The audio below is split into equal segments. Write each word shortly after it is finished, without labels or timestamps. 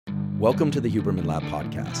Welcome to the Huberman Lab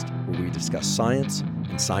podcast, where we discuss science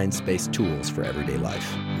and science-based tools for everyday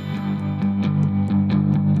life.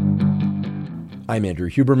 I'm Andrew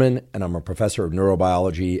Huberman, and I'm a professor of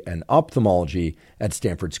neurobiology and ophthalmology at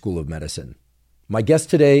Stanford School of Medicine. My guest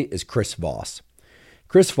today is Chris Voss.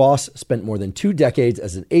 Chris Voss spent more than 2 decades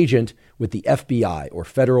as an agent with the FBI, or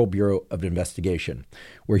Federal Bureau of Investigation,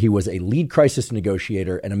 where he was a lead crisis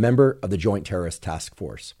negotiator and a member of the Joint Terrorist Task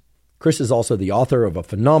Force. Chris is also the author of a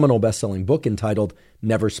phenomenal best-selling book entitled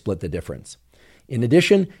Never Split the Difference. In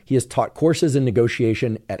addition, he has taught courses in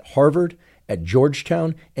negotiation at Harvard, at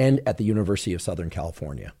Georgetown, and at the University of Southern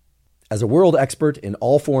California. As a world expert in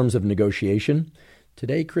all forms of negotiation,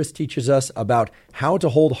 today Chris teaches us about how to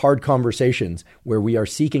hold hard conversations where we are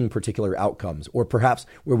seeking particular outcomes, or perhaps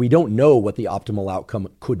where we don't know what the optimal outcome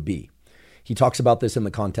could be. He talks about this in the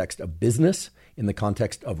context of business, in the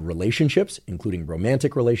context of relationships, including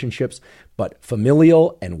romantic relationships, but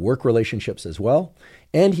familial and work relationships as well.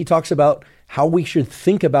 And he talks about how we should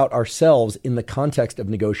think about ourselves in the context of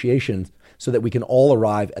negotiations so that we can all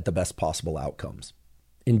arrive at the best possible outcomes.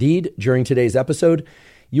 Indeed, during today's episode,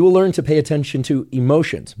 you will learn to pay attention to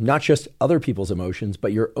emotions, not just other people's emotions,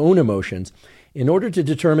 but your own emotions, in order to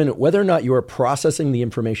determine whether or not you are processing the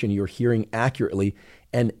information you're hearing accurately,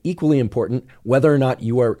 and equally important, whether or not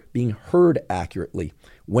you are being heard accurately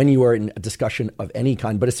when you are in a discussion of any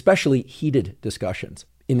kind, but especially heated discussions.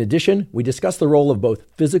 In addition, we discuss the role of both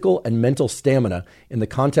physical and mental stamina in the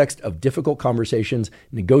context of difficult conversations,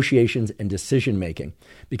 negotiations, and decision-making.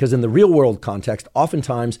 Because in the real-world context,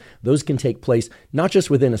 oftentimes those can take place not just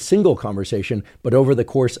within a single conversation, but over the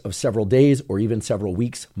course of several days or even several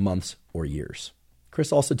weeks, months, or years.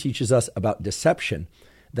 Chris also teaches us about deception.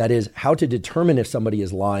 That is, how to determine if somebody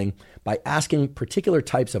is lying by asking particular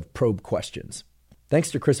types of probe questions. Thanks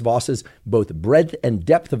to Chris Voss's both breadth and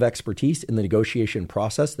depth of expertise in the negotiation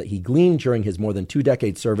process that he gleaned during his more than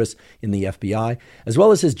 2-decade service in the FBI, as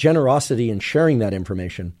well as his generosity in sharing that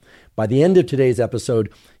information, by the end of today's episode,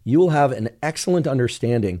 you will have an excellent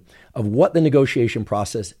understanding of what the negotiation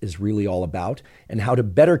process is really all about and how to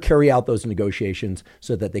better carry out those negotiations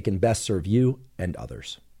so that they can best serve you and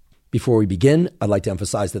others. Before we begin, I'd like to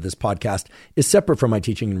emphasize that this podcast is separate from my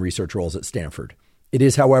teaching and research roles at Stanford. It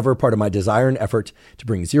is, however, part of my desire and effort to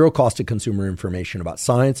bring zero-cost-to-consumer information about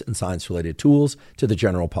science and science-related tools to the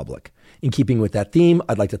general public. In keeping with that theme,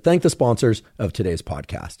 I'd like to thank the sponsors of today's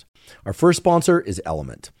podcast. Our first sponsor is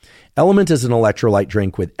Element. Element is an electrolyte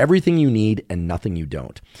drink with everything you need and nothing you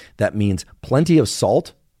don't. That means plenty of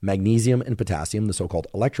salt, magnesium, and potassium, the so-called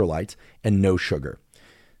electrolytes, and no sugar.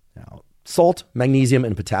 Now, salt, magnesium,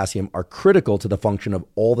 and potassium are critical to the function of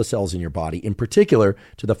all the cells in your body, in particular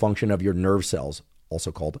to the function of your nerve cells,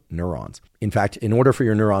 also called neurons. In fact, in order for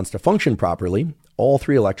your neurons to function properly, all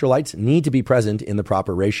 3 electrolytes need to be present in the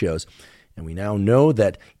proper ratios. And we now know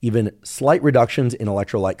that even slight reductions in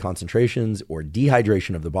electrolyte concentrations or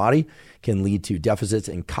dehydration of the body can lead to deficits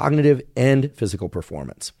in cognitive and physical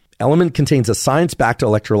performance. Element contains a science-backed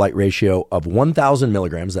electrolyte ratio of 1,000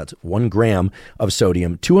 milligrams, that's 1 gram of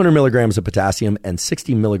sodium, 200 milligrams of potassium, and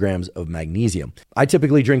 60 milligrams of magnesium. I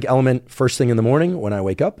typically drink Element first thing in the morning when I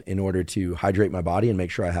wake up in order to hydrate my body and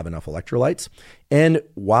make sure I have enough electrolytes. And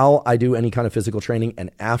while I do any kind of physical training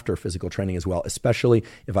and after physical training as well, especially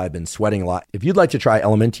if I've been sweating a lot. If you'd like to try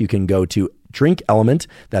Element, you can go to Drink Element,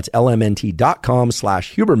 that's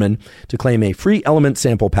lmnt.com/Huberman, to claim a free Element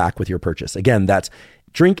sample pack with your purchase. Again, that's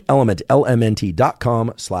Drink Element,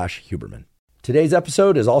 lmnt.com/Huberman. Today's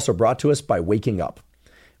episode is also brought to us by Waking Up.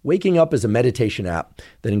 Waking Up is a meditation app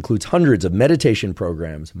that includes hundreds of meditation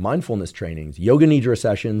programs, mindfulness trainings, yoga nidra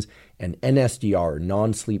sessions, and NSDR,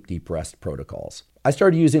 non-sleep deep rest protocols. I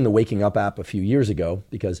started using the Waking Up app a few years ago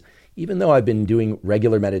because even though I've been doing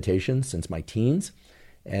regular meditation since my teens,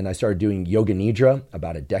 and I started doing yoga nidra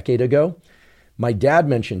about a decade ago, my dad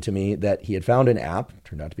mentioned to me that he had found an app,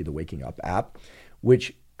 turned out to be the Waking Up app,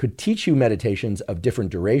 which could teach you meditations of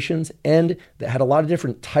different durations and that had a lot of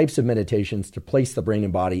different types of meditations to place the brain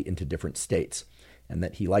and body into different states, and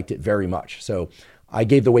that he liked it very much. So I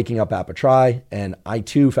gave the Waking Up app a try, and I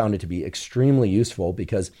too found it to be extremely useful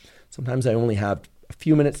because sometimes I only have a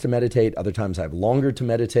few minutes to meditate, other times I have longer to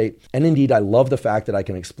meditate, and indeed I love the fact that I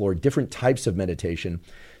can explore different types of meditation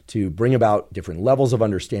to bring about different levels of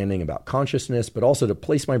understanding about consciousness, but also to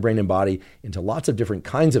place my brain and body into lots of different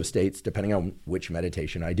kinds of states depending on which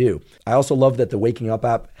meditation I do. I also love that the Waking Up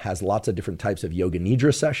app has lots of different types of yoga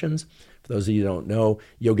nidra sessions. For those of you who don't know,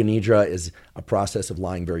 yoga nidra is a process of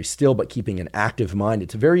lying very still but keeping an active mind.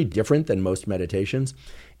 It's very different than most meditations.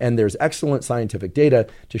 And there's excellent scientific data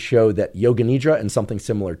to show that yoga nidra and something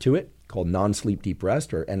similar to it, called non-sleep deep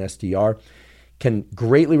rest or NSDR, can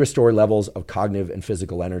greatly restore levels of cognitive and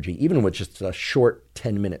physical energy, even with just a short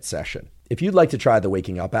 10-minute session. If you'd like to try the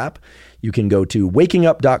Waking Up app, you can go to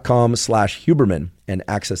wakingup.com/Huberman and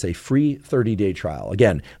access a free 30-day trial.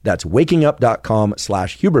 Again, that's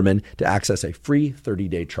wakingup.com/Huberman to access a free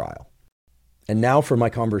 30-day trial. And now for my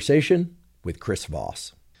conversation with Chris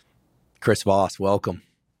Voss. Chris Voss, welcome.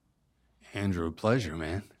 Andrew, pleasure,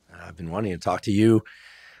 man. I've been wanting to talk to you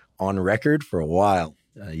on record for a while.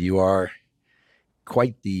 You are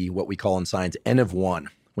quite the, what we call in science, N of one,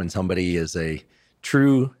 when somebody is a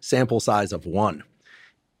true sample size of one.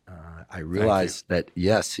 I realize that,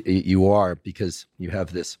 yes, you are, because you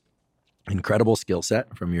have this incredible skill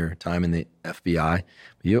set from your time in the FBI,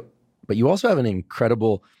 but you also have an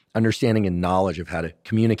incredible understanding and knowledge of how to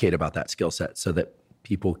communicate about that skill set so that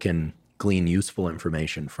people can glean useful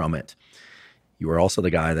information from it. You are also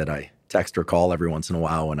the guy that I text or call every once in a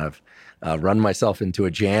while when I've run myself into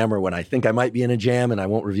a jam, or when I think I might be in a jam, and I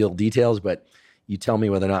won't reveal details, but you tell me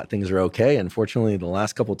whether or not things are okay. And fortunately, the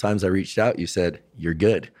last couple of times I reached out, you said, you're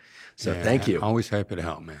good. So thank you. Always happy to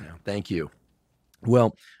help, man. Yeah, thank you.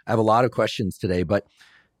 Well, I have a lot of questions today, but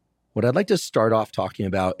what I'd like to start off talking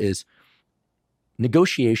about is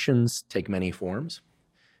negotiations take many forms,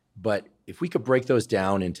 but if we could break those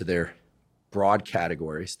down into their broad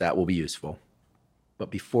categories, that will be useful. But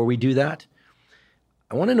before we do that,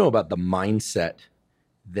 I want to know about the mindset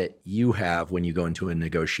that you have when you go into a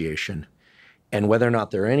negotiation, and whether or not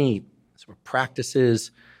there are any sort of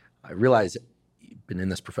practices. I realize you've been in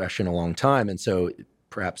this profession a long time, and so it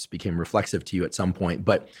perhaps became reflexive to you at some point.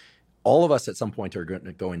 But all of us at some point are going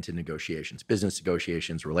to go into negotiations, business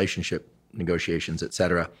negotiations, relationship negotiations, et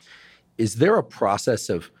cetera. Is there a process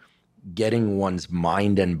of getting one's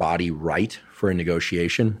mind and body right for a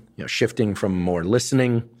negotiation? Shifting from more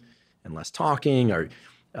listening and less talking, or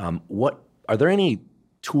what are there any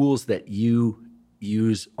tools that you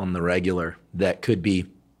use on the regular that could be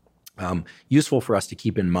useful for us to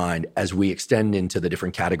keep in mind as we extend into the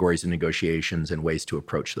different categories of negotiations and ways to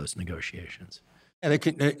approach those negotiations? Yeah,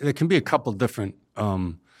 there can be a couple different.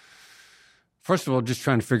 First of all, just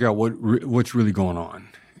trying to figure out what's really going on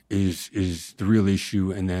is the real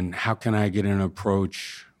issue, and then how can I get an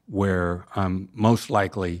approach where I'm most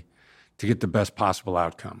likely to get the best possible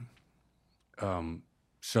outcome.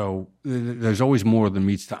 So there's always more than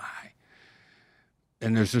meets the eye,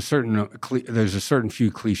 and there's a certain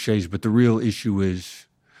few cliches, but the real issue is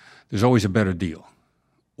there's always a better deal,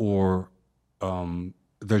 or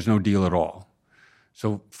there's no deal at all.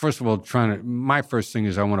 So first of all, my first thing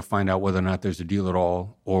is I want to find out whether or not there's a deal at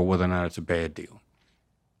all, or whether or not it's a bad deal.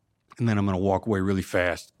 And then I'm going to walk away really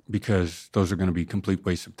fast, because those are going to be complete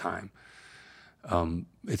waste of time.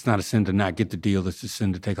 It's not a sin to not get the deal. It's a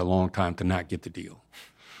sin to take a long time to not get the deal.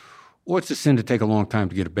 Or it's a sin to take a long time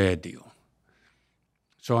to get a bad deal.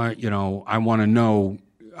 So I want to know,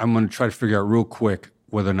 I'm going to try to figure out real quick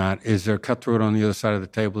whether or not, is there a cutthroat on the other side of the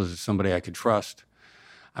table? Is it somebody I could trust?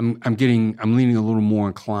 I'm leaning a little more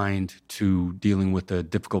inclined to dealing with the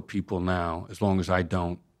difficult people now, as long as I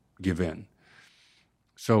don't give in.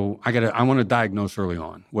 So I want to diagnose early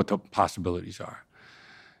on what the possibilities are.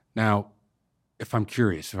 Now, if I'm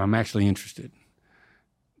curious, if I'm actually interested.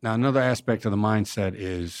 Now, another aspect of the mindset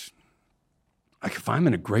is, like, if I'm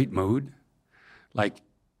in a great mood, like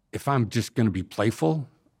if I'm just going to be playful,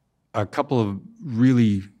 a couple of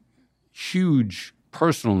really huge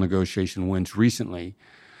personal negotiation wins recently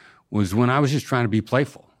was when I was just trying to be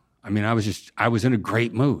playful. I mean, I was in a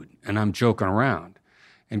great mood, and I'm joking around.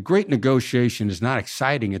 And great negotiation is not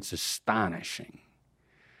exciting, it's astonishing.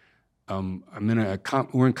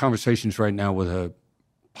 We're in conversations right now with a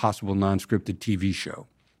possible non-scripted TV show.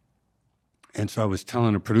 And so I was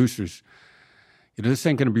telling the producers, this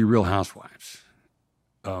ain't gonna be Real Housewives.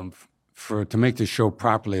 To make this show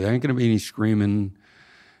properly, there ain't gonna be any screaming.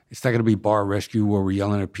 It's not gonna be Bar Rescue where we're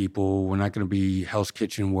yelling at people. We're not gonna be Hell's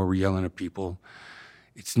Kitchen where we're yelling at people.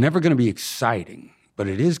 It's never gonna be exciting, but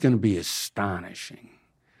it is gonna be astonishing.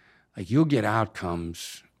 Like, you'll get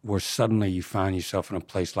outcomes where suddenly you find yourself in a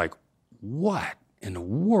place like, what in the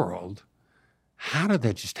world? How did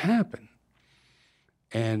that just happen?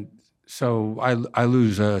 And so I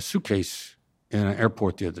lose a suitcase in an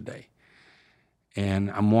airport the other day. And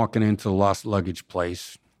I'm walking into the lost luggage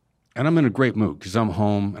place, and I'm in a great mood because I'm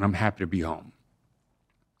home and I'm happy to be home.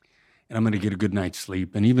 And I'm going to get a good night's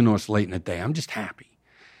sleep. And even though it's late in the day, I'm just happy.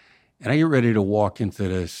 And I get ready to walk into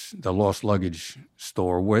the lost luggage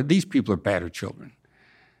store where these people are battered children.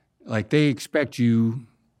 Like, they expect you,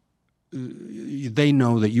 they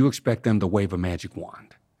know that you expect them to wave a magic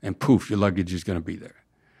wand, and poof, your luggage is going to be there.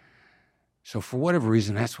 So for whatever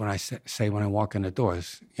reason, that's what I say when I walk in the door.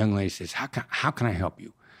 This young lady says, how can I help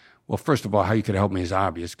you? Well, first of all, how you could help me is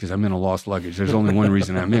obvious because I'm in a lost luggage. There's only one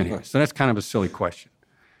reason I'm in here. So that's kind of a silly question.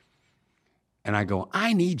 And I go,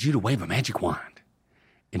 I need you to wave a magic wand.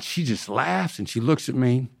 And she just laughs and she looks at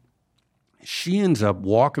me. She ends up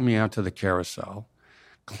walking me out to the carousel,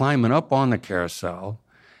 climbing up on the carousel,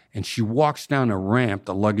 and she walks down a ramp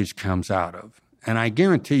the luggage comes out of. And I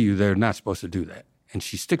guarantee you they're not supposed to do that. And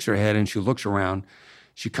she sticks her head in, she looks around,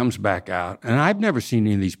 she comes back out. And I've never seen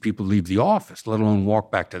any of these people leave the office, let alone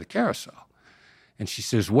walk back to the carousel. And she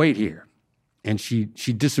says, wait here. And she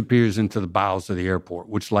disappears into the bowels of the airport,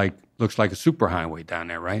 which looks like a superhighway down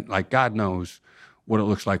there, right? Like God knows what it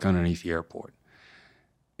looks like underneath the airport.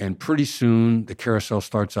 And pretty soon the carousel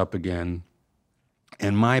starts up again,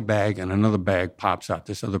 and my bag and another bag pops out.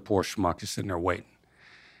 This other poor schmuck is sitting there waiting.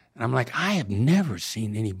 And I'm like, I have never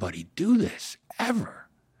seen anybody do this, ever.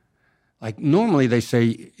 Like normally they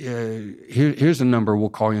say, here's a number, we'll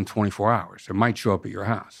call you in 24 hours. It might show up at your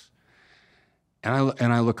house. And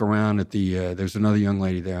I look around at there's another young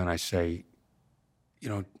lady there, and I say,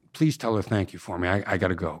 please tell her thank you for me. I got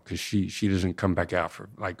to go because she doesn't come back out for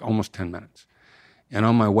like almost 10 minutes. And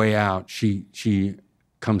on my way out, she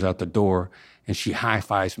comes out the door and she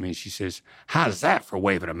high-fives me and she says, how's that for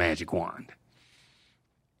waving a magic wand?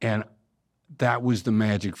 And that was the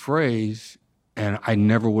magic phrase, and I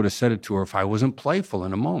never would have said it to her if I wasn't playful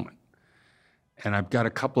in a moment. And I've got a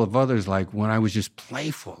couple of others, like when I was just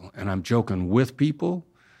playful and I'm joking with people,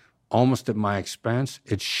 almost at my expense,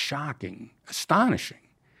 it's shocking, astonishing,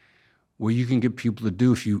 what you can get people to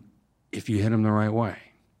do if you hit them the right way.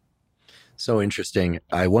 So interesting.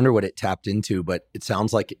 I wonder what it tapped into, but it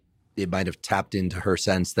sounds like it might have tapped into her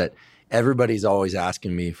sense that everybody's always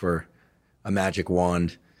asking me for a magic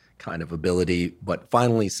wand kind of ability, but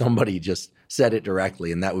finally somebody just said it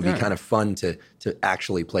directly, and that would be kind of fun to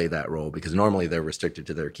actually play that role, because normally they're restricted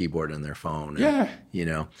to their keyboard and their phone.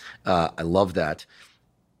 And, I love that.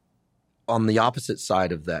 On the opposite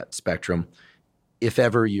side of that spectrum, if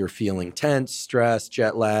ever you're feeling tense, stressed,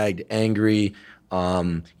 jet lagged, angry,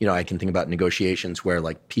 I can think about negotiations where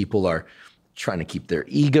like people are trying to keep their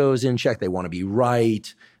egos in check. They want to be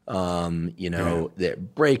right. Their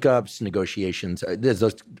breakups, negotiations, there's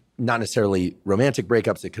those not necessarily romantic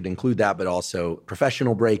breakups that could include that, but also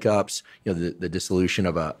professional breakups, the dissolution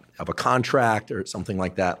of a contract or something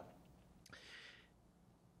like that.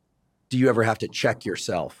 Do you ever have to check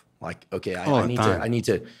yourself? Like, okay, I need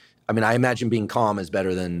to, I imagine being calm is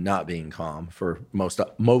better than not being calm for most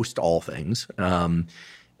all things. Do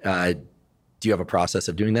you have a process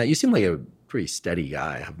of doing that? You seem like a pretty steady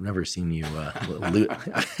guy. I've never seen you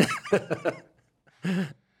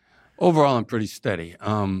Overall, I'm pretty steady.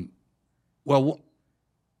 The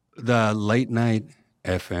late night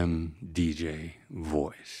FM DJ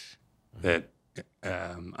voice that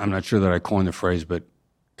I'm not sure that I coined the phrase, but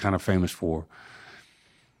kind of famous for,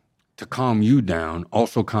 to calm you down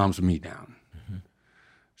also calms me down. Mm-hmm.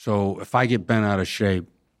 So if I get bent out of shape,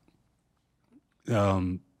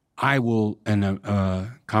 I will, and the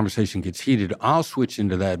conversation gets heated, I'll switch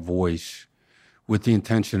into that voice with the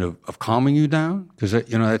intention of calming you down, because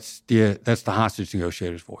that's the hostage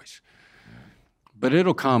negotiator's voice. But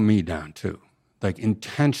it'll calm me down too. Like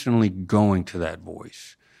intentionally going to that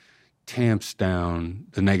voice tamps down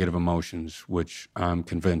the negative emotions, which I'm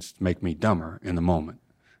convinced make me dumber in the moment,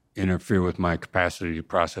 interfere with my capacity to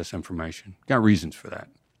process information. Got reasons for that.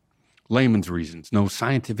 Layman's reasons, no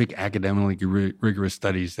scientific, academically rigorous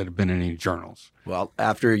studies that have been in any journals. Well,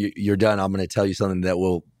 after you're done, I'm going to tell you something that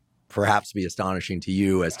will perhaps be astonishing to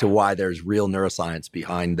you as to why there's real neuroscience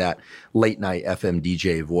behind that late night FM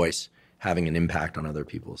DJ voice having an impact on other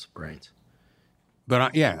people's brains.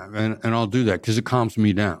 But and I'll do that because it calms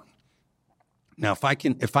me down. Now,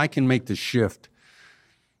 if I can make the shift,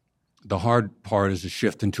 the hard part is a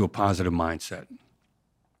shift into a positive mindset.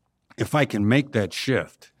 If I can make that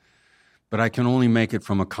shift, but I can only make it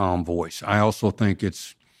from a calm voice. I also think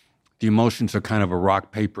the emotions are kind of a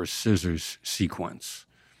rock, paper, scissors sequence.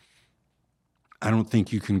 I don't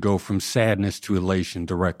think you can go from sadness to elation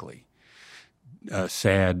directly.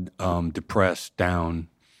 Sad, depressed, down.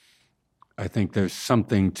 I think there's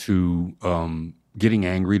something to getting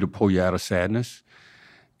angry to pull you out of sadness.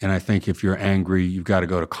 And I think if you're angry, you've got to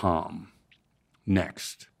go to calm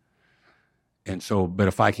next. And so, but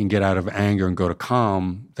if I can get out of anger and go to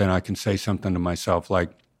calm, then I can say something to myself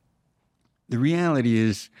like, the reality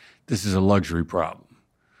is this is a luxury problem.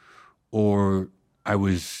 Or I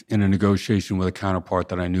was in a negotiation with a counterpart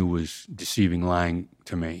that I knew was deceiving, lying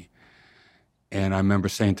to me. And I remember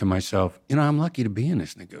saying to myself, I'm lucky to be in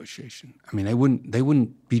this negotiation. I mean, they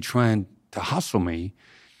wouldn't be trying to hustle me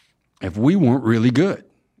if we weren't really good,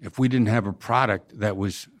 if we didn't have a product that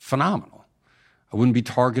was phenomenal. I wouldn't be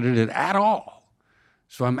targeted at all.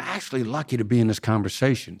 So I'm actually lucky to be in this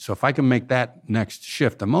conversation. So if I can make that next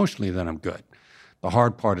shift emotionally, then I'm good. The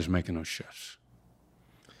hard part is making those shifts.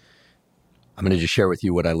 I'm going to just share with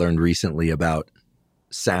you what I learned recently about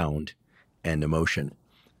sound and emotion.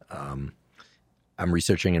 I'm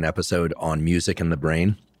researching an episode on music and the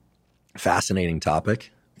brain. Fascinating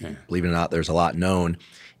topic. Yeah. Believe it or not, there's a lot known.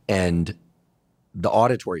 And the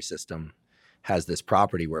auditory system has this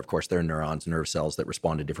property where, of course, there are neurons, nerve cells that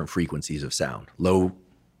respond to different frequencies of sound. Low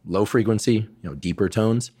frequency, deeper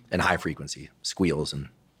tones, and high frequency, squeals and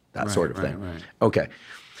that sort of thing. Right. Okay.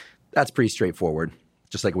 That's pretty straightforward.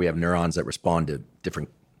 Just like we have neurons that respond to different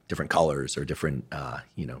colors or different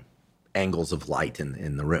angles of light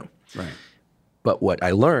in the room. Right. But what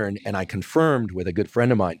I learned, and I confirmed with a good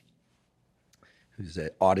friend of mine, who's an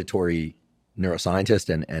auditory neuroscientist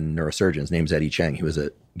and neurosurgeon, his name's Eddie Cheng, he was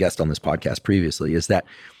a guest on this podcast previously, is that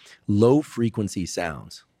low frequency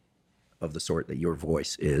sounds of the sort that your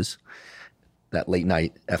voice is, that late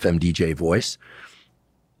night FM DJ voice,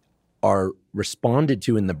 are responded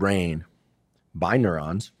to in the brain by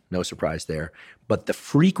neurons, no surprise there, but the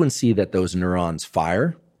frequency that those neurons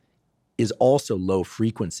fire is also low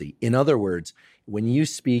frequency. In other words, when you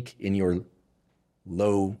speak in your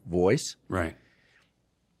low voice, Right.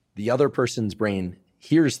 the other person's brain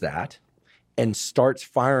hears that and starts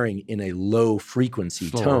firing in a low frequency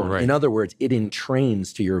tone. Right. In other words, it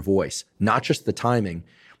entrains to your voice, not just the timing,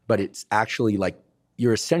 but it's actually like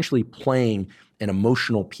you're essentially playing an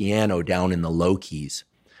emotional piano down in the low keys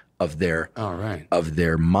of their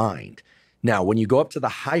mind. Now, when you go up to the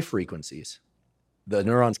high frequencies, the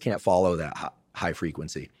neurons can't follow that high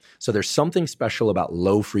frequency. So there's something special about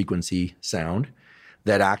low frequency sound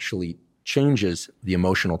that actually changes the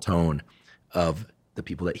emotional tone of the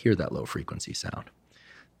people that hear that low frequency sound.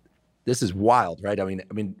 This is wild, right? I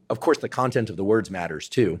mean, of course, the content of the words matters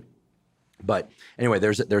too. But anyway,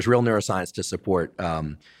 there's real neuroscience to support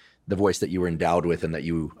the voice that you were endowed with and that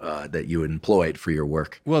you employed for your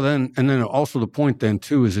work. Well, then also the point then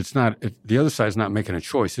too is the other side's not making a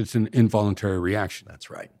choice. It's an involuntary reaction. That's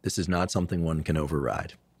right. This is not something one can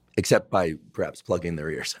override, except by perhaps plugging their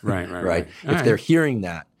ears. Right. If they're hearing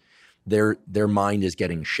that, their mind is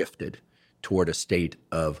getting shifted toward a state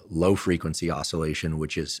of low frequency oscillation,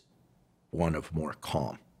 which is one of more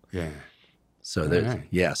calm. Yeah. So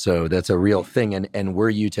so that's a real thing. And were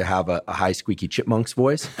you to have a high squeaky chipmunk's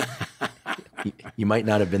voice, you might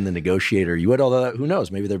not have been the negotiator you would, although who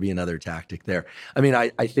knows, maybe there'd be another tactic there. I mean, I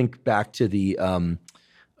think back to the, I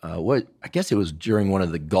guess it was during one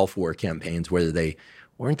of the Gulf War campaigns where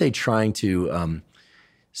weren't they trying to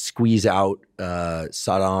squeeze out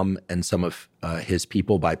Saddam and some of his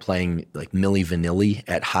people by playing like Milli Vanilli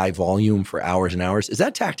at high volume for hours and hours? Is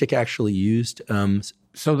that tactic actually used?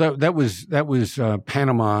 So that was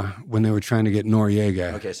Panama when they were trying to get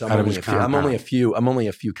Noriega. Okay, so out of his compound. I'm only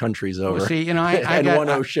a few countries over. Well, see, I and got one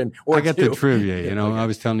ocean or I got two. the trivia. I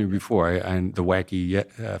was telling you before, and the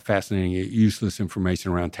wacky, fascinating, useless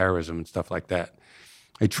information around terrorism and stuff like that.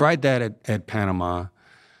 I tried that at Panama,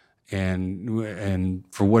 and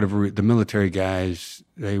for whatever the military guys,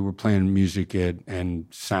 they were playing music and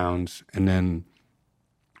sounds, and then.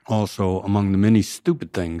 Also, among the many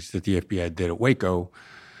stupid things that the FBI did at Waco,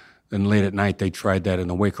 then late at night they tried that in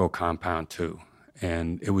the Waco compound too.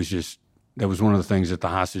 And it was that was one of the things that the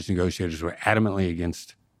hostage negotiators were adamantly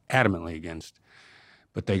against,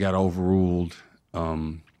 but they got overruled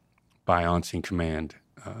by on-scene command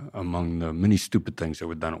among the many stupid things that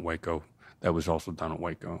were done at Waco. That was also done at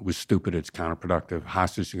Waco. It was stupid, it's counterproductive.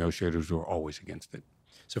 Hostage negotiators were always against it.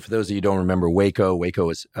 So for those of you who don't remember Waco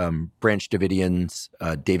is Branch Davidian's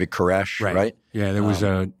David Koresh, right? Yeah, there was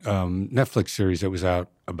a Netflix series that was out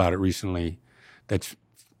about it recently that's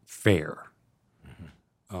fair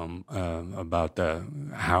about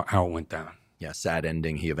how it went down. Yeah, sad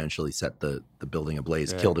ending. He eventually set the building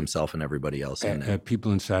ablaze, killed himself and everybody else in it.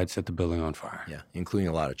 People inside set the building on fire. Yeah, including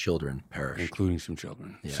a lot of children perished. Including some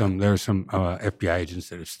children. Yeah. There are some FBI agents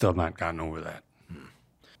that have still not gotten over that.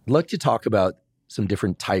 I'd like to talk about some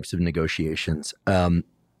different types of negotiations.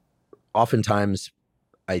 Oftentimes,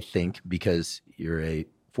 I think, because you're a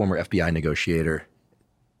former FBI negotiator,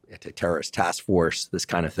 at a terrorist task force, this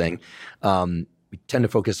kind of thing, we tend to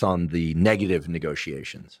focus on the negative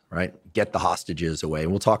negotiations, right? Get the hostages away.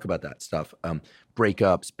 And we'll talk about that stuff.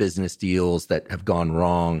 Breakups, business deals that have gone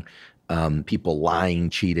wrong, people lying,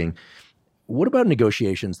 cheating. What about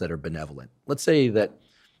negotiations that are benevolent? Let's say that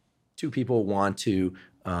two people want to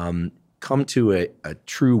come to a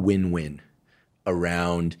true win-win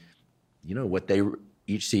around what they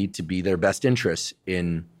each see to be their best interests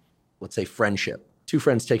in, let's say, friendship. Two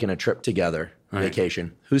friends taking a trip together, right.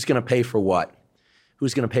 Vacation. Who's going to pay for what?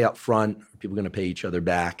 Who's going to pay up front? Are people going to pay each other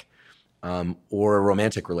back? Or a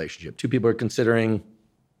romantic relationship. Two people are considering,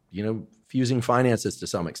 fusing finances to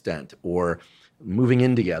some extent or moving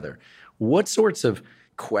in together. What sorts of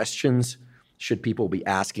questions should people be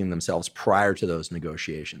asking themselves prior to those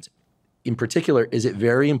negotiations? In particular, is it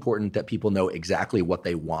very important that people know exactly what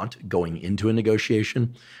they want going into a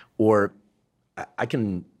negotiation? Or I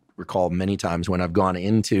can recall many times when I've gone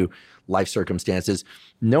into life circumstances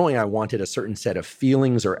knowing I wanted a certain set of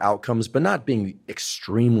feelings or outcomes, but not being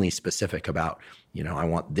extremely specific about, I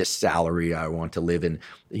want this salary, I want to live in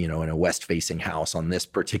a west-facing house on this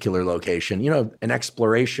particular location. An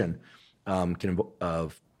exploration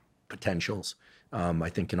of potentials, I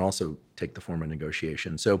think, can also take the form of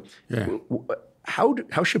negotiation. So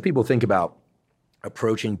how should people think about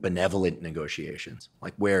approaching benevolent negotiations,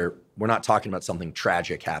 like where we're not talking about something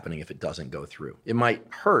tragic happening if it doesn't go through? It might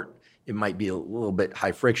hurt. It might be a little bit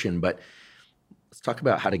high friction, but let's talk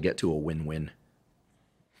about how to get to a win-win.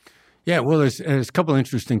 Yeah, well, there's a couple of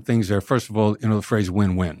interesting things there. First of all, the phrase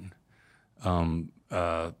win-win,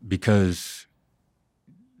 because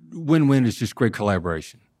win-win is just great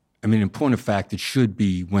collaboration. I mean, in point of fact, it should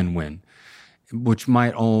be win-win, which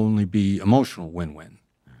might only be emotional win-win.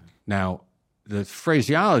 Now, the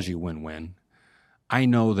phraseology win-win, I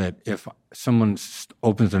know that if someone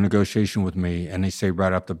opens a negotiation with me and they say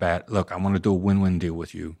right off the bat, look, I want to do a win-win deal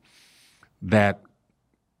with you, that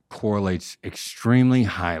correlates extremely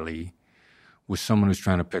highly with someone who's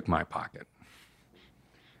trying to pick my pocket.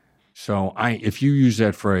 So if you use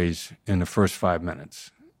that phrase in the first 5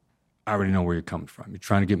 minutes, I already know where you're coming from. You're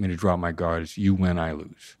trying to get me to drop my guards. You win, I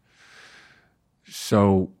lose.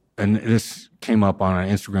 So, and this came up on an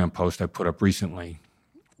Instagram post I put up recently,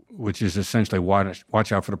 which is essentially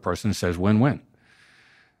watch out for the person that says win-win.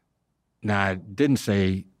 Now, I didn't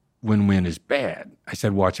say win-win is bad. I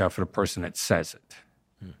said watch out for the person that says it.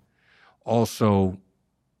 Also,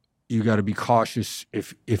 you got to be cautious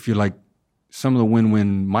if you're like some of the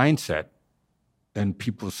win-win mindset, then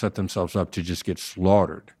people set themselves up to just get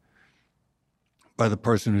slaughtered by the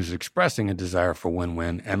person who's expressing a desire for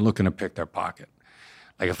win-win and looking to pick their pocket.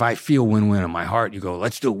 Like if I feel win-win in my heart, you go,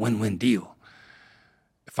 let's do a win-win deal.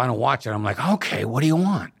 If I don't watch it, I'm like, okay, what do you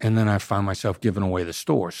want? And then I find myself giving away the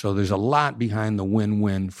store. So there's a lot behind the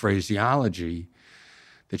win-win phraseology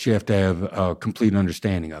that you have to have a complete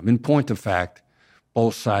understanding of. In point of fact,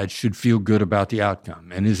 both sides should feel good about the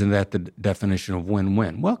outcome. And isn't that the definition of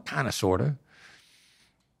win-win? Well, kind of, sort of.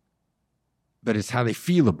 But it's how they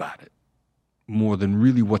feel about it more than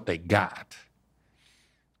really what they got.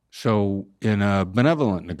 So in a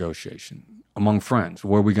benevolent negotiation among friends,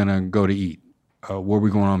 where are we going to go to eat? Where are we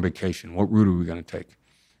going on vacation? What route are we going to take?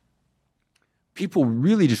 People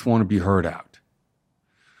really just want to be heard out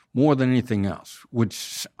more than anything else,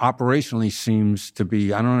 which operationally seems to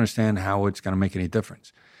be, I don't understand how it's going to make any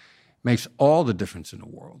difference. It makes all the difference in the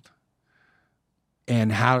world.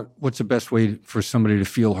 And what's the best way for somebody to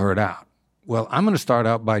feel heard out? Well, I'm going to start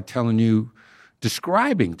out by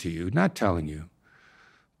describing to you, not telling you,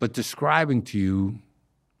 but describing to you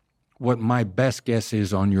what my best guess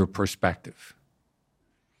is on your perspective.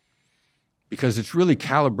 Because it's really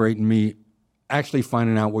calibrating me actually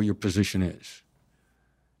finding out what your position is.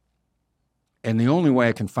 And the only way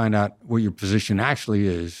I can find out what your position actually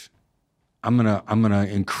is, I'm gonna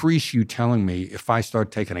increase you telling me if I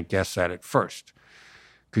start taking a guess at it first.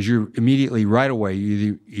 Because you're immediately, right away,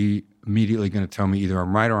 you're immediately going to tell me either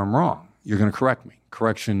I'm right or I'm wrong. You're going to correct me.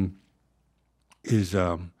 Correction is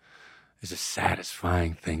a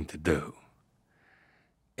satisfying thing to do.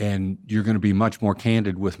 And you're going to be much more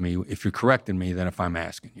candid with me if you're correcting me than if I'm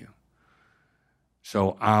asking you.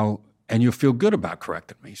 So and you'll feel good about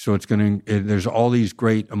correcting me. So there's all these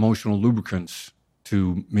great emotional lubricants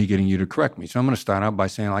to me getting you to correct me. So I'm going to start out by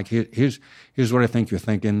saying, like, here's what I think you're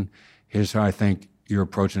thinking. Here's how I think you're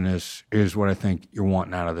approaching this. Here's what I think you're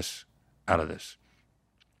wanting out of this.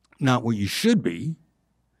 Not what you should be,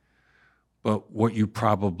 but what you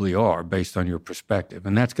probably are based on your perspective.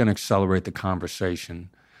 And that's going to accelerate the conversation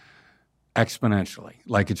exponentially.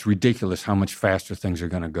 Like, it's ridiculous how much faster things are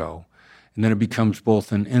going to go. And then it becomes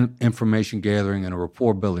both an information gathering and a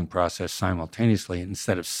rapport building process simultaneously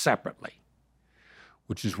instead of separately,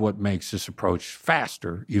 which is what makes this approach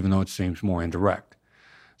faster, even though it seems more indirect.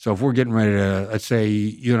 So if we're getting ready to, let's say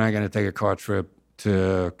you and I are going to take a car trip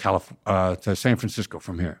to San Francisco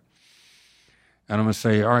from here. And I'm going to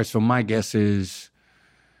say, all right, so my guess is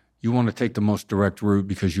you want to take the most direct route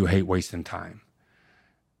because you hate wasting time.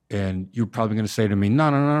 And you're probably going to say to me, no,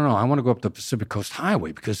 I want to go up the Pacific Coast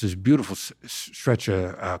Highway because it's a beautiful stretch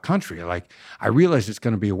of country. Like, I realize it's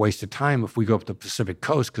going to be a waste of time if we go up the Pacific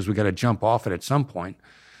Coast because we got to jump off it at some point,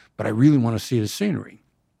 but I really want to see the scenery.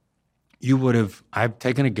 I've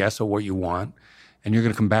taken a guess at what you want, and you're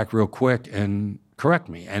going to come back real quick and correct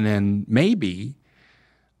me. And then maybe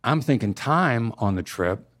I'm thinking time on the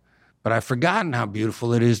trip, but I've forgotten how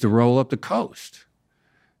beautiful it is to roll up the coast.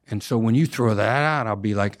 And so when you throw that out, I'll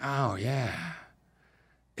be like, oh, yeah,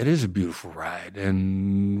 it is a beautiful ride.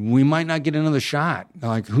 And we might not get another shot.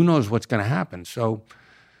 Like, who knows what's going to happen? So,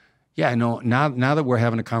 yeah, no. Now that we're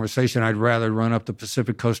having a conversation, I'd rather run up the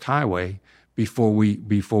Pacific Coast Highway before we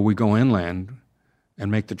go inland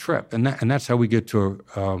and make the trip. And that's how we get to,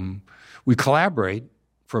 we collaborate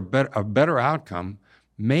for a better outcome,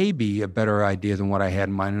 maybe a better idea than what I had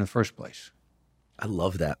in mind in the first place. I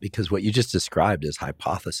love that, because what you just described is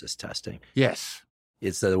hypothesis testing. Yes.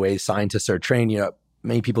 It's the way scientists are trained.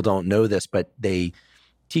 Many people don't know this, but they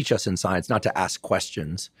teach us in science not to ask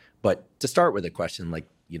questions, but to start with a question like,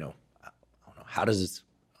 I don't know, how does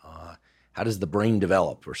the brain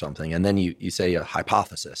develop or something? And then you say a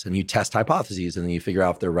hypothesis, and you test hypotheses, and then you figure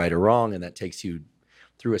out if they're right or wrong, and that takes you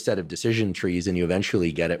through a set of decision trees, and you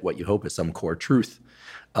eventually get at what you hope is some core truth.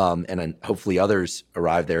 And then hopefully others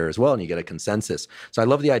arrive there as well, and you get a consensus. So I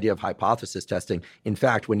love the idea of hypothesis testing. In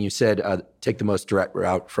fact, when you said take the most direct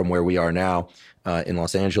route from where we are now in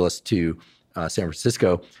Los Angeles to San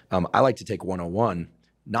Francisco, I like to take 101,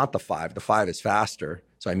 not the 5. The 5 is faster,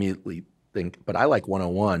 so I immediately think, but I like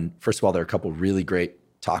 101. First of all, there are a couple of really great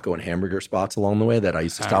taco and hamburger spots along the way that I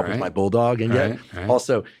used to stop with my bulldog and get. Right.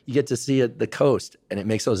 Also, you get to see the coast, and it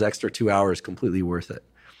makes those extra 2 hours completely worth it.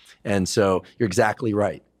 And so you're exactly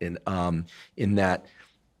right in that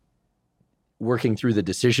working through the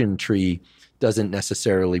decision tree doesn't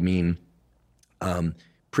necessarily mean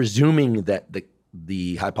presuming that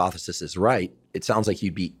the hypothesis is right. It sounds like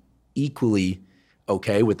you'd be equally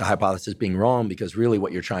okay with the hypothesis being wrong, because really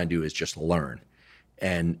what you're trying to do is just learn.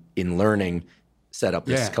 And in learning, set up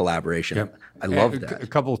this collaboration. Yep. I love that. A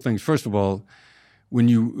couple of things. First of all, when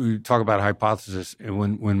you talk about hypothesis, and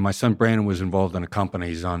when my son Brandon was involved in a company,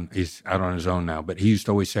 he's out on his own now, but he used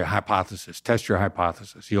to always say hypothesis, test your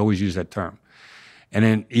hypothesis. He always used that term. And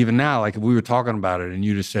then even now, like if we were talking about it and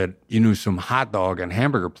you just said you knew some hot dog and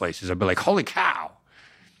hamburger places, I'd be like, holy cow,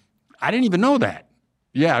 I didn't even know that.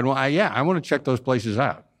 Yeah, I want to check those places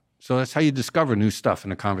out. So that's how you discover new stuff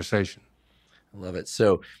in a conversation. I love it.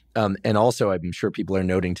 So, and also I'm sure people are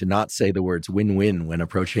noting to not say the words win-win when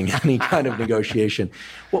approaching any kind of negotiation.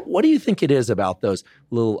 What do you think it is about those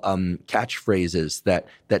little catchphrases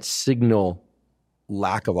that signal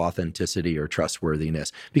lack of authenticity or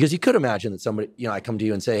trustworthiness? Because you could imagine that somebody, I come to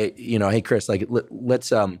you and say, hey, Chris, like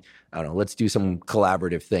let's I don't know, let's do some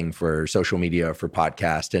collaborative thing for social media or for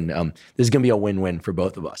podcast. And this is going to be a win-win for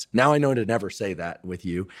both of us. Now I know to never say that with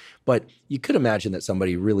you, but you could imagine that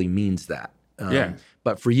somebody really means that.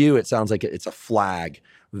 But for you, it sounds like it's a flag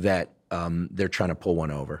that they're trying to pull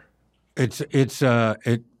one over.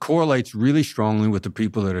 It correlates really strongly with the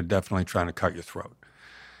people that are definitely trying to cut your throat.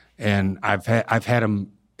 And I've had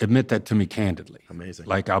them admit that to me candidly. Amazing.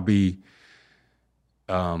 Like I've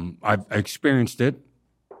experienced it.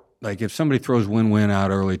 Like if somebody throws win-win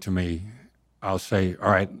out early to me, I'll say,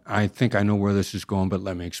 all right, I think I know where this is going, but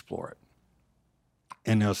let me explore it.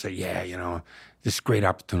 And they'll say, yeah, this is a great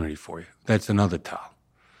opportunity for you. That's another towel.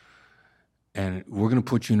 And we're going to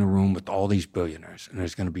put you in a room with all these billionaires, and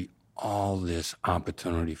there's going to be all this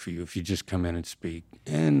opportunity for you if you just come in and speak.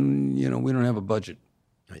 And, we don't have a budget.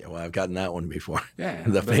 Yeah, well, I've gotten that one before. Yeah,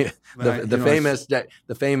 the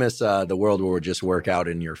famous the world will just work out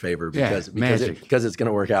in your favor because it's going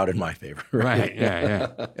to work out in my favor. Right.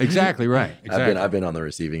 Yeah. Exactly right. Exactly. I've been on the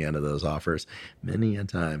receiving end of those offers many a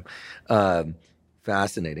time.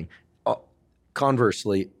 Fascinating.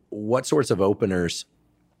 Conversely, what sorts of openers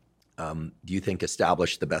do you think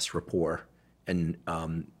establish the best rapport and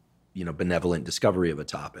benevolent discovery of a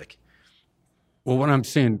topic? Well, what I'm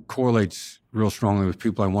seeing correlates real strongly with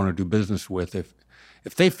people I want to do business with.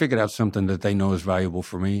 If they figured out something that they know is valuable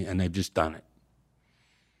for me and they've just done it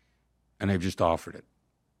and they've just offered it,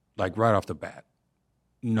 like right off the bat,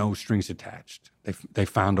 no strings attached. They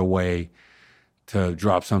found a way to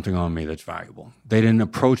drop something on me that's valuable. They didn't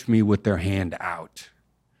approach me with their hand out.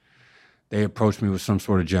 They approached me with some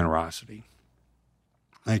sort of generosity.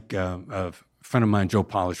 Like a friend of mine, Joe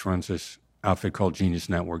Polish, runs this outfit called Genius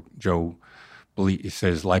Network. Joe he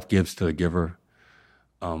says life gives to the giver.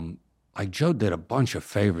 Like Joe did a bunch of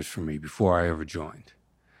favors for me before I ever joined.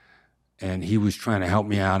 And he was trying to help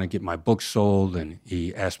me out and get my book sold, and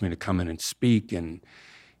he asked me to come in and speak, and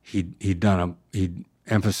he'd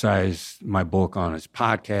emphasized my book on his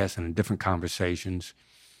podcast and in different conversations.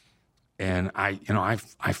 And I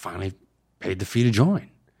finally paid the fee to join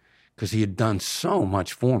because he had done so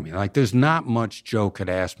much for me. Like, there's not much Joe could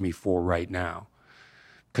ask me for right now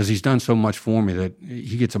because he's done so much for me that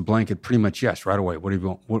he gets a blanket pretty much yes right away. What do you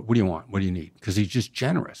want? What do you want? What do you need? Because he's just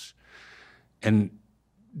generous. And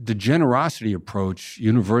the generosity approach,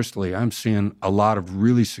 universally, I'm seeing a lot of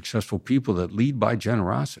really successful people that lead by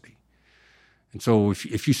generosity. And so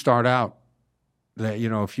if you start out, that,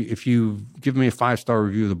 if you give me a 5-star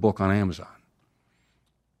review of the book on Amazon,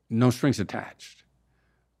 no strings attached,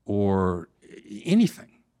 or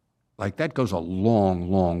anything, like that goes a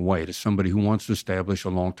long, long way to somebody who wants to establish a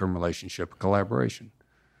long-term relationship, a collaboration.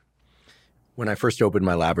 When I first opened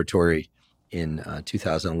my laboratory in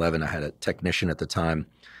 2011, I had a technician at the time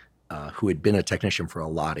who had been a technician for a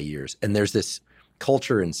lot of years. And there's this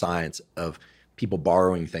culture in science of people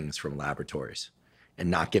borrowing things from laboratories and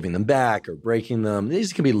not giving them back or breaking them.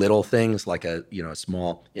 These can be little things like a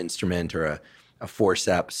small instrument or a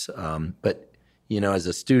forceps. But as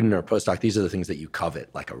a student or a postdoc, these are the things that you covet,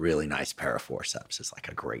 like a really nice pair of forceps is like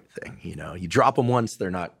a great thing. You drop them once, they're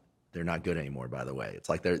not good anymore, by the way. It's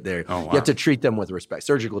like they're Oh, wow. You have to treat them with respect.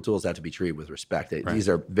 Surgical tools have to be treated with respect. Right. These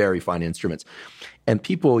are very fine instruments. And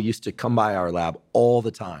people used to come by our lab all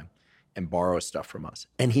the time and borrow stuff from us.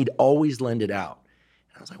 And he'd always lend it out.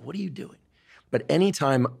 And I was like, what are you doing? But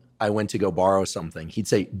anytime I went to go borrow something, he'd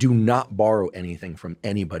say, do not borrow anything from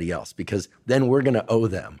anybody else because then we're going to owe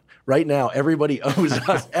them. Right now, everybody owes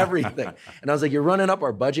us everything. And I was like, you're running up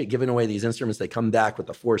our budget, giving away these instruments. They come back with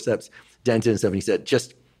the forceps, dented and stuff. And he said,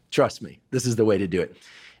 just trust me, this is the way to do it.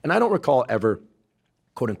 And I don't recall ever,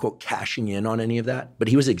 quote unquote, cashing in on any of that, but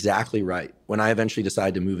he was exactly right. When I eventually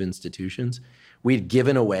decided to move institutions, we'd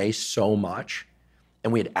given away so much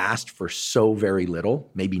and we had asked for so very little,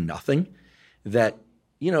 maybe nothing, that,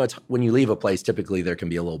 it's when you leave a place, typically there can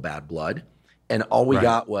be a little bad blood. And all we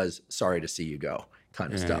got was, sorry to see you go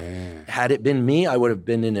kind of stuff. Had it been me, I would have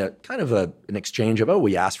been in a kind of an exchange of,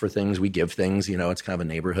 we ask for things, we give things, it's kind of a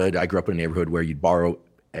neighborhood. I grew up in a neighborhood where you'd borrow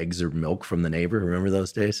eggs or milk from the neighbor. Remember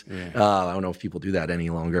those days? Yeah. I don't know if people do that any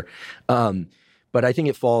longer. But I think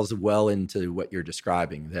it falls well into what you're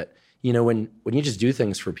describing, that, when you just do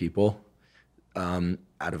things for people out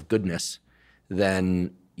of goodness,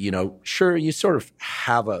 then, sure, you sort of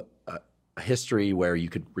have a history where you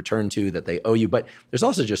could return to that they owe you, but there's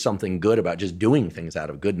also just something good about just doing things out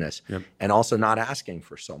of goodness. Yep. And also not asking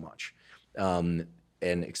for so much. And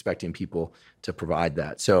expecting people to provide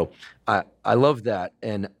that. So I love that.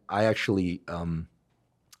 And I actually,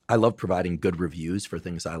 I love providing good reviews for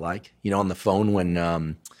things I like. On the phone when,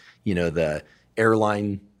 the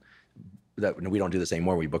airline, that we don't do this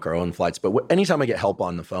anymore, we book our own flights. But anytime I get help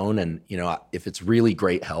on the phone and, if it's really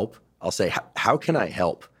great help, I'll say, how can I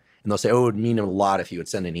help? And they'll say, it would mean a lot if you would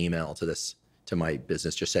send an email to my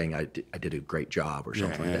business just saying I did a great job or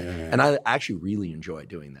something like that. Yeah. And I actually really enjoy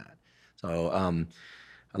doing that. So I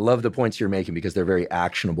love the points you're making because they're very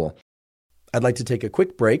actionable. I'd like to take a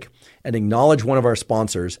quick break and acknowledge one of our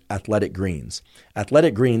sponsors, Athletic Greens.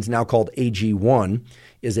 Athletic Greens, now called AG1,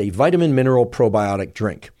 is a vitamin mineral probiotic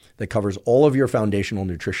drink that covers all of your foundational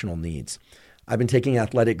nutritional needs. I've been taking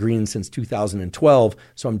Athletic Greens since 2012,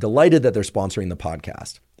 so I'm delighted that they're sponsoring the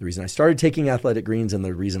podcast. The reason I started taking Athletic Greens and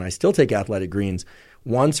the reason I still take Athletic Greens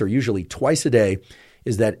once or usually twice a day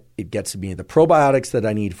is that it gets me the probiotics that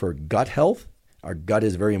I need for gut health. Our gut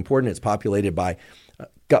is very important. It's populated by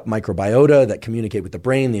gut microbiota that communicate with the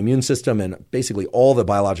brain, the immune system, and basically all the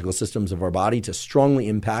biological systems of our body to strongly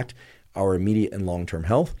impact our immediate and long-term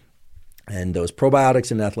health. And those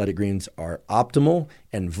probiotics in Athletic Greens are optimal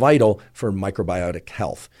and vital for microbiotic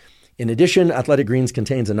health. In addition, Athletic Greens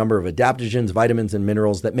contains a number of adaptogens, vitamins, and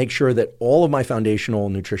minerals that make sure that all of my foundational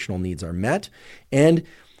nutritional needs are met, and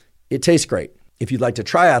it tastes great. If you'd like to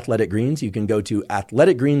try Athletic Greens, you can go to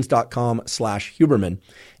athleticgreens.com/Huberman,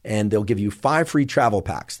 and they'll give you 5 free travel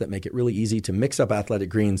packs that make it really easy to mix up Athletic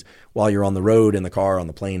Greens while you're on the road, in the car, on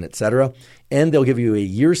the plane, etc. And they'll give you a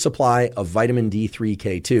year's supply of vitamin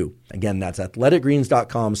D3K2. Again, that's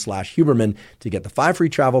athleticgreens.com/Huberman to get the 5 free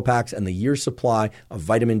travel packs and the year's supply of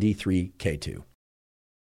vitamin D3K2.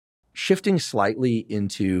 Shifting slightly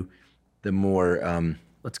into the more,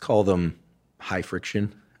 let's call them high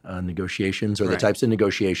friction negotiations, or the types of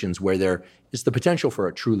negotiations where there is the potential for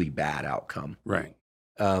a truly bad outcome. Right.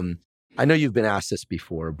 I know you've been asked this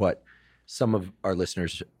before, but some of our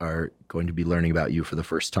listeners are going to be learning about you for the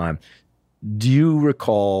first time. Do you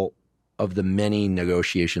recall, of the many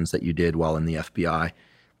negotiations that you did while in the FBI,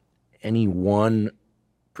 any one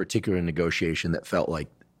particular negotiation that felt like,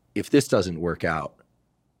 if this doesn't work out,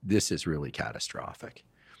 this is really catastrophic?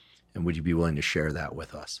 And would you be willing to share that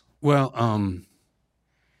with us? Well,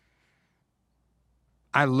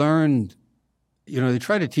 I learned, they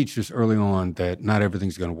try to teach us early on that not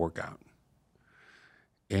everything's going to work out.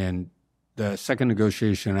 And the second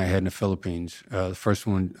negotiation I had in the Philippines, the first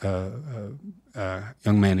one, a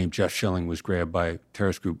young man named Jeff Schilling was grabbed by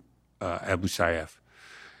terrorist group Abu Sayyaf.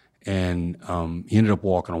 And he ended up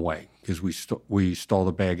walking away because we stalled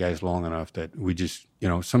the bad guys long enough that we just,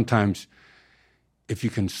 sometimes if you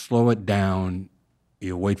can slow it down,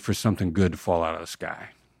 you wait for something good to fall out of the sky.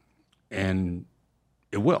 And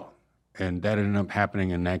it will. And that ended up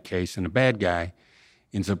happening in that case. And the bad guy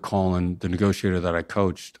ends up calling the negotiator that I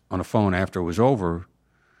coached on the phone after it was over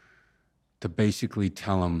to basically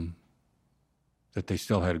tell him that they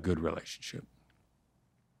still had a good relationship.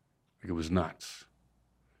 Like, it was nuts.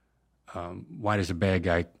 Why does a bad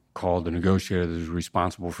guy call the negotiator that is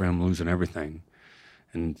responsible for him losing everything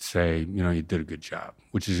and say, you did a good job,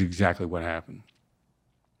 which is exactly what happened.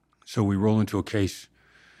 So we roll into a case,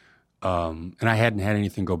 and I hadn't had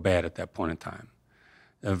anything go bad at that point in time.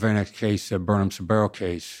 The very next case, a Burnham-Sabero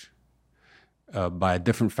case, by a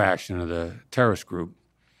different faction of the terrorist group,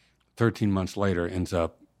 13 months later ends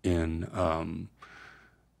up in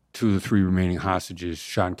 2 of the 3 remaining hostages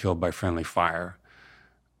shot and killed by friendly fire.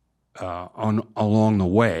 Along the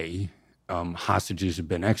way, hostages had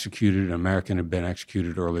been executed. An American had been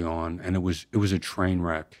executed early on, and it was a train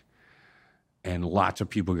wreck. And lots of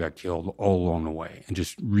people got killed all along the way, and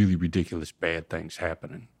just really ridiculous bad things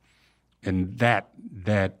happening. And that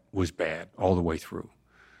was bad all the way through.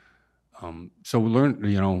 So we learned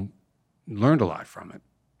a lot from it.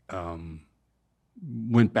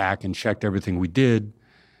 Went back and checked everything we did,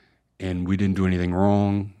 and we didn't do anything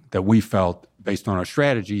wrong that we felt, based on our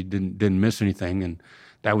strategy, didn't miss anything. And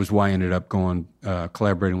that was why I ended up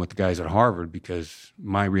collaborating with the guys at Harvard, because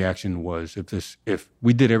my reaction was, if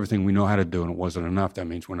we did everything we know how to do and it wasn't enough, that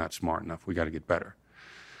means we're not smart enough. We got to get better.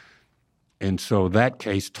 And so that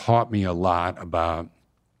case taught me a lot about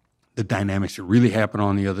the dynamics that really happen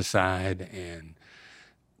on the other side, and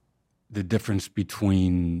the difference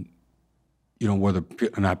between, whether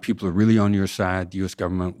or not people are really on your side. The U.S.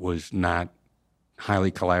 government was not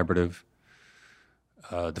highly collaborative.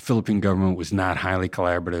 The Philippine government was not highly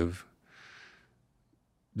collaborative.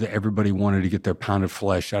 Everybody wanted to get their pound of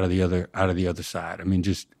flesh out of the other side. I mean,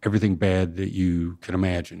 just everything bad that you can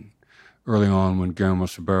imagine. Early on, when Guillermo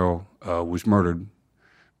Sabero was murdered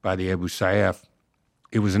by the Abu Sayyaf,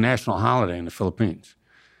 it was a national holiday in the Philippines.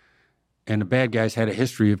 And the bad guys had a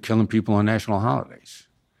history of killing people on national holidays.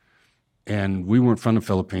 And we weren't from the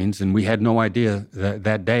Philippines, and we had no idea that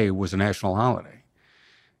that day was a national holiday.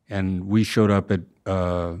 And we showed up at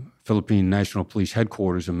Philippine National Police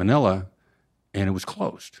headquarters in Manila, and it was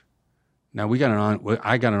closed. Now, I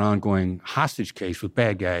got an ongoing hostage case with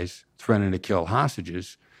bad guys threatening to kill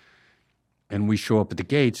hostages. And we show up at the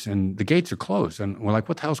gates, and the gates are closed. And we're like,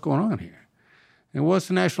 what the hell's going on here? And well, it's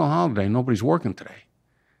a national holiday. Nobody's working today.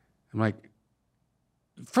 I'm like,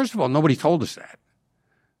 first of all, nobody told us that.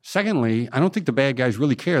 Secondly, I don't think the bad guys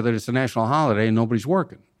really care that it's a national holiday and nobody's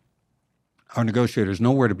working. Our negotiator's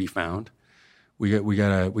nowhere to be found. We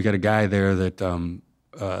got a guy there that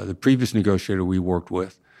the previous negotiator we worked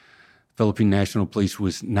with, Philippine National Police,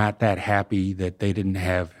 was not that happy that they didn't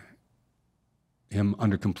have him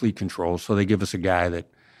under complete control. So they give us a guy that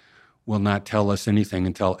will not tell us anything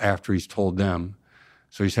until after he's told them.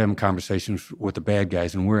 So he's having conversations with the bad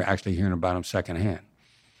guys, and we're actually hearing about him secondhand.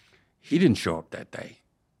 He didn't show up that day.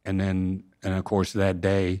 And of course, that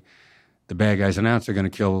day, the bad guys announced they're going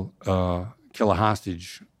to kill a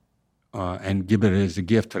hostage and give it as a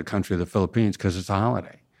gift to the country of the Philippines because it's a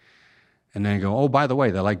holiday. And then they go, oh, by the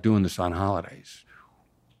way, they like doing this on holidays.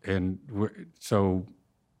 And Guillermo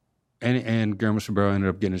Sabero ended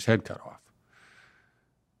up getting his head cut off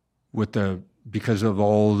because of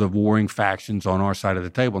all the warring factions on our side of the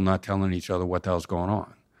table not telling each other what the hell's going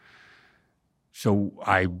on. So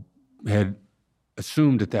I had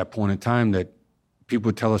assumed at that point in time that people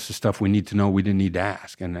would tell us the stuff we need to know we didn't need to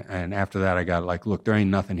ask. And after that, I got like, look, there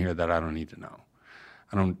ain't nothing here that I don't need to know.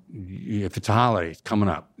 If it's a holiday, it's coming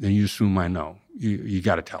up, then you assume I know. You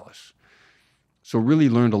got to tell us. So really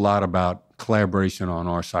learned a lot about collaboration on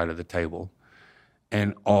our side of the table,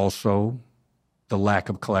 and also the lack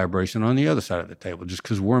of collaboration on the other side of the table. Just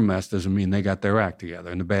because we're a mess doesn't mean they got their act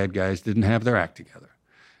together, and the bad guys didn't have their act together.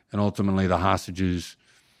 And ultimately, the hostages,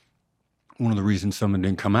 one of the reasons some of them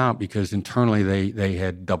didn't come out, because internally they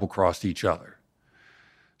had double-crossed each other.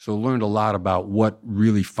 So learned a lot about what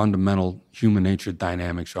really fundamental human nature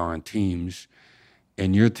dynamics are in teams,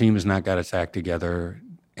 and your team has not got its act together,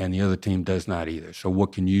 and the other team does not either. So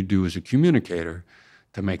what can you do as a communicator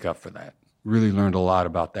to make up for that? Really learned a lot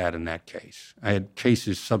about that in that case. I had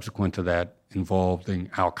cases subsequent to that involving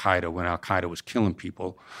Al-Qaeda, when Al-Qaeda was killing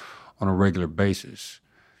people on a regular basis.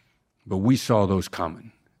 But we saw those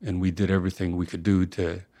coming, and we did everything we could do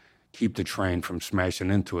to keep the train from smashing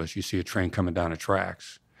into us. You see a train coming down the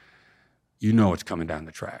tracks, you know it's coming down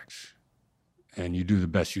the tracks, and you do the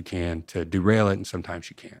best you can to derail it, and sometimes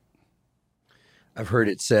you can't. I've heard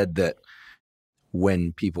it said that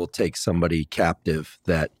when people take somebody captive,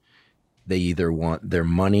 that they either want their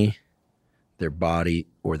money, their body,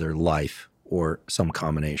 or their life, or some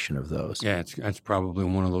combination of those. Yeah, that's probably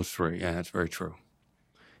one of those three. Yeah, that's very true.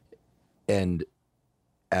 And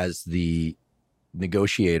as the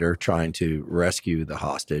negotiator trying to rescue the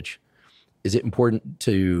hostage, is it important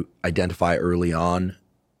to identify early on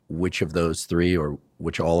which of those three, or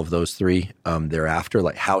which all of those three they're after,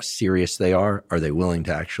 like how serious they are? Are they willing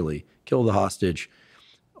to actually kill the hostage?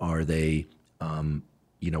 Are they,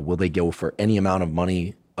 will they go for any amount of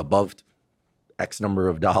money above X number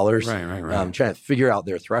of dollars? Right. Trying to figure out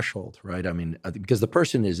their threshold, right? I mean, because the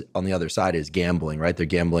person is on the other side is gambling, right? They're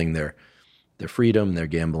gambling their freedom, they're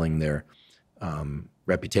gambling their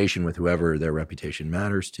reputation with whoever their reputation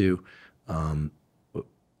matters to.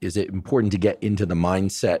 Is it important to get into the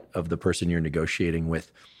mindset of the person you're negotiating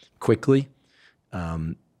with quickly,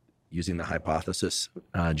 using the hypothesis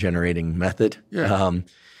generating method? Yeah.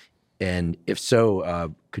 And if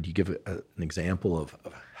so, could you give an example of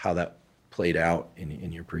how that played out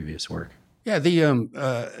in your previous work? Yeah, the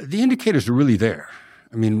indicators are really there.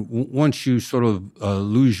 I mean, once you sort of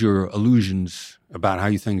lose your illusions about how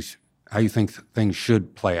you think things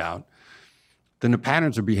should play out, then the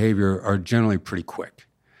patterns of behavior are generally pretty quick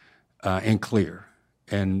and clear.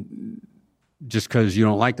 And just because you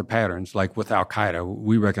don't like the patterns, like with Al-Qaeda,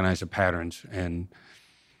 we recognize the patterns, and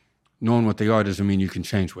knowing what they are doesn't mean you can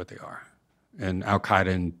change what they are. And Al-Qaeda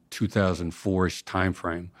in 2004-ish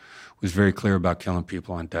timeframe was very clear about killing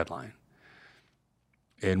people on deadline.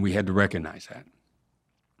 And we had to recognize that.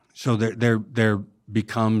 So there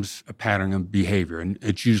becomes a pattern of behavior, and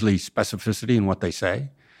it's usually specificity in what they say.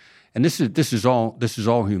 And this is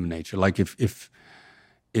all human nature. Like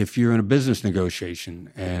if you're in a business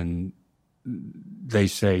negotiation and they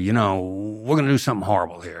say, we're going to do something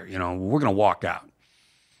horrible here, we're going to walk out.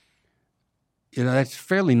 That's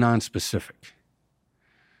fairly nonspecific.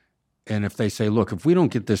 And if they say, look, if we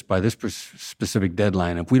don't get this by this specific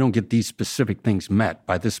deadline, if we don't get these specific things met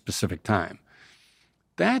by this specific time,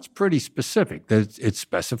 that's pretty specific. It's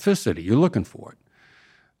specificity. You're looking for it.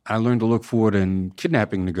 I learned to look for it in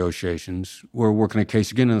kidnapping negotiations. We're working a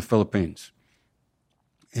case again in the Philippines.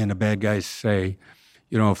 And the bad guys say,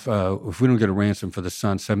 if we don't get a ransom for the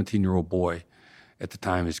son, 17-year-old boy at the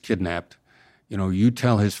time is kidnapped, you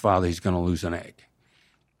tell his father he's going to lose an egg.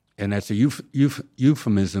 And that's a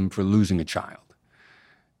euphemism for losing a child.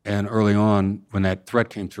 And early on, when that threat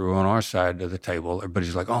came through on our side of the table,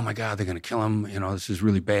 everybody's like, oh my God, they're going to kill him. This is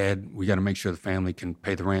really bad. We got to make sure the family can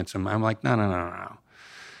pay the ransom. I'm like, no.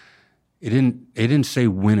 It didn't say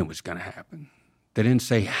when it was going to happen. They didn't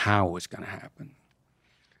say how it was going to happen.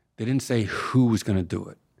 They didn't say who was going to do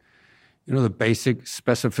it. The basic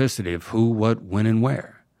specificity of who, what, when, and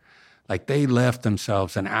where. Like they left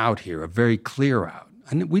themselves an out here, a very clear out.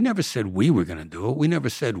 And we never said we were going to do it. We never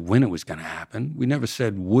said when it was going to happen. We never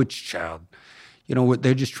said which child.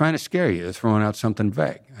 They're just trying to scare you. They're throwing out something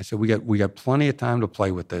vague. I said, we got plenty of time to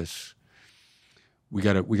play with this. We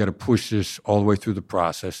got to push this all the way through the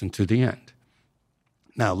process and to the end.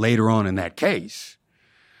 Now, later on in that case,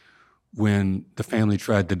 when the family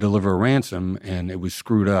tried to deliver a ransom and it was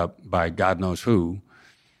screwed up by God knows who,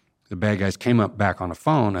 the bad guys came up back on the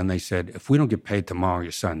phone and they said, if we don't get paid tomorrow,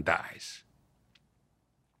 your son dies.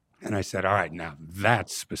 And I said, all right, now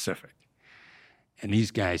that's specific. And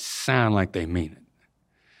these guys sound like they mean it.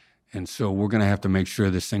 And so we're going to have to make sure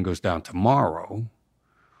this thing goes down tomorrow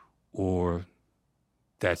or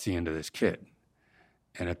that's the end of this kid.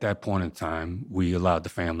 And at that point in time, we allowed the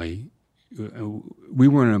family, we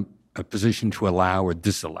were in a position to allow or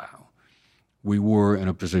disallow. We were in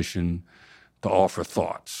a position to offer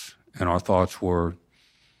thoughts. And our thoughts were,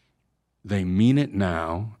 they mean it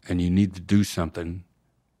now, and you need to do something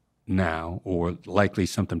now, or likely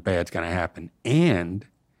something bad's going to happen. And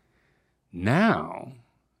now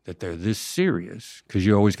that they're this serious, because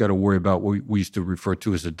you always got to worry about what we used to refer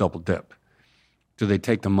to as a double dip. Do they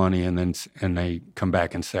take the money and they come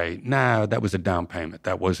back and say, nah, that was a down payment.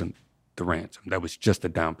 That wasn't the ransom. That was just a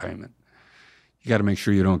down payment. You got to make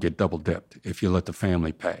sure you don't get double dipped if you let the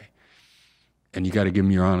family pay. And you got to give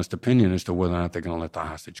them your honest opinion as to whether or not they're going to let the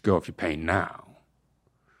hostage go. If you pay now,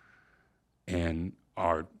 And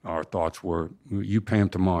our thoughts were, you pay him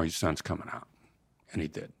tomorrow, your son's coming out. And he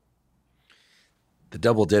did. The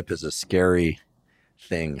double dip is a scary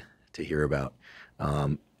thing to hear about.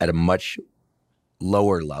 At a much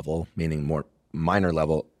lower level, meaning more minor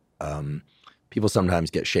level, people sometimes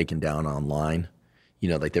get shaken down online.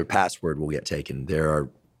 Like their password will get taken. There are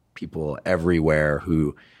people everywhere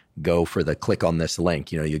who go for the click on this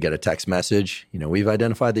link. You get a text message. We've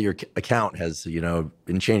identified that your account has,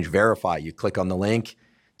 been changed. Verify. You click on the link,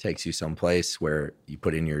 takes you someplace where you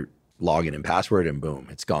put in your login and password, and boom,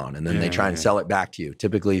 it's gone. And then they try and sell it back to you,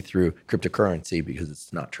 typically through cryptocurrency because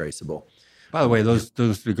it's not traceable. By the way,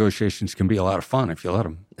 those negotiations can be a lot of fun if you let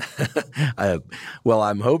them. Well,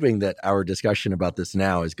 I'm hoping that our discussion about this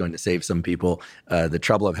now is going to save some people the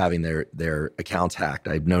trouble of having their accounts hacked.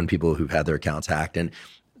 I've known people who've had their accounts hacked, and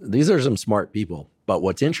these are some smart people. But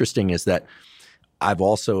what's interesting is that I've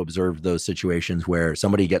also observed those situations where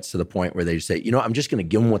somebody gets to the point where they just say, I'm just going to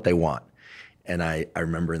give them what they want. And I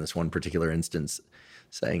remember in this one particular instance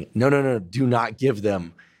saying, no, do not give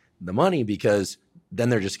them the money, because then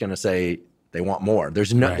they're just going to say they want more.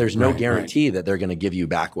 There's no guarantee that they're going to give you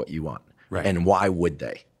back what you want. Right. And why would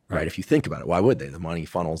they? Right. If you think about it, why would they? The money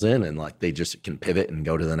funnels in and they just can pivot and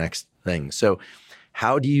go to the next thing. So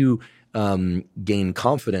how do you gain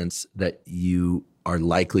confidence that you are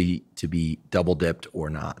likely to be double dipped or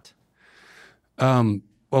not?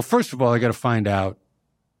 Well, first of all, I got to find out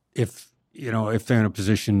if they're in a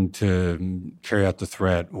position to carry out the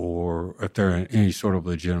threat, or if they're in any sort of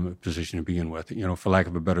legitimate position to begin with. For lack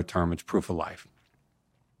of a better term, it's proof of life.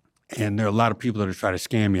 And there are a lot of people that are trying to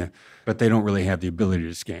scam you, but they don't really have the ability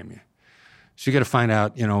to scam you. So you got to find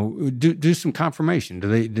out, do some confirmation. Do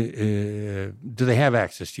they have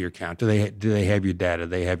access to your account? Do they have your data? Do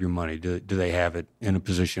they have your money? Do they have it in a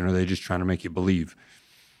position, or are they just trying to make you believe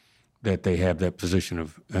that they have that position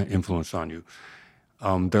of influence on you?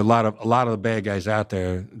 There are a lot of the bad guys out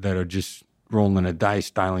there that are just rolling the dice,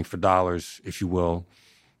 dialing for dollars, if you will.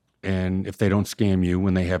 And if they don't scam you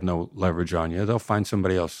when they have no leverage on you, they'll find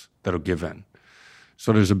somebody else that'll give in.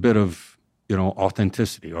 So there's a bit of,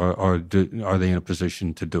 authenticity, or are they in a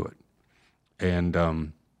position to do it?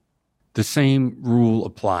 And the same rule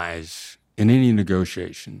applies in any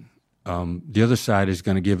negotiation. The other side is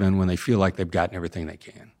going to give in when they feel like they've gotten everything they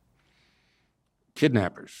can.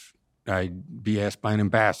 Kidnappers. I'd be asked by an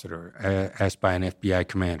ambassador, asked by an FBI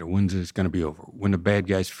commander, when's this going to be over? When the bad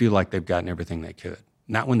guys feel like they've gotten everything they could.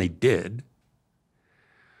 Not when they did,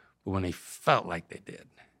 but when they felt like they did.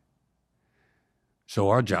 So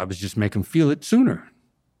our job is just make them feel it sooner.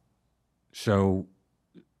 So,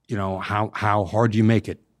 how hard do you make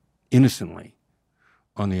it innocently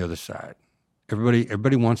on the other side?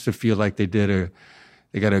 Everybody wants to feel like they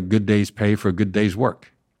got a good day's pay for a good day's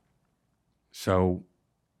work. So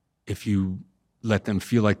if you let them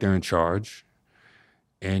feel like they're in charge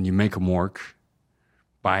and you make them work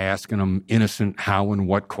by asking them innocent how and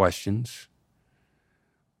what questions,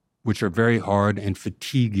 which are very hard and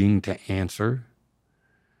fatiguing to answer,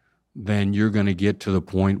 then you're going to get to the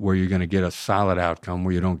point where you're going to get a solid outcome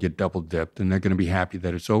where you don't get double dipped, and they're going to be happy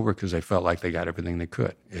that it's over because they felt like they got everything they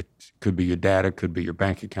could. It could be your data, could be your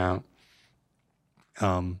bank account,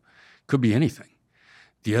 could be anything.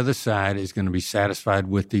 The other side is going to be satisfied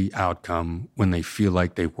with the outcome when they feel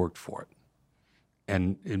like they've worked for it.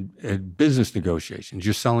 And in business negotiations,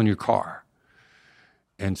 you're selling your car,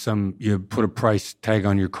 and you put a price tag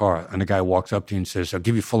on your car, and the guy walks up to you and says, "I'll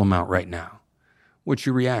give you full amount right now." What's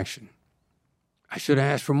your reaction? I should have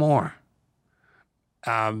asked for more.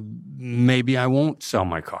 Maybe I won't sell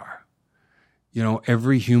my car.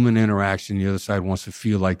 Every human interaction, the other side wants to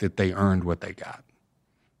feel like that they earned what they got.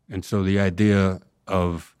 And so the idea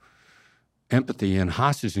of empathy in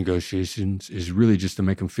hostage negotiations is really just to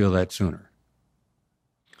make them feel that sooner.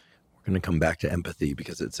 We're going to come back to empathy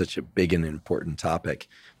because it's such a big and important topic.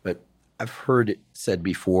 But I've heard it said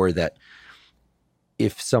before that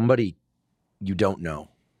if somebody you don't know,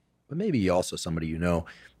 but maybe also somebody you know,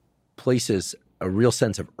 places a real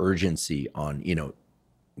sense of urgency on,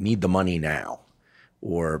 need the money now,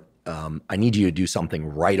 or I need you to do something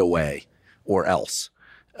right away or else,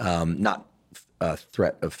 not a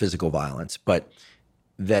threat of physical violence, but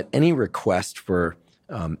that any request for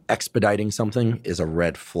expediting something is a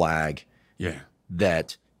red flag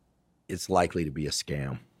that it's likely to be a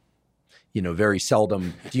scam. Very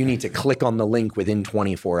seldom do you need to click on the link within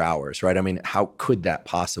 24 hours, right? I mean, how could that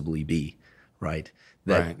possibly be, right?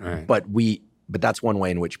 Right. But that's one way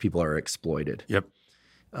in which people are exploited. Yep.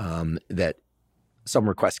 That some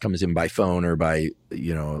request comes in by phone or by,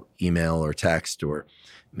 email or text, or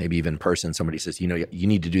maybe even in person, somebody says, you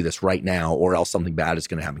need to do this right now or else something bad is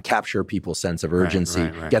going to happen. Capture people's sense of urgency,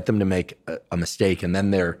 right. get them to make a mistake, and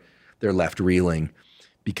then they're left reeling,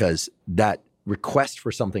 because that request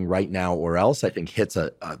for something right now or else, I think, hits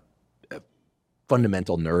a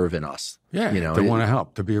fundamental nerve in us. Yeah, they want to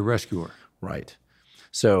help, to be a rescuer. Right.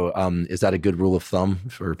 So is that a good rule of thumb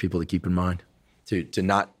for people to keep in mind? To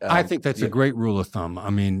not. I think that's a great rule of thumb. I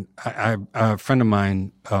mean, a friend of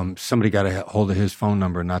mine, somebody got a hold of his phone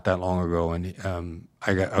number not that long ago, and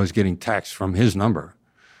I was getting texts from his number.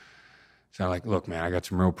 So I'm like, look, man, I got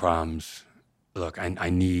some real problems. Look, I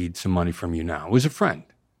need some money from you now. It was a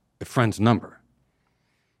friend's number.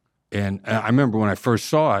 And I remember when I first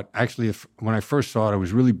saw it, I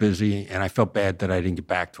was really busy, and I felt bad that I didn't get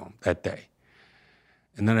back to him that day.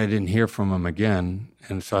 And then I didn't hear from him again.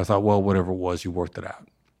 And so I thought, well, whatever it was, you worked it out.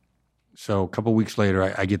 So a couple of weeks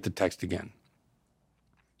later, I get the text again.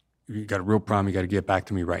 You got a real problem. You got to get back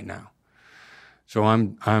to me right now. So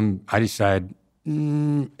I decide,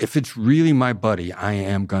 if it's really my buddy, I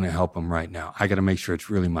am going to help him right now. I got to make sure it's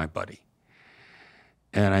really my buddy.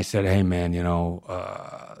 And I said, hey, man,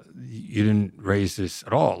 you didn't raise this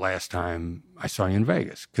at all last time I saw you in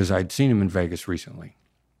Vegas, because I'd seen him in Vegas recently.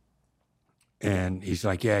 And he's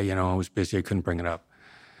like, yeah, I was busy. I couldn't bring it up.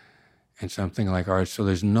 And so I'm thinking, like, all right, so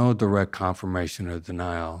there's no direct confirmation or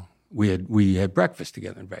denial. We had breakfast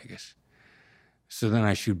together in Vegas. So then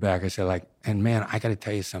I shoot back. I said, like, and man, I got to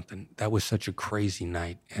tell you something. That was such a crazy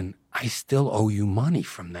night, and I still owe you money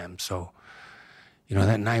from them. So,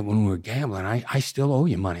 that night when we were gambling, I still owe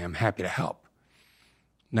you money. I'm happy to help.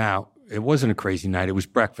 Now, it wasn't a crazy night. It was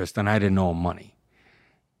breakfast, and I didn't owe him money.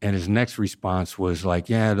 And his next response was like,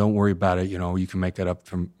 yeah, don't worry about it. You can make that up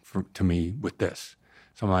to me with this.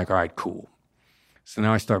 So I'm like, all right, cool. So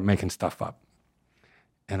now I start making stuff up.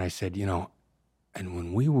 And I said, and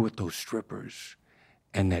when we were with those strippers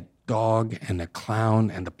and that dog and the clown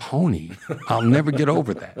and the pony, I'll never get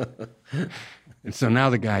over that. And so now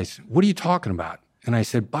the guy's, what are you talking about? And I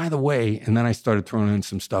said, by the way, and then I started throwing in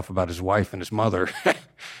some stuff about his wife and his mother.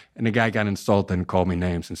 And the guy got insulted and called me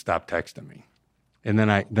names and stopped texting me. And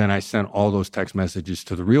then I sent all those text messages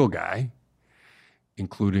to the real guy,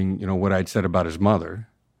 including, what I'd said about his mother.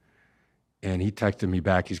 And he texted me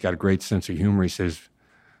back. He's got a great sense of humor. He says,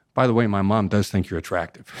 by the way, my mom does think you're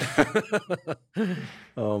attractive.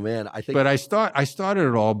 Oh, man. But I started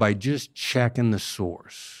it all by just checking the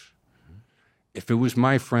source. If it was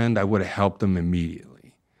my friend, I would have helped him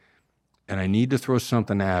immediately. And I need to throw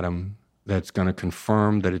something at him that's going to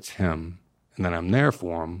confirm that it's him and that I'm there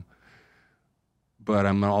for him. But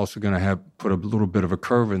I'm also going to put a little bit of a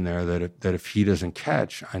curve in there that if he doesn't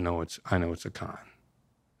catch, I know it's a con,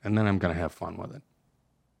 and then I'm going to have fun with it.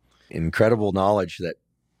 Incredible knowledge that,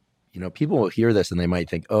 people will hear this and they might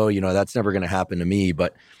think, oh, that's never going to happen to me.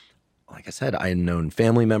 But like I said, I've known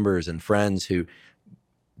family members and friends who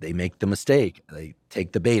they make the mistake. They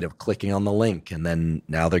take the bait of clicking on the link, and then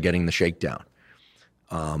now they're getting the shakedown.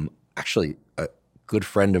 Actually, a good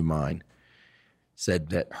friend of mine said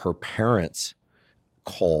that her parents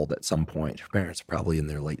called at some point. Her parents are probably in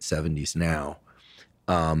their late 70s now.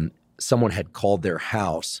 Someone had called their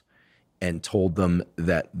house and told them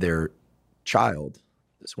that their child,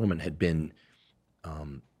 this woman, had been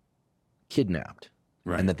kidnapped,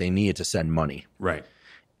 right, and that they needed to send money. Right.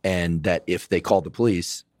 And that if they called the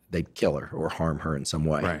police, they'd kill her or harm her in some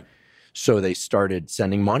way. Right. So they started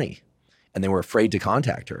sending money, and they were afraid to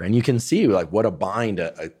contact her. And you can see like what a bind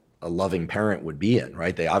a loving parent would be in,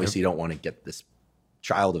 right? They obviously don't want to get this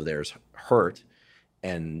child of theirs hurt,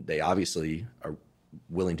 and they obviously are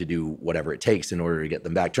willing to do whatever it takes in order to get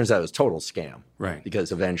them back. Turns out it was a total scam, right?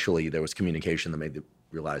 Because eventually there was communication that made them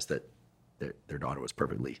realize that their daughter was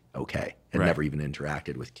perfectly okay and never even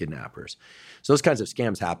interacted with kidnappers. So those kinds of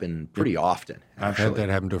scams happen pretty often. I've had that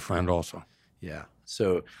happen to a friend also. Yeah.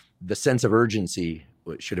 So the sense of urgency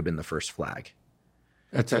should have been the first flag.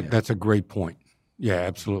 That's a great point. Yeah,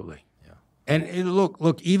 absolutely. Yeah. And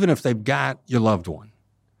look, even if they've got your loved one,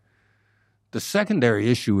 the secondary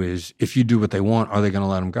issue is if you do what they want, are they going to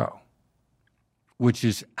let them go? Which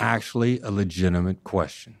is actually a legitimate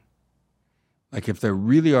question. Like if there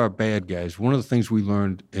really are bad guys, one of the things we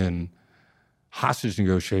learned in hostage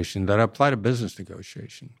negotiation that apply to business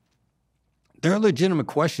negotiation, there are legitimate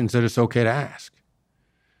questions that it's okay to ask.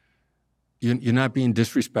 You're not being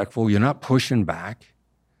disrespectful. You're not pushing back.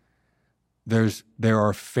 There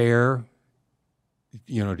are fair,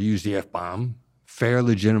 to use the F-bomb, fair,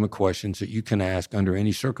 legitimate questions that you can ask under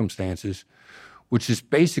any circumstances, which is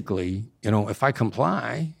basically, if I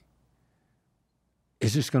comply,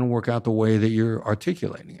 is this going to work out the way that you're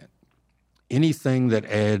articulating it? Anything that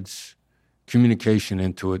adds communication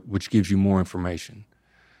into it, which gives you more information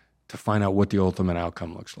to find out what the ultimate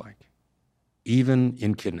outcome looks like, even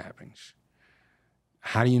in kidnappings.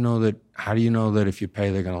 How do you know that if you pay,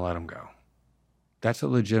 they're going to let them go? That's a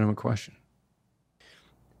legitimate question.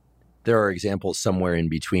 There are examples somewhere in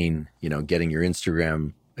between, getting your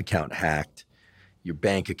Instagram account hacked, your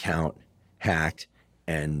bank account hacked,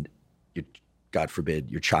 and God forbid,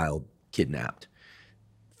 your child kidnapped.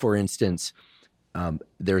 For instance,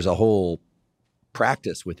 there's a whole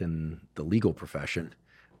practice within the legal profession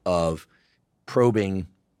of probing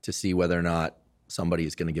to see whether or not somebody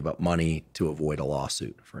is going to give up money to avoid a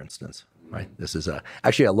lawsuit, for instance. Right? This is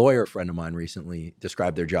actually a lawyer friend of mine recently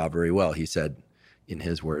described their job very well. He said, in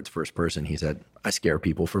his words, first person, he said, "I scare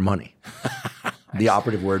people for money." The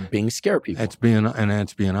operative word being scare people. That's being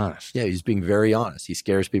honest. Yeah, he's being very honest. He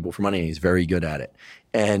scares people for money, and he's very good at it.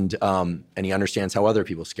 And he understands how other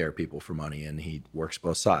people scare people for money, and he works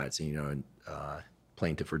both sides, in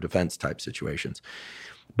plaintiff or defense type situations.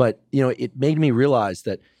 But, it made me realize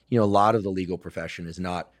that, a lot of the legal profession is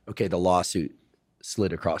not, okay, the lawsuit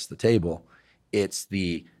slid across the table. It's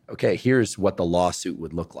okay, here's what the lawsuit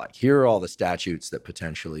would look like. Here are all the statutes that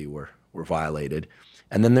potentially were violated.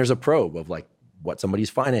 And then there's a probe of what somebody's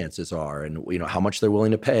finances are and, how much they're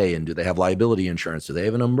willing to pay, and do they have liability insurance? Do they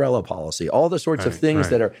have an umbrella policy? All the sorts of things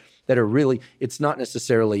that are really, it's not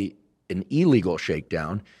necessarily an illegal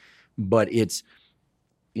shakedown, but it's,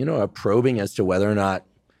 a probing as to whether or not,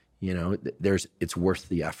 it's worth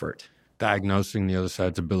the effort. Diagnosing the other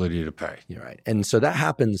side's ability to pay. You're right. And so that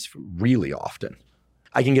happens really often.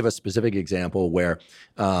 I can give a specific example where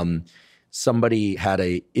somebody had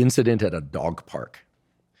an incident at a dog park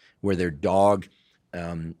where their dog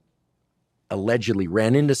allegedly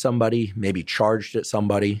ran into somebody, maybe charged at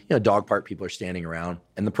somebody. Dog park people are standing around,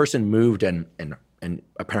 and the person moved and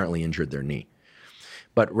apparently injured their knee.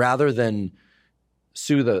 But rather than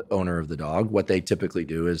sue the owner of the dog, what they typically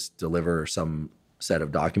do is deliver some set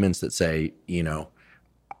of documents that say,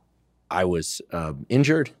 I was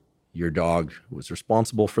injured, your dog was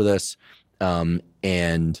responsible for this,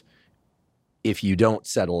 and if you don't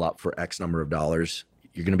settle up for X number of dollars,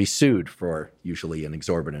 you're going to be sued for usually an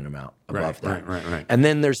exorbitant amount above that. Right. And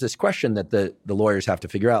then there's this question that the lawyers have to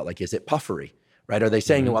figure out, is it puffery? Right? Are they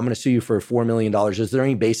saying, I'm going to sue you for $4 million? Is there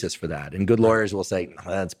any basis for that? And good lawyers will say,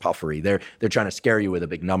 no, that's puffery. They're trying to scare you with a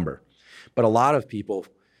big number. But a lot of people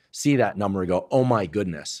see that number and go, oh my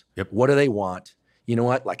goodness, What do they want? You know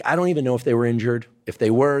what? I don't even know if they were injured. If they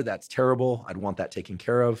were, that's terrible. I'd want that taken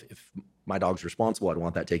care of. If my dog's responsible, I'd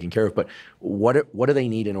want that taken care of. But what do they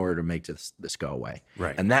need in order to make this go away?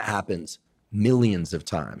 Right. And that happens millions of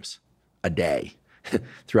times a day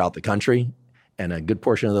throughout the country. And a good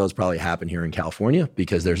portion of those probably happen here in California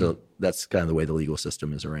because that's kind of the way the legal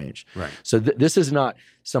system is arranged. Right. So this is not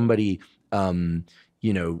somebody,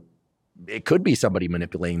 it could be somebody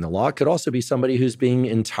manipulating the law. It could also be somebody who's being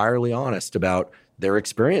entirely honest about their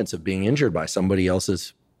experience of being injured by somebody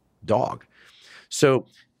else's dog. So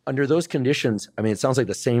under those conditions, it sounds like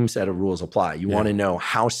the same set of rules apply. You want to know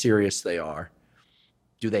how serious they are.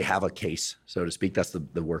 Do they have a case, so to speak? That's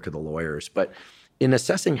the work of the lawyers. But in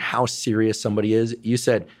assessing how serious somebody is, you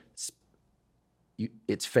said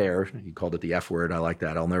it's fair. You called it the F word. I like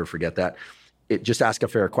that. I'll never forget that. Just ask a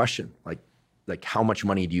fair question, like how much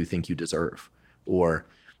money do you think you deserve? Or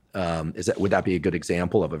would that be a good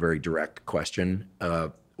example of a very direct question?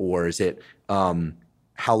 Or is it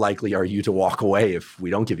how likely are you to walk away if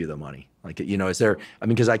we don't give you the money? Is there?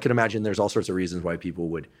 Because I could imagine there's all sorts of reasons why people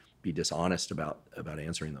would be dishonest about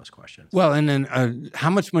answering those questions. Well, and then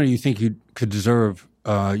how much money you think you deserve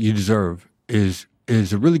is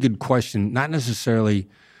a really good question. Not necessarily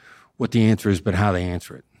what the answer is, but how they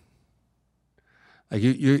answer it.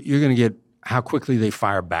 You're going to get how quickly they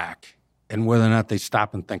fire back and whether or not they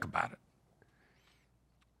stop and think about it.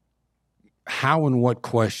 How and what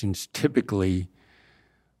questions typically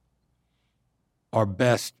are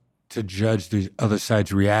best to judge the other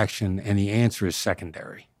side's reaction, and the answer is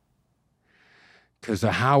secondary. Because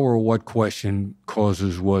the how or what question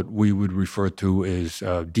causes what we would refer to as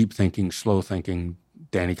deep thinking, slow thinking,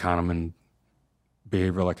 Danny Kahneman,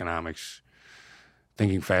 behavioral economics,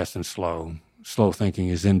 thinking fast and slow. Slow thinking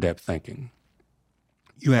is in-depth thinking.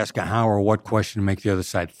 You ask a how or what question to make the other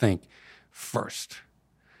side think first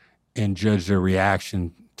and judge their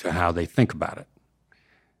reaction to how they think about it.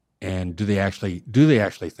 And do they actually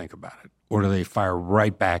think about it, or do they fire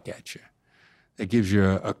right back at you? That gives you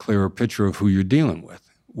a clearer picture of who you're dealing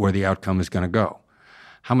with, where the outcome is going to go.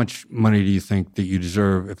 How much money do you think that you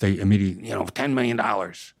deserve if they immediately, $10 million?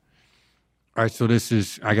 all right, so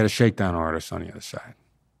I got a shakedown artist on the other side.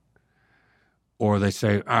 Or they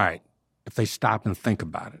say, all right, if they stop and think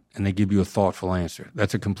about it and they give you a thoughtful answer,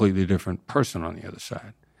 that's a completely different person on the other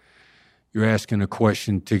side. You're asking a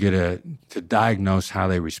question to diagnose how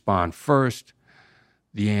they respond first.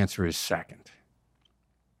 The answer is second.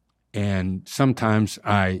 And sometimes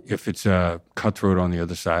if it's a cutthroat on the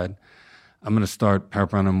other side, I'm going to start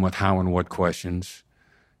peppering them with how and what questions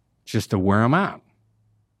just to wear them out.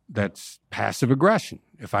 That's passive aggression.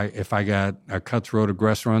 If I got a cutthroat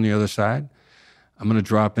aggressor on the other side, I'm going to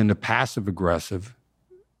drop into passive aggressive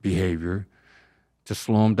behavior to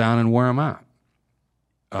slow them down and wear them out.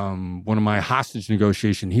 One of my hostage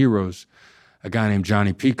negotiation heroes, a guy named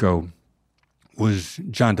Johnny Pico, was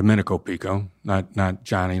John Domenico Pico, not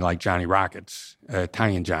Johnny like Johnny Rockets,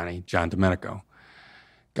 Italian Johnny, John Domenico.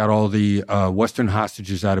 Got all the Western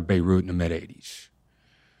hostages out of Beirut in the mid-'80s.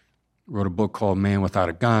 Wrote a book called Man Without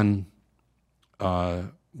a Gun,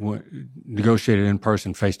 negotiated in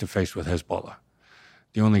person, face-to-face with Hezbollah.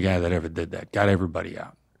 The only guy that ever did that, got everybody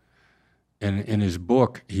out. And in his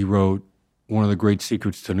book, he wrote, one of the great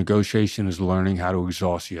secrets to negotiation is learning how to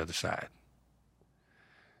exhaust the other side.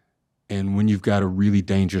 And when you've got a really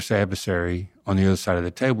dangerous adversary on the other side of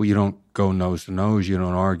the table, you don't go nose to nose, you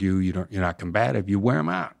don't argue, you're not combative, you wear them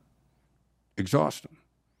out, exhaust them.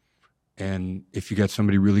 And if you got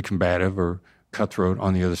somebody really combative or cutthroat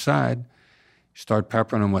on the other side, start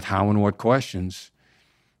peppering them with how and what questions,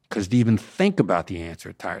 because to even think about the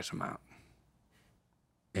answer tires them out.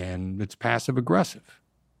 And it's passive aggressive,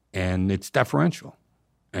 and it's deferential,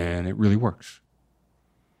 and it really works.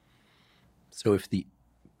 So if the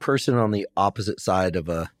person on the opposite side of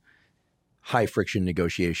a high friction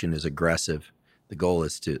negotiation is aggressive, the goal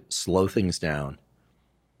is to slow things down,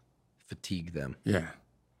 fatigue them,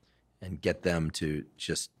 and get them to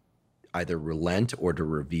just either relent or to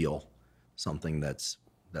reveal something that's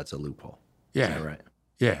a loophole. Yeah. Is that right?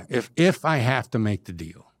 Yeah. If I have to make the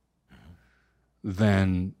deal,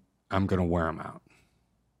 then I'm going to wear them out.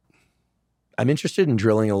 I'm interested in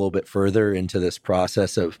drilling a little bit further into this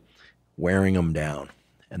process of wearing them down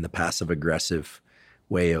and the passive-aggressive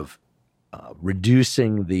way of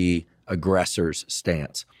reducing the aggressor's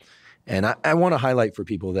stance. And I want to highlight for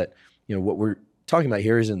people that, what we're talking about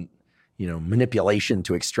here isn't, manipulation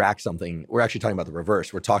to extract something. We're actually talking about the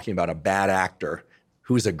reverse. We're talking about a bad actor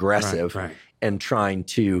who's aggressive and trying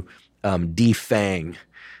to defang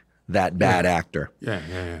that bad actor.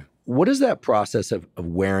 Yeah. What does that process of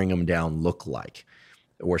wearing them down look like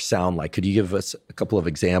or sound like? Could you give us a couple of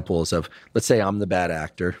examples of, let's say I'm the bad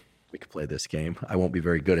actor. We could play this game. I won't be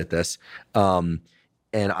very good at this. And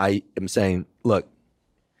I am saying, look,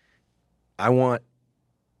 I want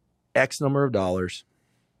X number of dollars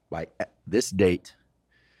by this date,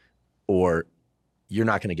 or you're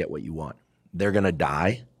not going to get what you want. They're going to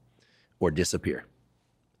die or disappear.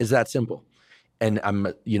 It's that simple. And I'm,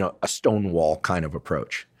 a stonewall kind of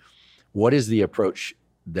approach. What is the approach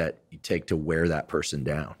that you take to wear that person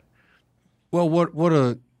down? Well,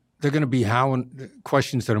 they're going to be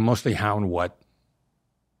questions that are mostly how and what,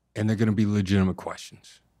 and they're going to be legitimate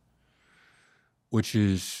questions, which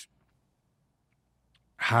is,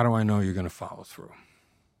 how do I know you're going to follow through?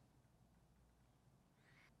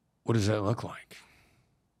 What does that look like?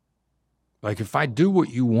 Like, if I do what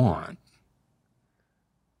you want,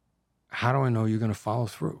 how do I know you're going to follow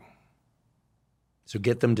through? So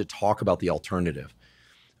get them to talk about the alternative.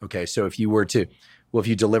 Okay, so if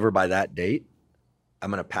you deliver by that date,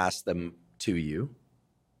 I'm going to pass them to you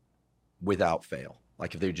without fail.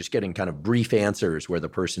 Like if they're just getting kind of brief answers where the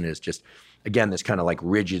person is just, again, this kind of like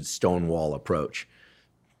rigid stonewall approach.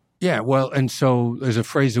 Yeah, well, and so there's a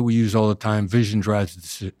phrase that we use all the time, vision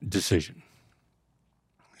drives decision.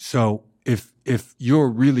 So if you're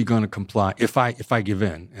really going to comply, if I give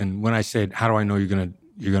in, and when I said, how do I know you're going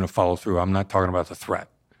to follow through, I'm not talking about the threat.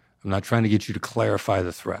 I'm not trying to get you to clarify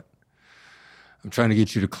the threat. I'm trying to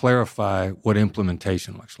get you to clarify what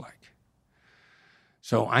implementation looks like.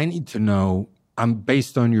 So I need to know,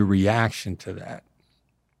 based on your reaction to that,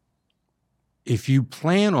 if you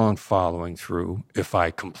plan on following through, if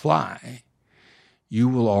I comply, you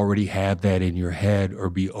will already have that in your head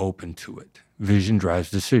or be open to it. Vision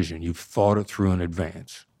drives decision. You've thought it through in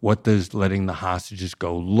advance. What does letting the hostages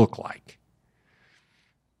go look like?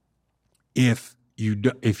 If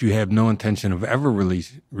you have no intention of ever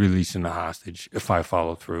releasing the hostage, if I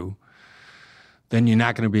follow through, then you're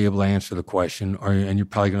not going to be able to answer the question, and you're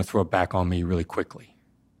probably going to throw it back on me really quickly.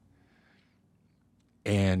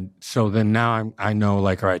 And so then now I know,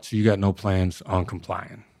 like, all right, so you got no plans on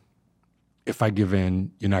complying. If I give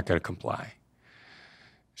in, you're not going to comply.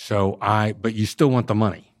 But you still want the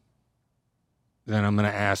money. then I'm going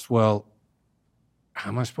to ask, well, how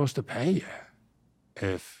am I supposed to pay you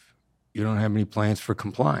if you don't have any plans for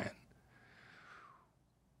compliant?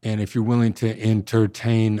 And if you're willing to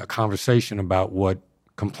entertain a conversation about what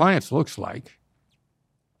compliance looks like,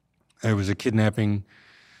 there was a kidnapping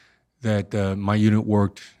that my unit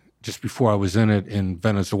worked just before I was in it in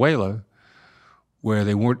Venezuela, where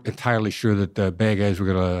they weren't entirely sure that the bad guys were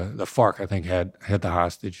going to, the FARC, I think, had the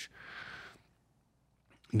hostage.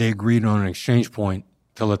 They agreed on an exchange point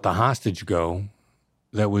to let the hostage go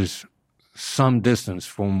that was some distance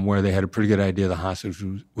from where they had a pretty good idea the hostage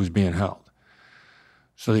was being held.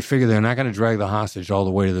 So they figured they're not going to drag the hostage all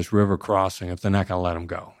the way to this river crossing if they're not going to let him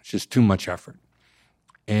go. It's just too much effort.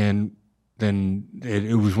 And then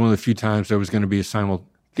it was one of the few times there was going to be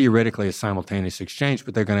theoretically a simultaneous exchange,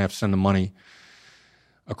 but they're going to have to send the money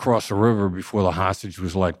across the river before the hostage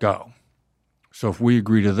was let go. So if we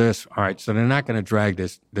agree to this, all right, so they're not going to drag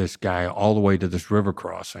this guy all the way to this river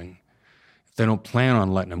crossing if they don't plan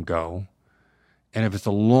on letting him go. And if it's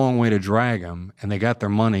a long way to drag him and they got their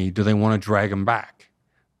money, do they want to drag him back?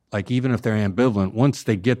 Like, even if they're ambivalent, once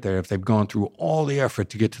they get there, if they've gone through all the effort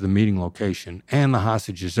to get to the meeting location and the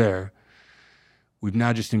hostage is there, we've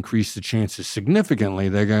now just increased the chances significantly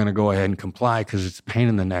they're going to go ahead and comply because it's a pain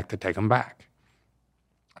in the neck to take them back.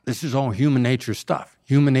 This is all human nature stuff,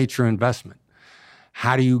 human nature investment.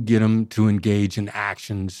 How do you get them to engage in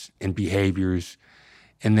actions and behaviors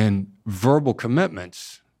and then verbal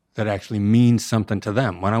commitments that actually mean something to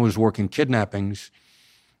them? When I was working kidnappings,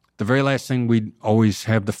 the very last thing we'd always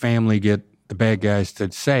have the family get the bad guys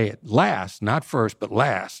to say it last, not first, but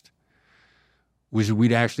last, was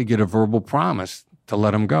we'd actually get a verbal promise to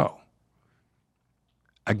let them go.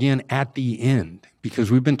 Again, at the end,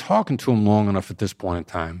 because we've been talking to them long enough at this point in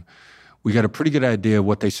time, we got a pretty good idea of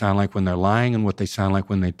what they sound like when they're lying and what they sound like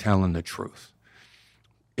when they're telling the truth.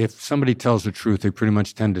 If somebody tells the truth, they pretty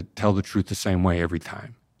much tend to tell the truth the same way every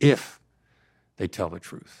time, if they tell the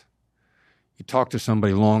truth. You talk to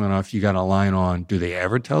somebody long enough, you got a line on, do they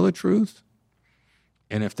ever tell the truth?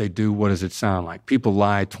 And if they do, what does it sound like? People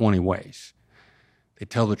lie 20 ways. They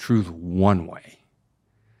tell the truth one way.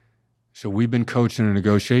 So we've been coaching in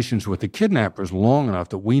negotiations with the kidnappers long enough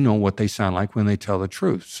that we know what they sound like when they tell the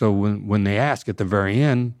truth. So when they ask at the very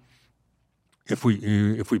end, if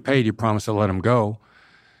we paid, you promise to let them go,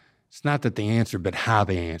 it's not that they answered, but how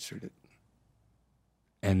they answered it.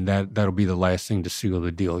 And that'll be the last thing to seal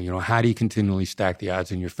the deal. You know, how do you continually stack the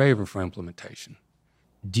odds in your favor for implementation?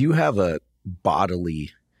 Do you have a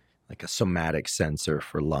bodily, like a somatic sensor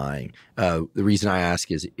for lying? The reason I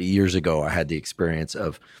ask is years ago I had the experience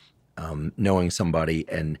of knowing somebody,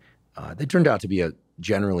 and they turned out to be a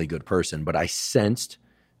generally good person, but I sensed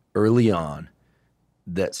early on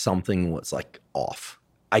that something was like off.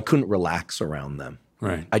 I couldn't relax around them.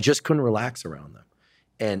 Right. I just couldn't relax around them.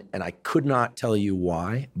 And I could not tell you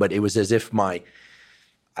why, but it was as if I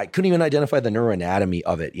couldn't even identify the neuroanatomy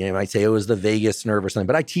of it. You know, you might say it was the vagus nerve or something,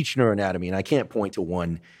 but I teach neuroanatomy and I can't point to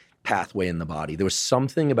one pathway in the body. There was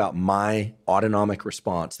something about my autonomic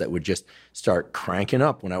response that would just start cranking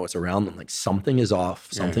up when I was around them. Like something is off,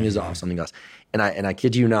 something is off, something else. And I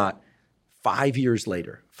kid you not, 5 years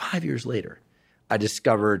later, I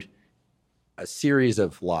discovered a series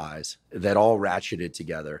of lies that all ratcheted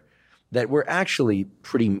together that were actually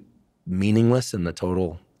pretty meaningless in the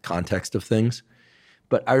total context of things.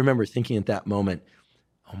 But I remember thinking at that moment,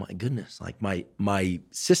 oh my goodness, like my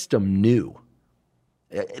system knew.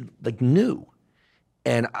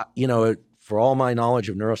 And, you know, for all my knowledge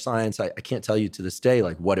of neuroscience, I can't tell you to this day,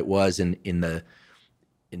 like what it was in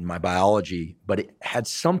my biology, but it had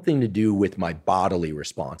something to do with my bodily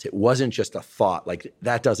response. It wasn't just a thought, like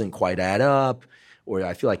that doesn't quite add up, or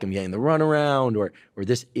I feel like I'm getting the runaround, or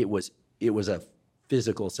this, it was a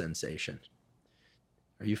physical sensation.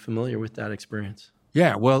 Are you familiar with that experience?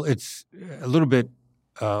 Yeah, well, it's a little bit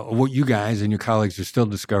what you guys and your colleagues are still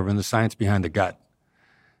discovering, the science behind the gut.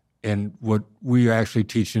 And what we are actually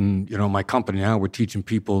teaching, you know, my company now, we're teaching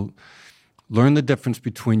people, learn the difference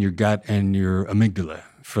between your gut and your amygdala,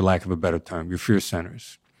 for lack of a better term, your fear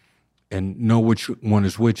centers, and know which one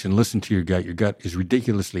is which and listen to your gut. Your gut is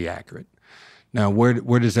ridiculously accurate. Now,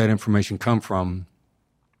 where does that information come from?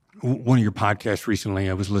 One of your podcasts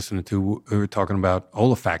recently I was listening to, we were talking about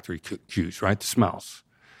olfactory cues, right? The smells.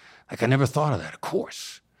 Like, I never thought of that, of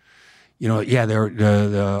course. You know, yeah, what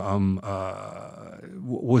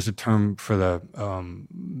was the term for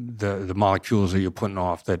the molecules that you're putting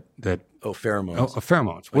off that pheromones.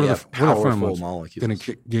 Pheromones. What are pheromones molecules going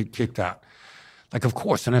to get kicked out? Like, of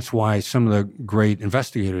course, and that's why some of the great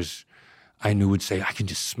investigators I knew would say, I can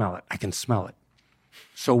just smell it. I can smell it.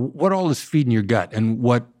 So what all is feeding your gut, and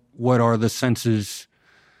what what are the senses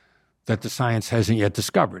that the science hasn't yet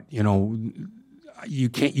discovered. You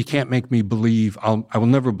can't make me believe, I will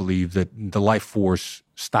never believe that the life force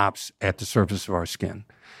stops at the surface of our skin,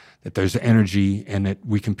 that there's energy and that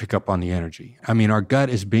we can pick up on the energy. I mean, our gut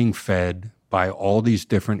is being fed by all these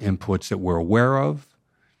different inputs that we're aware of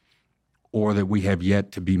or that we have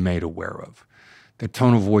yet to be made aware of. The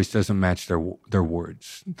tone of voice doesn't match their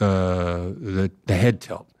words. The head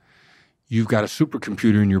tilt. You've got a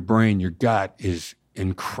supercomputer in your brain. Your gut is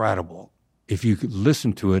incredible if you could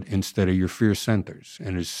listen to it instead of your fear centers.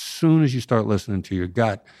 And as soon as you start listening to your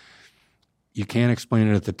gut, you can't explain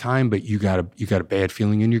it at the time, but you got a bad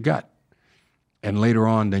feeling in your gut. And later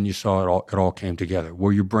on, then you saw it all came together,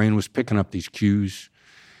 where your brain was picking up these cues.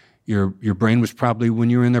 Your brain was probably when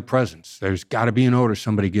you're in their presence. There's got to be an odor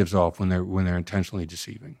somebody gives off when they're intentionally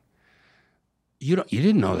deceiving. You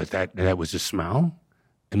didn't know that was a smell,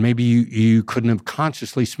 and maybe you couldn't have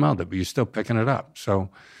consciously smelled it, but you're still picking it up. So,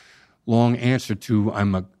 long answer to,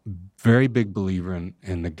 I'm a very big believer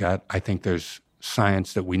in the gut. I think there's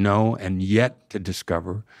science that we know and yet to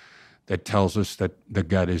discover that tells us that the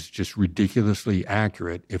gut is just ridiculously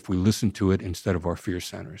accurate if we listen to it instead of our fear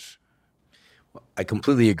centers. I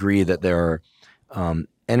completely agree that there are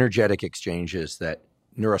energetic exchanges that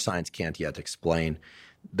neuroscience can't yet explain.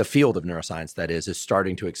 The field of neuroscience, that is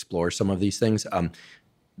starting to explore some of these things.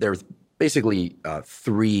 There's basically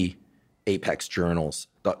three apex journals,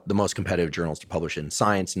 the most competitive journals to publish in: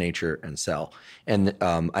 Science, Nature, and Cell. And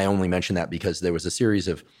I only mention that because there was a series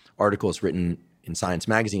of articles written in Science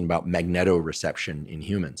magazine about magnetoreception in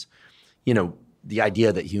humans. The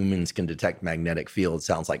idea that humans can detect magnetic fields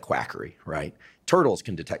sounds like quackery, right? Turtles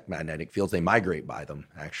can detect magnetic fields. They migrate by them,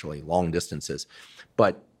 actually, long distances.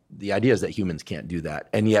 But the idea is that humans can't do that.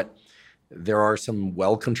 And yet there are some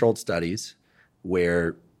well-controlled studies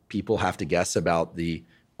where people have to guess about the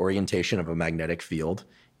orientation of a magnetic field,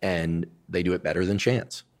 and they do it better than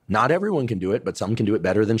chance. Not everyone can do it, but some can do it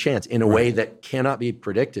better than chance in a way that cannot be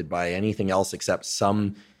predicted by anything else except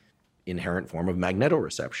some inherent form of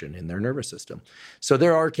magnetoreception in their nervous system. So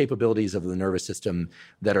there are capabilities of the nervous system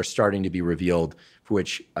that are starting to be revealed, for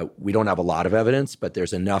which we don't have a lot of evidence, but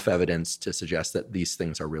there's enough evidence to suggest that these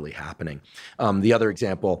things are really happening. The other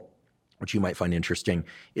example, which you might find interesting,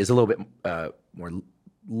 is a little bit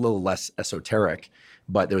little less esoteric,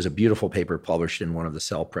 but there was a beautiful paper published in one of the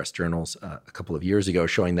Cell Press journals a couple of years ago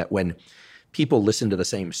showing that when people listen to the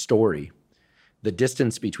same story, the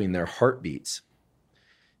distance between their heartbeats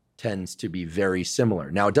tends to be very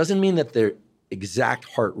similar. Now, it doesn't mean that their exact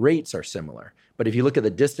heart rates are similar, but if you look at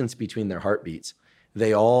the distance between their heartbeats,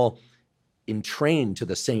 they all entrain to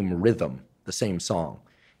the same rhythm, the same song.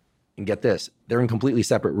 And get this, they're in completely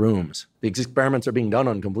separate rooms. The experiments are being done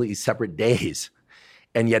on completely separate days.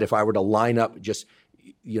 And yet if I were to line up just,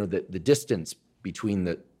 the distance between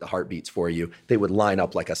the heartbeats for you, they would line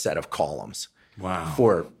up like a set of columns. Wow.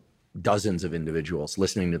 For dozens of individuals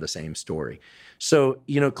listening to the same story. So,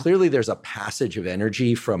 clearly there's a passage of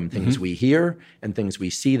energy from things we hear and things we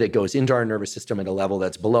see that goes into our nervous system at a level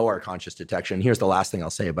that's below our conscious detection. Here's the last thing I'll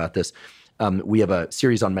say about this. We have a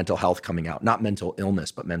series on mental health coming out, not mental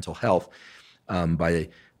illness, but mental health, by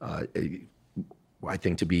I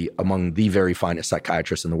think to be among the very finest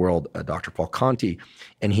psychiatrists in the world, Dr. Paul Conti.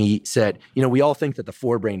 And he said, we all think that the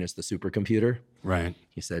forebrain is the supercomputer. Right.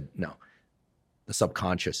 He said, no. The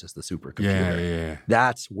subconscious is the supercomputer. Yeah.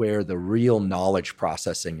 That's where the real knowledge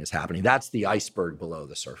processing is happening. That's the iceberg below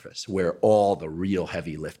the surface, where all the real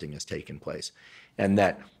heavy lifting has taken place. And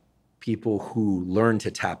that people who learn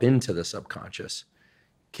to tap into the subconscious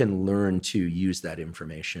can learn to use that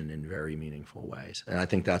information in very meaningful ways. And I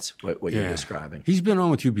think that's what you're describing. He's been on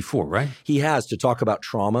with you before, right? He has, to talk about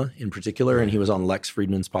trauma in particular, and he was on Lex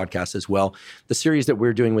Friedman's podcast as well. The series that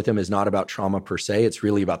we're doing with him is not about trauma per se. It's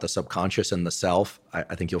really about the subconscious and the self.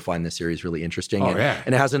 I think you'll find this series really interesting.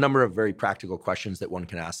 And it has a number of very practical questions that one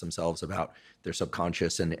can ask themselves about their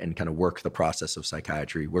subconscious and kind of work the process of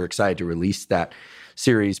psychiatry. We're excited to release that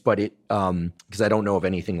series, but because I don't know of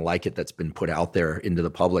anything like it that's been put out there into the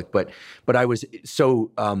public. But I was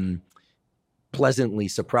so pleasantly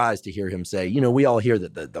surprised to hear him say, we all hear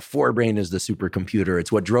that the forebrain is the supercomputer.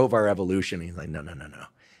 It's what drove our evolution. He's like, no.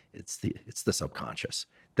 It's the subconscious.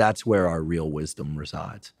 That's where our real wisdom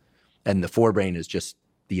resides. And the forebrain is just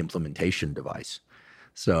the implementation device.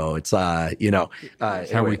 So it's, how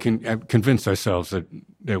we can convince ourselves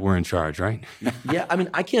that we're in charge, right? Yeah. I mean,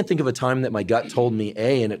 I can't think of a time that my gut told me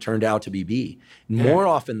A and it turned out to be B. More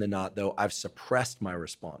often than not, though, I've suppressed my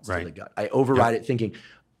response to the gut. I override it thinking,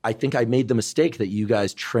 I think I made the mistake that you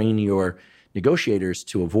guys train your negotiators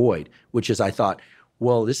to avoid, which is I thought,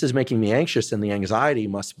 well, this is making me anxious and the anxiety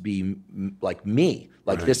must be like me,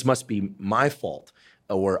 like Right. this must be my fault,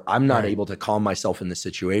 or I'm not Right. able to calm myself in this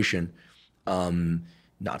situation,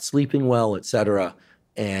 not sleeping well, et cetera.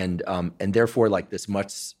 And therefore, like this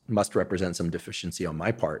must represent some deficiency on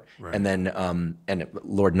my part. Right. And then, and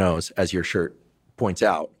Lord knows, as your shirt points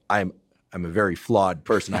out, I'm a very flawed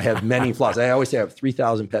person. I have many flaws. I always say I have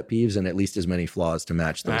 3,000 pet peeves and at least as many flaws to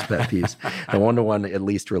match those pet peeves. A one-to-one at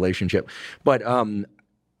least relationship. But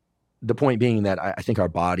the point being that I think our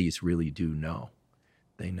bodies really do know.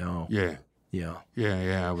 They know. Yeah. Yeah.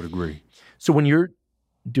 Yeah, I would agree. So when you're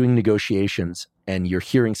doing negotiations and you're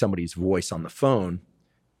hearing somebody's voice on the phone,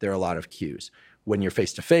 there are a lot of cues. When you're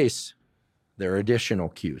face-to-face, there are additional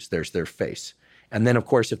cues. There's their face. And then, of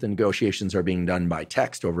course, if the negotiations are being done by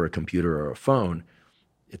text over a computer or a phone,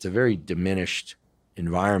 it's a very diminished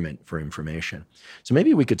environment for information. So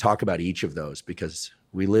maybe we could talk about each of those because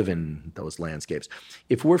we live in those landscapes.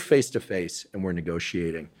 If we're face-to-face and we're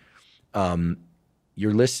negotiating,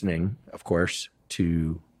 you're listening, of course,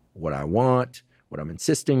 to what I want, what I'm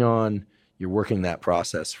insisting on. You're working that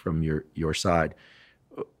process from your side.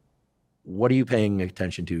 What are you paying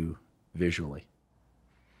attention to visually?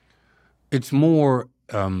 It's more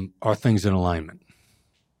are things in alignment.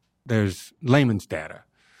 There's layman's data,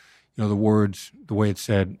 the words, the way it's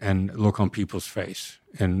said, and look on people's face,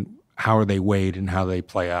 and how are they weighed and how they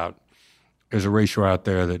play out. There's a ratio out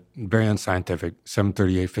there that very unscientific,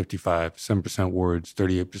 738-55, 7% words,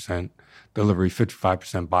 38% delivery,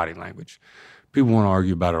 55% body language. People want to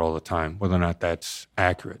argue about it all the time, whether or not that's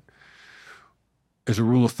accurate. As a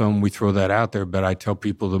rule of thumb, we throw that out there, but I tell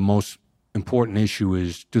people the most important issue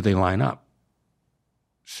is, do they line up?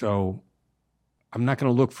 So I'm not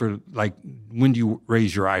going to look for, like, when do you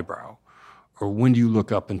raise your eyebrow or when do you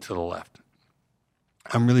look up and to the left?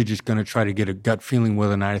 I'm really just going to try to get a gut feeling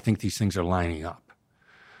whether or not I think these things are lining up,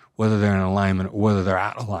 whether they're in alignment or whether they're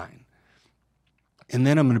out of line. And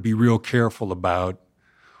then I'm going to be real careful about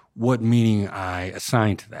what meaning I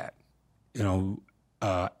assign to that.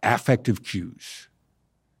 Affective cues,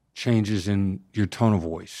 changes in your tone of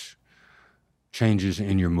voice, changes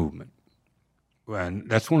in your movement. And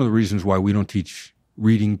that's one of the reasons why we don't teach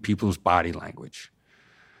reading people's body language,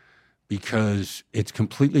 because it's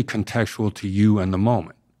completely contextual to you and the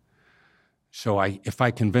moment. So if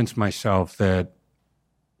I convince myself that,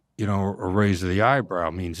 a raise of the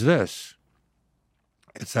eyebrow means this,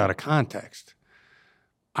 it's out of context.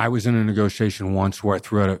 I was in a negotiation once where I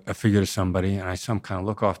threw out a figure to somebody and I some kind of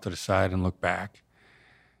look off to the side and look back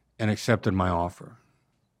and accepted my offer.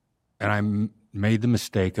 And I made the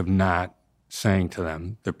mistake of not saying to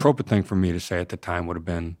them, the appropriate thing for me to say at the time would have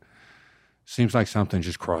been, seems like something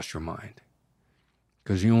just crossed your mind.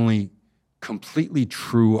 Because the only completely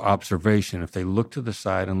true observation, if they look to the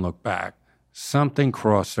side and look back, something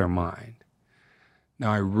crossed their mind.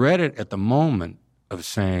 Now, I read it at the moment of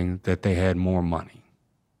saying that they had more money.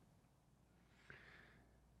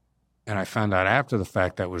 And I found out after the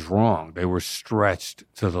fact that was wrong. They were stretched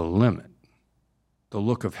to the limit. The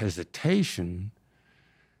look of hesitation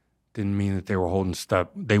didn't mean that they were holding stuff.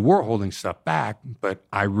 They were holding stuff back, but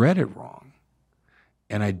I read it wrong.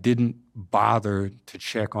 And I didn't bother to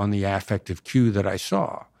check on the affective cue that I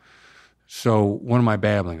saw. So what am I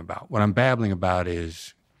babbling about? What I'm babbling about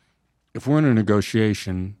is, if we're in a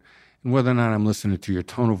negotiation, and whether or not I'm listening to your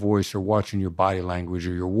tone of voice or watching your body language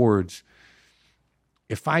or your words,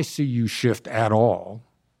 if I see you shift at all,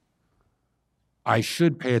 I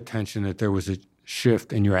should pay attention that there was a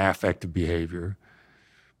shift in your affective behavior,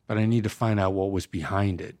 but I need to find out what was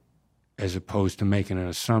behind it as opposed to making an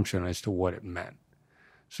assumption as to what it meant.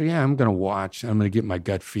 So yeah, I'm going to watch, I'm going to get my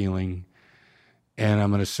gut feeling, and I'm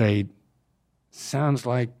going to say, sounds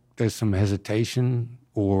like there's some hesitation,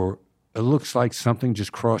 or it looks like something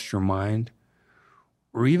just crossed your mind.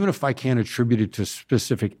 Or even if I can't attribute it to a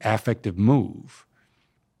specific affective move,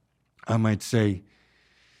 I might say,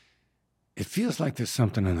 it feels like there's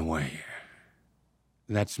something in the way here.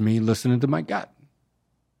 That's me listening to my gut.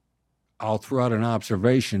 I'll throw out an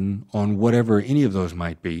observation on whatever any of those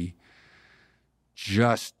might be,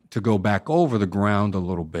 just to go back over the ground a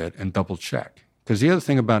little bit and double check. Because the other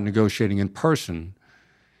thing about negotiating in person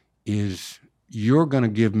is you're going to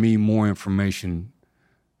give me more information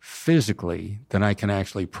physically than I can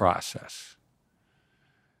actually process.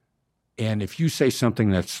 And if you say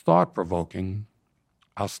something that's thought-provoking,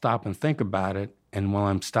 I'll stop and think about it. And while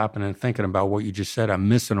I'm stopping and thinking about what you just said, I'm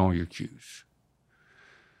missing all your cues.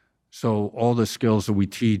 So all the skills that we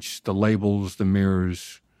teach, the labels, the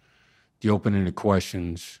mirrors, the open-ended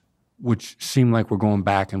questions, which seem like we're going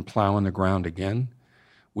back and plowing the ground again,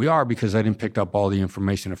 We are, because I didn't pick up all the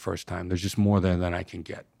information the first time. There's just more there than I can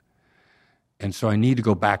get. And so I need to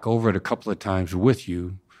go back over it a couple of times with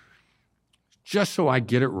you just so I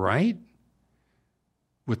get it right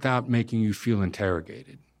without making you feel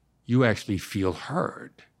interrogated. You actually feel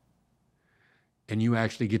heard. And you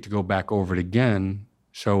actually get to go back over it again.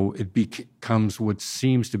 So it becomes what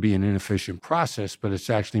seems to be an inefficient process, but it's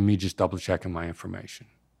actually me just double checking my information.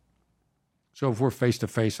 So if we're face to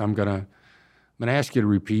face, I'm going to ask you to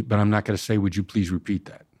repeat, but I'm not going to say, would you please repeat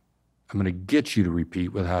that? I'm going to get you to repeat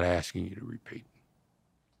without asking you to repeat.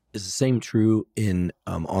 Is the same true in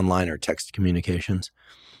online or text communications?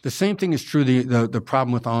 The same thing is true. The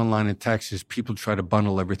problem with online and text is people try to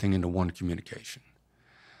bundle everything into one communication.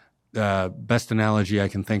 The best analogy I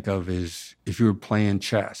can think of is if you were playing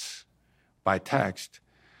chess by text,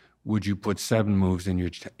 would you put 7 moves in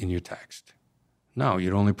your text? No,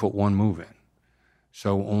 you'd only put 1 move in.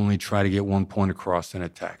 So only try to get 1 point across in a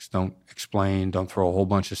text. Don't explain, don't throw a whole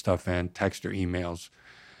bunch of stuff in, text or emails.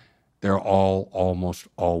 They're all almost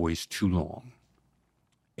always too long.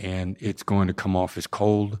 And it's going to come off as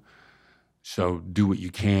cold. So do what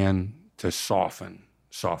you can to soften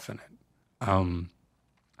it.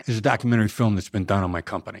 There's a documentary film that's been done on my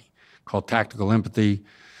company called Tactical Empathy.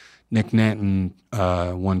 Nick Nanton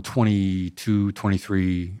won 22,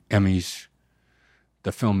 23 Emmys. The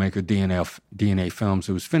filmmaker DNA Films.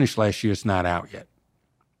 It was finished last year. It's not out yet.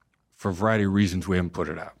 For a variety of reasons, we haven't put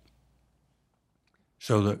it out.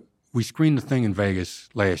 So we screened the thing in Vegas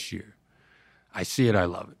last year. I see it, I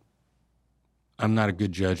love it. I'm not a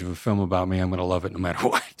good judge of a film about me. I'm going to love it no matter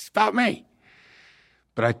what. It's about me.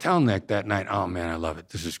 But I tell Nick that night, oh man, I love it.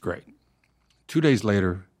 This is great. 2 days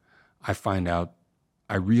later, I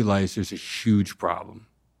realize there's a huge problem.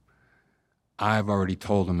 I've already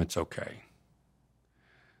told him it's okay.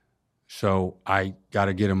 So I got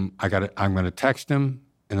to get him, I'm going to text him,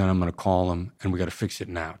 and then I'm going to call him, and we got to fix it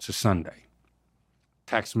now. It's a Sunday.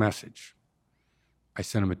 Text message. I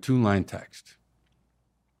sent him a 2-line text.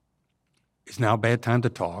 It's now a bad time to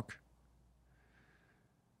talk.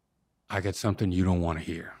 I got something you don't want to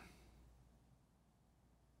hear.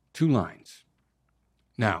 2 lines.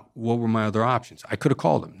 Now, what were my other options? I could have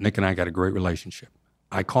called him. Nick and I got a great relationship.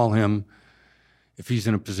 I call him. If he's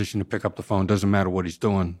in a position to pick up the phone, doesn't matter what he's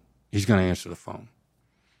doing, he's going to answer the phone.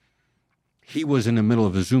 He was in the middle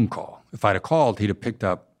of a Zoom call. If I'd have called, he'd have picked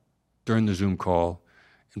up during the Zoom call,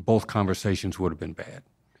 and both conversations would have been bad.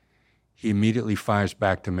 He immediately fires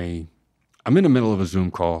back to me, I'm in the middle of a Zoom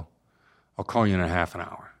call. I'll call you in a half an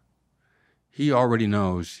hour. He already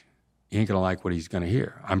knows he ain't going to like what he's going to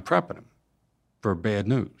hear. I'm prepping him for bad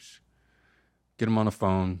news. Get him on the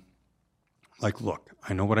phone. Like, look,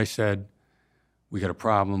 I know what I said. We got a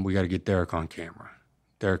problem. We got to get Derek on camera.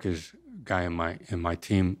 Derek is a guy in my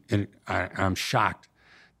team, and I'm shocked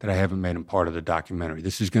that I haven't made him part of the documentary.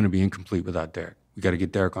 This is going to be incomplete without Derek. We got to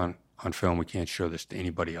get Derek on film. We can't show this to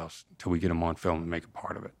anybody else until we get him on film and make a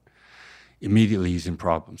part of it. Immediately, he's in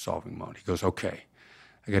problem-solving mode. He goes, okay,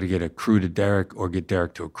 I got to get a crew to Derek or get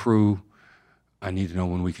Derek to a crew. I need to know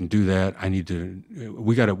when we can do that.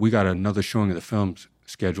 We got another showing of the film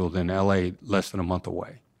scheduled in L.A. less than a month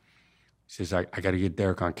away. He says, I got to get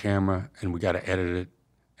Derek on camera, and we got to edit it,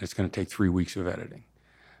 and it's going to take 3 weeks of editing.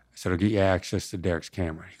 I said, I'll get you access to Derek's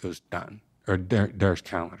camera. He goes, done. Or Derek's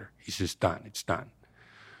calendar. He says, done. It's done.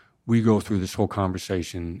 We go through this whole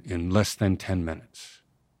conversation in less than 10 minutes.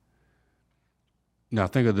 Now,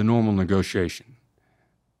 think of the normal negotiation.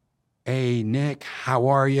 Hey, Nick, how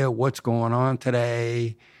are you? What's going on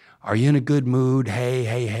today? Are you in a good mood?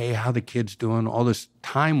 Hey, how the kids doing? All this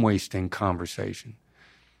time-wasting conversation.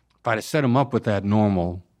 If I'd have set him up with that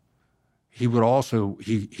normal, he would also,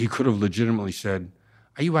 he could have legitimately said,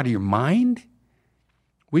 are you out of your mind?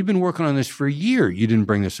 We've been working on this for a year. You didn't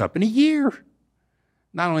bring this up in a year.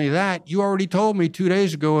 Not only that, you already told me 2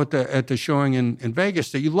 days ago at the showing in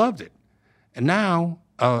Vegas that you loved it. And now,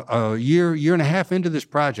 a year and a half into this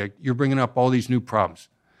project, you're bringing up all these new problems.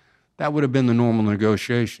 That would have been the normal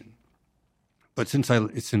negotiation. But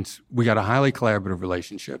since we got a highly collaborative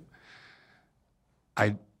relationship,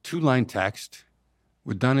 2-line text,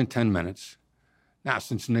 we're done in 10 minutes. Now,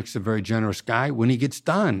 since Nick's a very generous guy, when he gets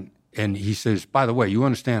done, and he says, by the way, you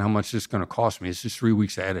understand how much this is going to cost me. This is 3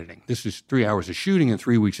 weeks of editing. This is 3 hours of shooting and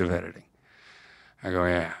 3 weeks of editing. I go,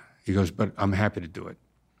 yeah. He goes, but I'm happy to do it.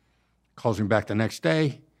 Calls me back the next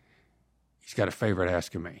day. He's got a favor to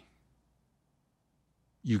ask of me.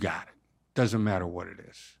 You got it. Doesn't matter what it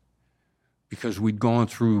is. Because we'd gone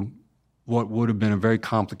through what would have been a very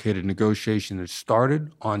complicated negotiation that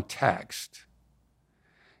started on text.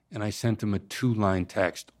 And I sent him a 2-line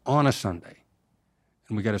text on a Sunday.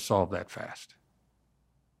 And we got to solve that fast.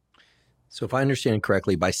 So if I understand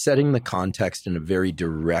correctly, by setting the context in a very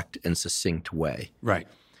direct and succinct way, Right.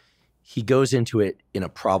 he goes into it in a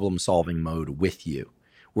problem-solving mode with you.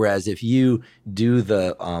 Whereas if you do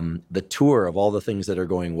the tour of all the things that are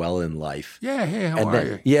going well in life, Yeah, hey, how are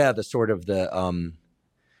you? Yeah, the sort of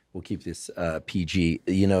we'll keep this PG.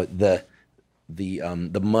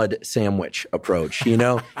 The mud sandwich approach.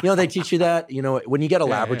 They teach you that. When you get a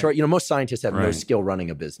laboratory, most scientists have no skill running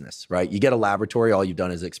a business, right? You get a laboratory, all you've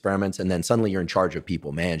done is experiments, and then suddenly you're in charge of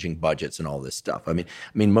people, managing budgets and all this stuff. I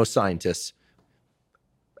mean, most scientists.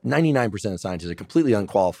 99% of scientists are completely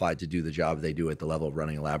unqualified to do the job they do at the level of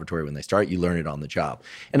running a laboratory when they start. You learn it on the job.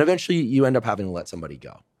 And eventually you end up having to let somebody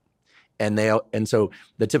go. And so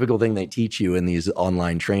the typical thing they teach you in these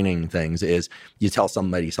online training things is you tell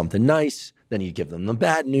somebody something nice, then you give them the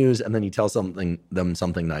bad news, and then you tell them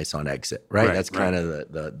something nice on exit, right? That's kind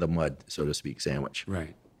of the mud, so to speak, sandwich.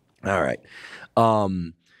 Right. All right.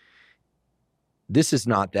 This is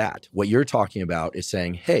not that. What you're talking about is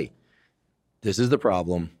saying, hey, this is the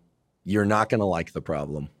problem. You're not going to like the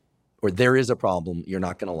problem. Or there is a problem. You're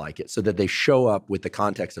not going to like it. So that they show up with the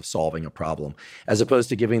context of solving a problem, as opposed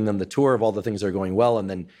to giving them the tour of all the things that are going well. And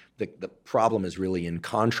then the problem is really in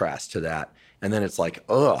contrast to that. And then it's like,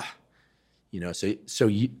 ugh.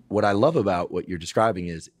 What I love about what you're describing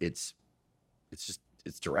is it's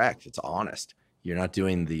direct. It's honest. You're not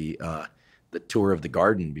doing the tour of the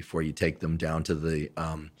garden before you take them down to the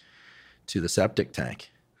septic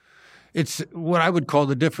tank. It's what I would call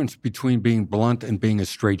the difference between being blunt and being a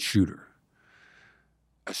straight shooter.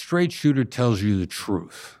 A straight shooter tells you the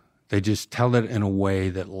truth. They just tell it in a way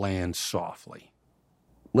that lands softly.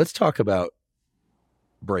 Let's talk about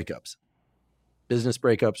breakups. Business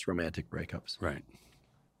breakups, romantic breakups. Right.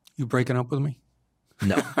 You breaking up with me?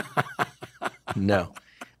 No. No.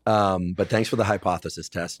 But thanks for the hypothesis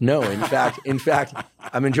test. No, in fact,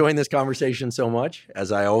 I'm enjoying this conversation so much,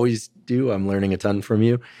 as I always do. I'm learning a ton from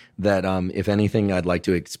you that, if anything, I'd like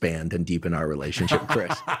to expand and deepen our relationship,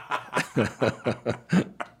 Chris.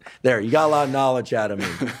 There, you got a lot of knowledge out of me.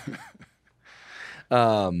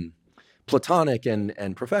 Platonic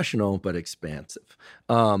and professional, but expansive.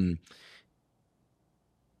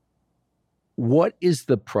 What is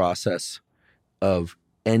the process of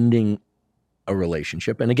ending a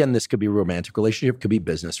relationship? And again, this could be a romantic relationship, could be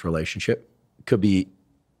business relationship, could be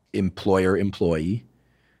employer-employee,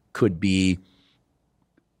 could be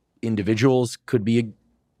individuals, could be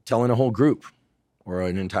telling a whole group or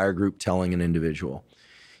an entire group telling an individual.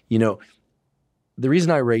 The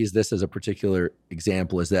reason I raise this as a particular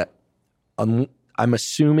example is that I'm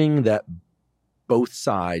assuming that both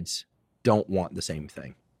sides don't want the same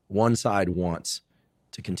thing. One side wants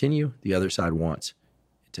to continue, the other side wants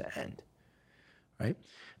it to end. Right?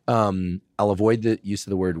 I'll avoid the use of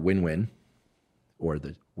the word win-win, or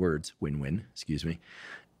the words win-win,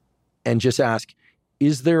 and just ask,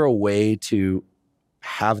 is there a way to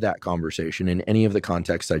have that conversation in any of the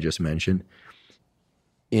contexts I just mentioned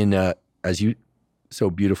in as you so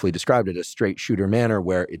beautifully described it, a straight shooter manner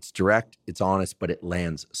where it's direct, it's honest, but it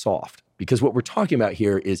lands soft? Because what we're talking about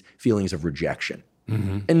here is feelings of rejection.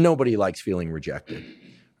 Mm-hmm. And nobody likes feeling rejected.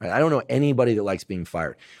 Right? I don't know anybody that likes being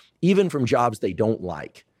fired. Even from jobs they don't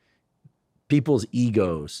like, people's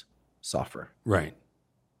egos suffer. Right.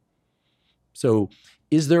 So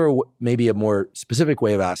is there maybe a more specific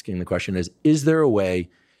way of asking the question is there a way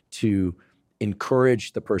to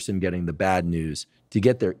encourage the person getting the bad news to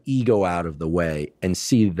get their ego out of the way and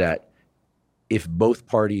see that if both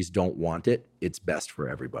parties don't want it, it's best for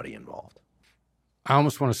everybody involved? I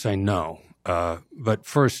almost want to say no. But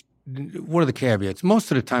first, what are the caveats?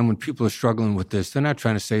 Most of the time when people are struggling with this, they're not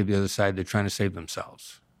trying to save the other side, they're trying to save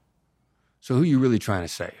themselves. So who are you really trying to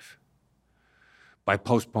save? By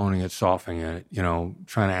postponing it, softening it,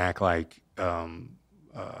 trying to act like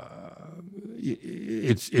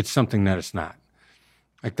it's something that it's not.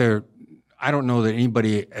 I don't know that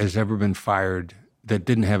anybody has ever been fired that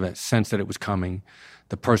didn't have a sense that it was coming.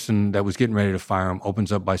 The person that was getting ready to fire him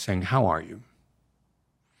opens up by saying, "How are you?"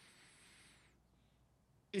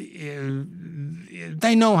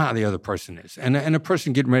 They know how the other person is. And a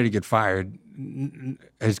person getting ready to get fired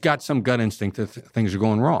has got some gut instinct that things are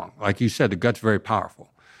going wrong. Like you said, the gut's very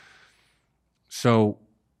powerful. So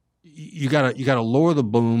you gotta lower the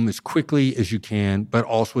boom as quickly as you can, but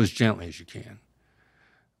also as gently as you can.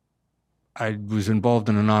 I was involved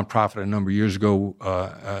in a nonprofit a number of years ago,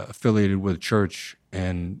 affiliated with a church,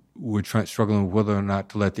 and we're struggling with whether or not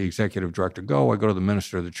to let the executive director go. I go to the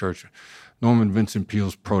minister of the church, Norman Vincent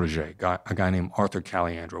Peale's protege, a guy named Arthur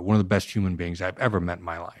Caliandro, one of the best human beings I've ever met in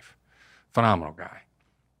my life. Phenomenal guy.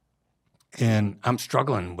 And I'm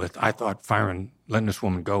struggling with, I thought letting this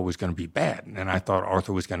woman go was going to be bad. And I thought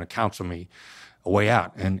Arthur was going to counsel me a way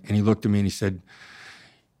out. And he looked at me and he said,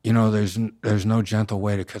 there's no gentle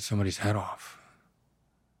way to cut somebody's head off.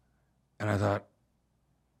 And I thought,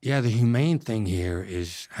 yeah, the humane thing here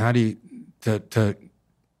is how do you, to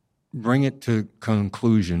bring it to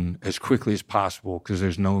conclusion as quickly as possible, because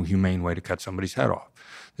there's no humane way to cut somebody's head off.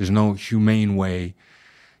 There's no humane way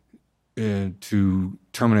to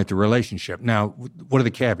terminate the relationship. Now, what are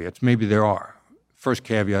the caveats? Maybe there are. First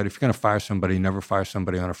caveat, if you're going to fire somebody, never fire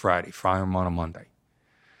somebody on a Friday. Fire them on a Monday.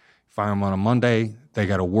 Fire them on a Monday, they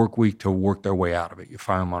got a work week to work their way out of it. You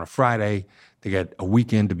fire them on a Friday, they get a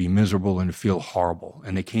weekend to be miserable and to feel horrible,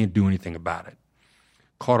 and they can't do anything about it.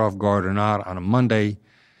 Caught off guard or not, on a Monday,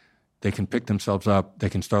 they can pick themselves up, they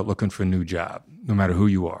can start looking for a new job, no matter who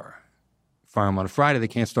you are. Fire them on a Friday, they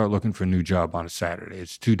can't start looking for a new job on a Saturday.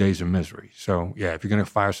 It's 2 days of misery. So, yeah, if you're going to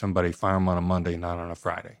fire somebody, fire them on a Monday, not on a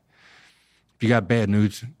Friday. If you got bad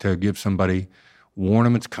news to give somebody, warn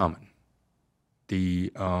them it's coming.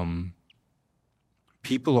 The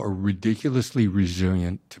people are ridiculously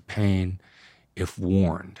resilient to pain if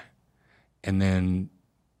warned, and then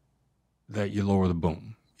that you lower the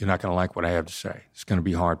boom. You're not going to like what I have to say. It's going to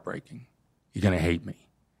be heartbreaking. You're going to hate me.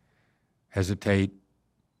 Hesitate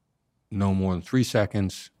no more than 3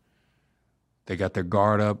 seconds. They got their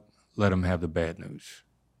guard up. Let them have the bad news.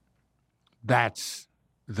 That's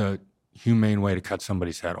the humane way to cut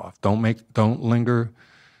somebody's head off. Don't linger.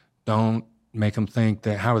 Don't make them think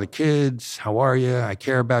that, how are the kids? How are you? I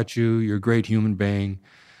care about you. You're a great human being.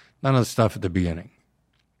 None of the stuff at the beginning.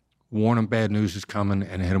 Warn them bad news is coming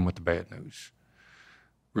and hit them with the bad news.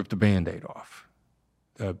 Rip the Band-Aid off.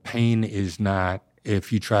 The pain is not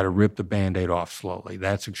if you try to rip the Band-Aid off slowly.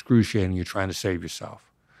 That's excruciating. You're trying to save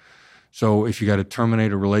yourself. So if you got to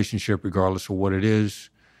terminate a relationship, regardless of what it is,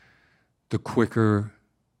 the quicker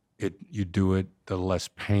you do it, the less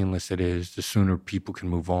painless it is, the sooner people can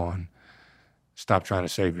move on. Stop trying to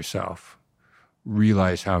save yourself.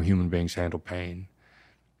 Realize how human beings handle pain.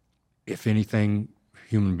 If anything,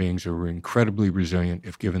 human beings are incredibly resilient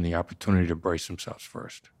if given the opportunity to brace themselves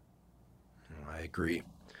first. I agree.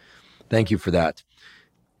 Thank you for that.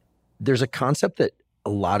 There's a concept that a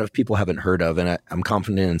lot of people haven't heard of, and I'm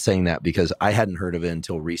confident in saying that because I hadn't heard of it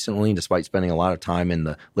until recently, despite spending a lot of time in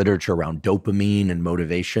the literature around dopamine and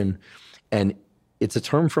motivation. And it's a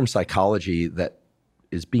term from psychology that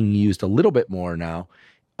is being used a little bit more now,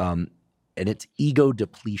 and it's ego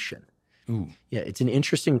depletion. Ooh. Yeah, it's an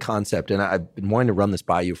interesting concept, and I've been wanting to run this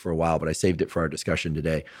by you for a while, but I saved it for our discussion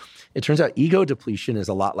today. It turns out ego depletion is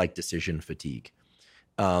a lot like decision fatigue.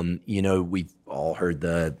 We've all heard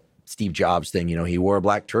the Steve Jobs thing. He wore a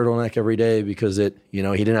black turtleneck every day because he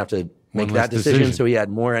didn't have to make that decision, so he had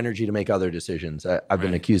more energy to make other decisions. I've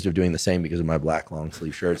been accused of doing the same because of my black long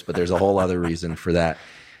sleeve shirts, but there's a whole other reason for that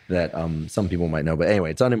some people might know. But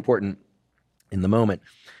anyway, it's unimportant in the moment.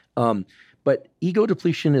 But ego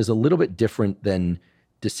depletion is a little bit different than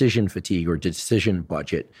decision fatigue or decision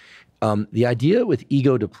budget. The idea with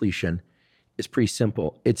ego depletion is pretty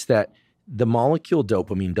simple. It's that the molecule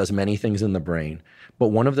dopamine does many things in the brain, but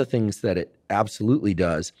one of the things that it absolutely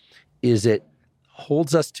does is it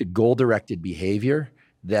holds us to goal-directed behavior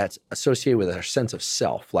that's associated with our sense of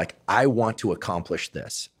self. Like, I want to accomplish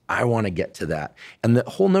this. I want to get to that. And the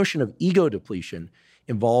whole notion of ego depletion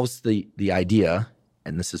involves the idea,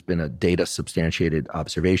 and this has been a data-substantiated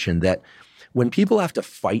observation, that when people have to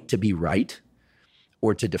fight to be right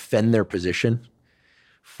or to defend their position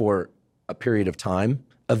for a period of time,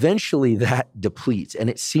 eventually that depletes. And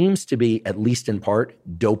it seems to be, at least in part,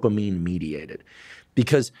 dopamine mediated.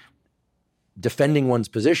 Because defending one's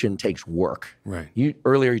position takes work. Right.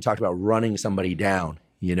 Earlier you talked about running somebody down,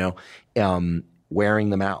 wearing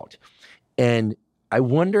them out. And I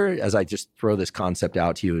wonder, as I just throw this concept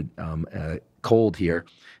out to you cold here,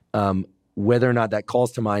 whether or not that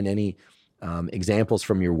calls to mind any examples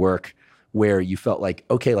from your work where you felt like,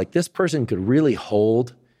 okay, like this person could really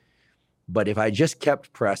hold, but if I just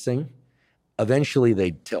kept pressing, eventually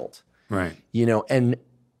they'd tilt. Right. And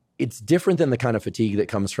it's different than the kind of fatigue that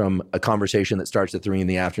comes from a conversation that starts at 3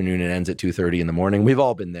 p.m. and ends at 2:30 in the morning. We've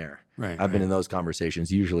all been there. Right. I've been in those conversations.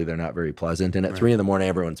 Usually they're not very pleasant. And at 3 a.m,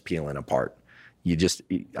 everyone's peeling apart.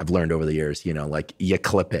 I've learned over the years, you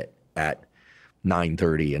clip it at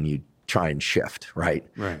 9:30 and you try and shift, right?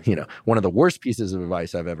 Right. One of the worst pieces of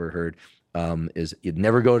advice I've ever heard is you'd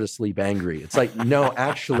never go to sleep angry. It's like, no,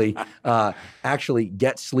 actually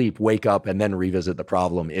get sleep, wake up, and then revisit the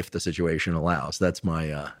problem if the situation allows. That's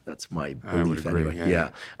my belief anyway. Yeah.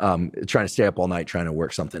 Trying to stay up all night trying to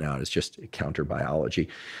work something out is just counter biology.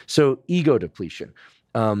 So ego depletion.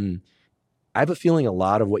 I have a feeling a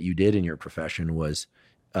lot of what you did in your profession was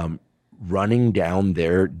running down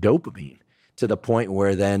their dopamine to the point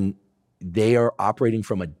where then they are operating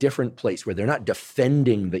from a different place where they're not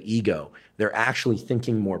defending the ego. They're actually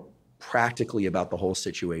thinking more practically about the whole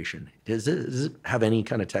situation. Does it have any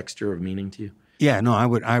kind of texture of meaning to you? Yeah, no, I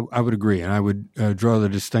would agree. And I would draw the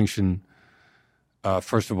distinction,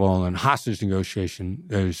 first of all, in hostage negotiation,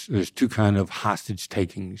 there's two kind of hostage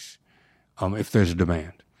takings if there's a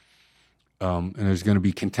demand. And there's going to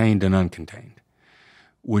be contained and uncontained,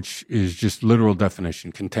 which is just literal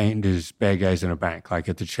definition. Contained is bad guys in a bank, like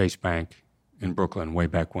at the Chase Bank in Brooklyn way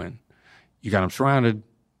back when. You got them surrounded,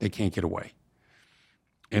 they can't get away.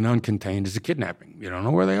 And uncontained is a kidnapping. You don't know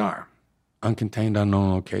where they are. Uncontained,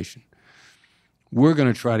 unknown location. We're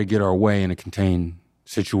going to try to get our way in a contained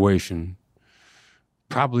situation,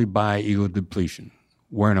 probably by ego depletion,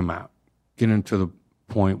 wearing them out, getting them to the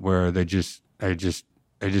point where they're just going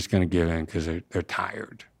to give in because they're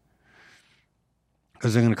tired.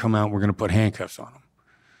 Because they're going to come out, we're going to put handcuffs on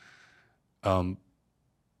them.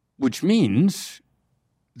 Which means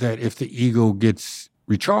that if the ego gets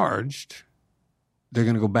recharged, they're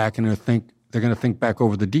going to go back and they're going to think back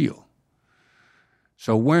over the deal.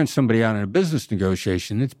 So wearing somebody out in a business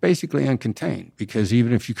negotiation, it's basically uncontained, because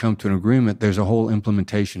even if you come to an agreement, there's a whole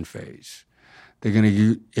implementation phase. They're going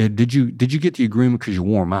to, did you get the agreement because you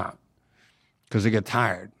wore them out? Because they get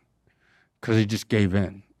tired? Because they just gave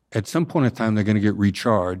in? At some point in time, they're going to get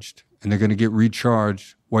recharged, and they're going to get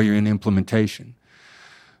recharged while you're in implementation.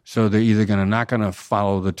 So they're either not going to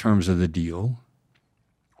follow the terms of the deal,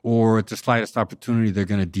 or at the slightest opportunity, they're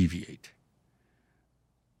going to deviate.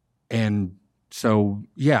 And so,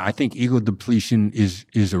 yeah, I think ego depletion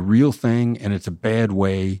is a real thing, and it's a bad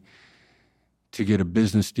way to get a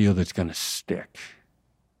business deal that's going to stick.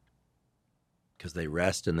 Because they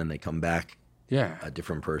rest and then they come back. Yeah. A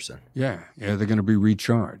different person. Yeah, they're going to be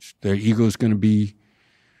recharged. Their ego is going to be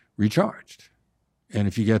recharged. And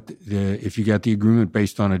if you get the agreement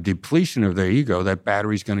based on a depletion of their ego, that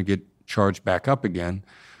battery's going to get charged back up again,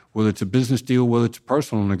 whether it's a business deal, whether it's a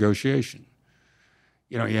personal negotiation.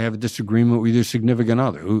 You know, you have a disagreement with your significant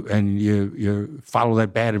other, and you follow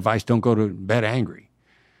that bad advice. Don't go to bed angry.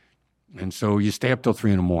 And so you stay up till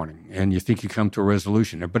 3 a.m, and you think you come to a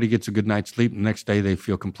resolution. Everybody gets a good night's sleep, and the next day they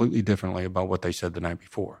feel completely differently about what they said the night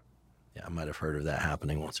before. Yeah, I might have heard of that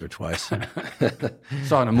happening once or twice. Saw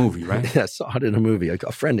it in a movie, right? Yeah, I saw it in a movie. A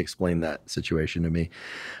friend explained that situation to me.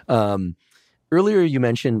 Earlier you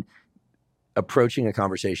mentioned approaching a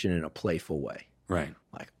conversation in a playful way. Right.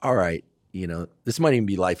 Like, all right, you know, this might even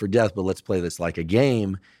be life or death, but let's play this like a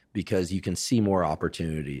game, because you can see more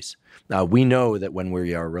opportunities. Now, we know that when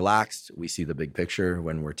we are relaxed, we see the big picture.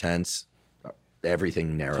 When we're tense,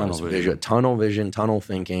 everything narrows. Tunnel vision, tunnel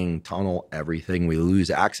thinking, tunnel everything. We lose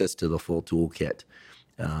access to the full toolkit.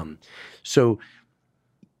 So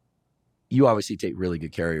you obviously take really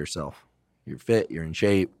good care of yourself. You're fit, you're in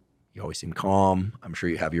shape, you always seem calm. I'm sure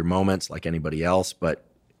you have your moments like anybody else, but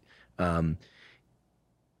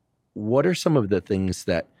what are some of the things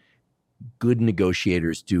that good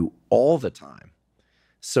negotiators do all the time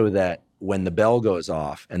so that when the bell goes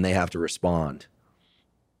off and they have to respond,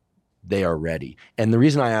 they are ready? And the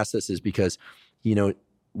reason I ask this is because, you know,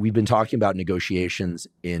 we've been talking about negotiations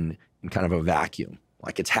in kind of a vacuum,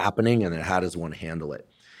 like it's happening and then how does one handle it?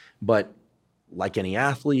 But like any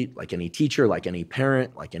athlete, like any teacher, like any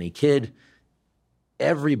parent, like any kid,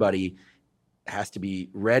 everybody has to be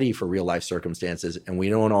ready for real life circumstances, and we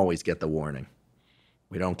don't always get the warning.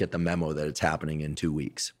 We don't get the memo that it's happening in 2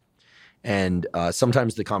 weeks. And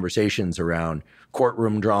sometimes the conversations around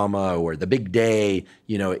courtroom drama or the big day,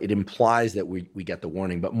 you know, it implies that we get the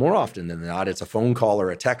warning. But more often than not, it's a phone call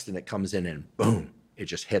or a text and it comes in and boom, it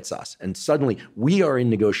just hits us. And suddenly we are in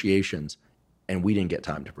negotiations and we didn't get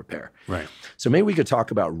time to prepare. Right. So maybe we could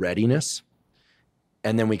talk about readiness,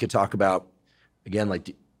 and then we could talk about, again,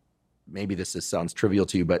 like maybe sounds trivial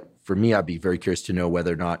to you, but for me, I'd be very curious to know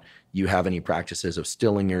whether or not you have any practices of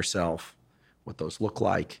stilling yourself, what those look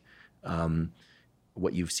like,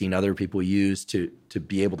 what you've seen other people use to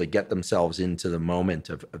be able to get themselves into the moment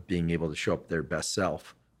of being able to show up their best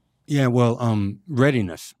self. Yeah, well,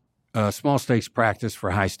 readiness, small stakes practice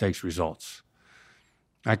for high stakes results.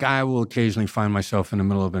 Like I will occasionally find myself in the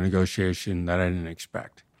middle of a negotiation that I didn't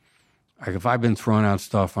expect. Like if I've been throwing out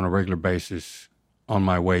stuff on a regular basis on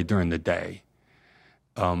my way during the day,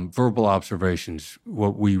 verbal observations,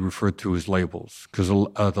 what we refer to as labels, because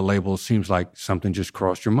the label seems like something just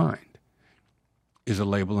crossed your mind, is a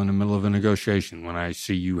label in the middle of a negotiation when I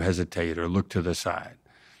see you hesitate or look to the side.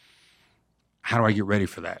 How do I get ready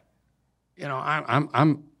for that? You know, I'm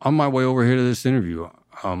on my way over here to this interview.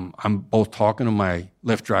 I'm both talking to my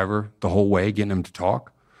Lyft driver the whole way, getting him to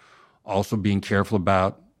talk, also being careful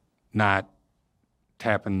about not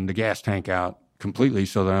tapping the gas tank out completely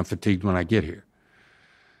so that I'm fatigued when I get here.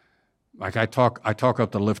 Like I talk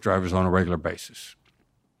up the Lyft drivers on a regular basis.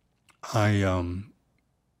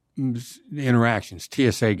 Interactions,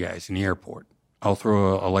 TSA guys in the airport, I'll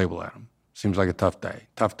throw a label at them. Seems like a tough day.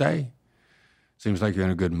 Tough day? Seems like you're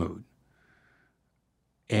in a good mood.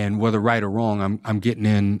 And whether right or wrong, I'm getting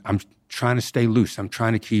in, I'm trying to stay loose. I'm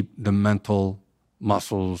trying to keep the mental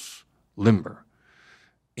muscles limber.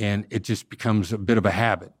 And it just becomes a bit of a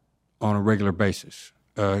habit on a regular basis.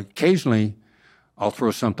 Occasionally, I'll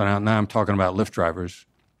throw something out. Now I'm talking about Lyft drivers.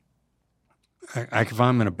 If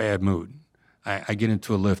I'm in a bad mood, I get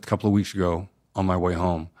into a Lyft a couple of weeks ago on my way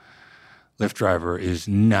home. Lyft driver is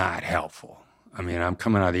not helpful. I mean, I'm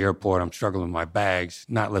coming out of the airport, I'm struggling with my bags,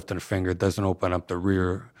 not lifting a finger, doesn't open up the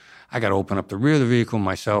rear. I got to open up the rear of the vehicle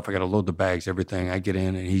myself. I got to load the bags, everything. I get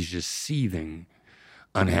in, and he's just seething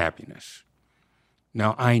unhappiness.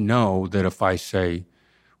 Now, I know that if I say,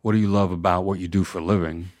 what do you love about what you do for a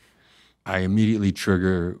living? I immediately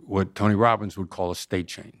trigger what Tony Robbins would call a state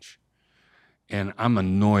change. And I'm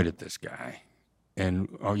annoyed at this guy. And,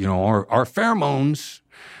 our pheromones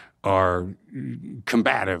are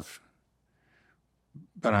combative.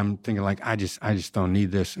 But I'm thinking I just don't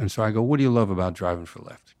need this. And so I go, what do you love about driving for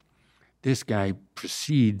Lyft? This guy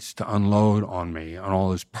proceeds to unload on me on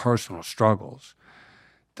all his personal struggles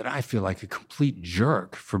that I feel like a complete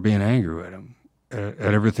jerk for being angry at him, at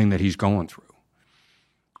everything that he's going through.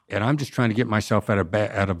 And I'm just trying to get myself out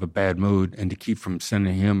of a bad mood and to keep from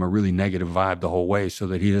sending him a really negative vibe the whole way so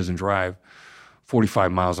that he doesn't drive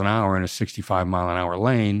 45 miles an hour in a 65 mile an hour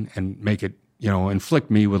lane and make it,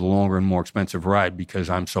 inflict me with a longer and more expensive ride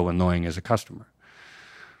because I'm so annoying as a customer.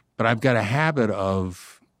 But I've got a habit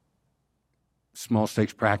of small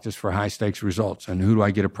stakes practice for high stakes results. And who do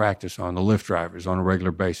I get to practice on? The Lyft drivers on a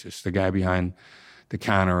regular basis, the guy behind the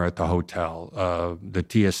counter at the hotel, the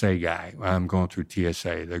TSA guy, I'm going through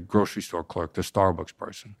TSA, the grocery store clerk, the Starbucks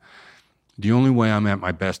person. The only way I'm at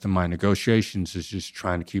my best in my negotiations is just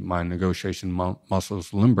trying to keep my negotiation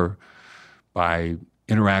muscles limber by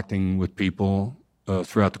interacting with people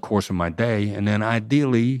throughout the course of my day, and then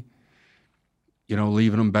ideally,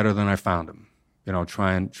 leaving them better than I found them.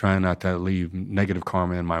 Trying not to leave negative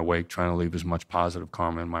karma in my wake, trying to leave as much positive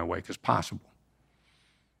karma in my wake as possible.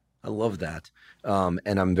 I love that.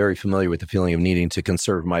 And I'm very familiar with the feeling of needing to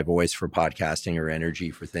conserve my voice for podcasting or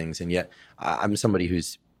energy for things. And yet I'm somebody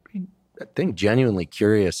who's, I think, genuinely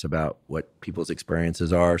curious about what people's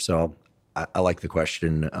experiences are. So I like the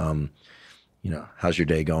question, how's your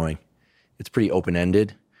day going? It's pretty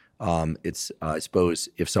open-ended. I suppose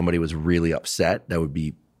if somebody was really upset, that would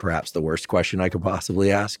be perhaps the worst question I could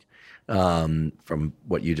possibly ask from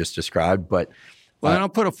what you just described. But and I'll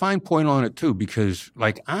put a fine point on it too, because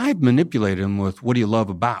I've manipulated them with what do you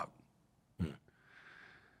love about?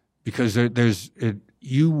 Because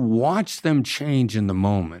you watch them change in the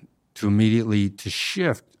moment to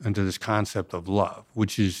shift into this concept of love,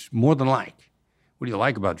 which is more than like. What do you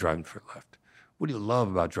like about driving for Lyft? What do you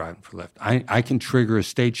love about driving for Lyft? I can trigger a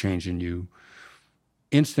state change in you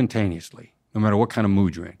instantaneously, no matter what kind of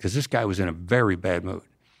mood you're in, because this guy was in a very bad mood.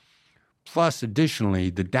 Plus,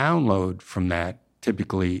 additionally, the download from that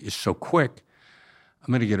typically is so quick,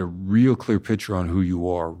 I'm going to get a real clear picture on who you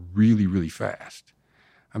are really, really fast.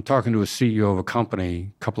 I'm talking to a CEO of a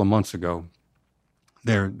company a couple of months ago.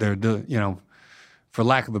 They're for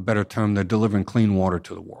lack of a better term, they're delivering clean water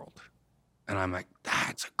to the world. And I'm like,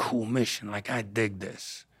 that's a cool mission. I dig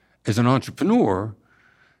this. As an entrepreneur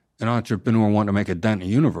wanting to make a dent in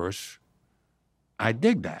the universe, I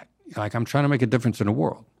dig that. I'm trying to make a difference in the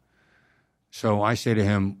world. So I say to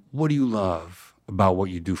him, what do you love about what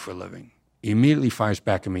you do for a living? He immediately fires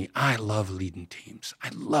back at me, I love leading teams.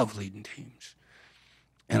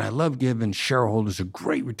 And I love giving shareholders a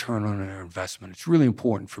great return on their investment. It's really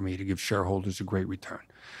important for me to give shareholders a great return.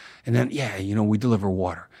 And then, we deliver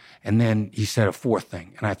water. And then he said a fourth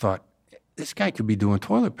thing. And I thought, this guy could be doing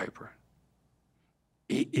toilet paper.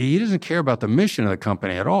 He doesn't care about the mission of the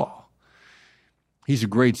company at all. He's a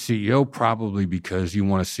great CEO, probably because you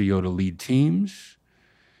want a CEO to lead teams.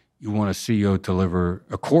 You want a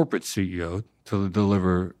corporate CEO to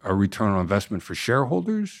deliver a return on investment for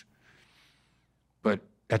shareholders. But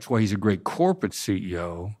that's why he's a great corporate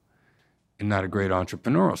CEO and not a great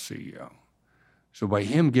entrepreneurial CEO. So by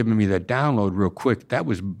him giving me that download real quick, that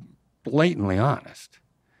was blatantly honest.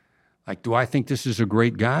 Do I think this is a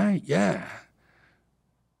great guy? Yeah.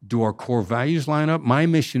 Do our core values line up? My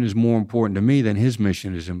mission is more important to me than his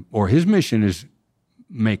mission is, or his mission is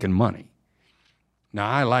making money. Now,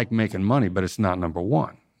 I like making money, but it's not number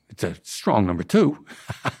one. It's a strong number two.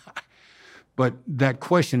 But that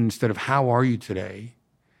question, instead of how are you today,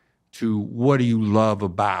 to what do you love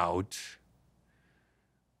about,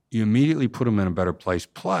 you immediately put them in a better place.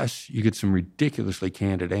 Plus, you get some ridiculously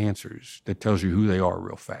candid answers that tells you who they are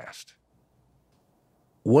real fast.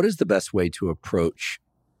 What is the best way to approach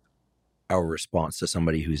our response to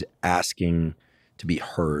somebody who's asking to be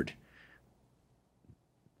heard?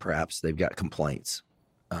 Perhaps they've got complaints,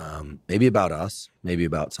 maybe about us, maybe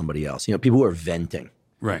about somebody else. People who are venting.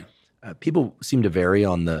 Right. People seem to vary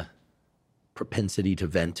on the propensity to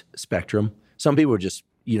vent spectrum. Some people are just,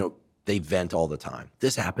 they vent all the time.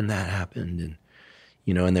 This happened, that happened,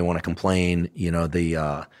 and they want to complain.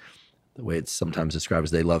 The way it's sometimes described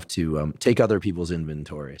is they love to take other people's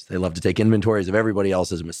inventories. They love to take inventories of everybody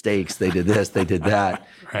else's mistakes. They did this, they did that.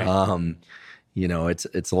 Right.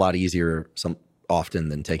 It's a lot easier often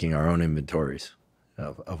than taking our own inventories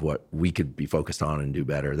of what we could be focused on and do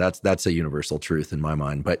better. That's a universal truth in my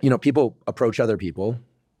mind. But, people approach other people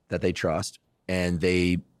that they trust and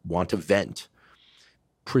they want to vent,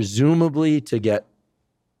 presumably to get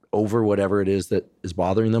over whatever it is that is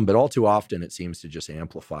bothering them. But all too often it seems to just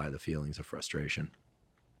amplify the feelings of frustration.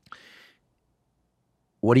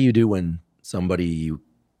 What do you do when somebody you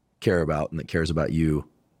care about and that cares about you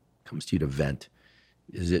comes to you to vent?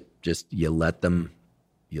 Is it just you let them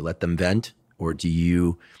vent? Or do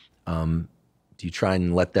you try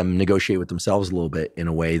and let them negotiate with themselves a little bit in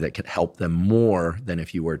a way that could help them more than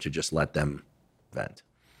if you were to just let them vent?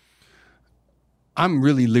 I'm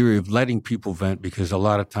really leery of letting people vent because a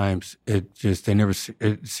lot of times it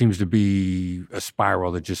seems to be a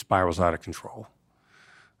spiral that just spirals out of control.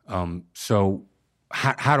 So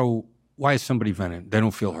why is somebody venting? They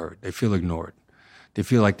don't feel heard. They feel ignored. They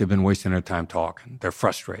feel like they've been wasting their time talking. They're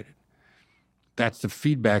frustrated. That's the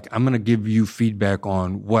feedback. I'm going to give you feedback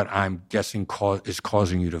on what I'm guessing is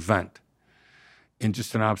causing you to vent. And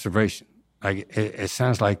just an observation. Like it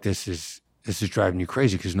sounds like this is driving you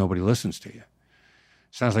crazy because nobody listens to you.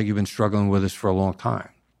 Sounds like you've been struggling with this for a long time.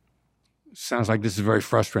 Sounds like this is very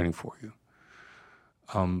frustrating for you.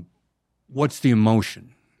 What's the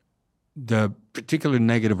emotion? The particular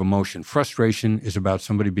negative emotion. Frustration is about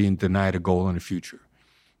somebody being denied a goal in the future.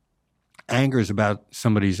 Anger is about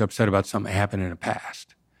somebody's upset about something happened in the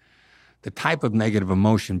past. The type of negative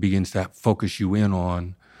emotion begins to focus you in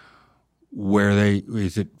on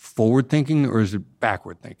is it forward thinking or is it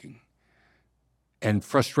backward thinking? And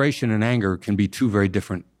frustration and anger can be two very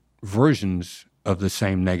different versions of the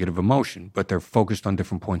same negative emotion, but they're focused on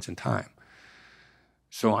different points in time.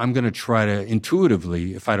 So I'm going to try to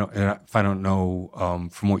intuitively, if I don't know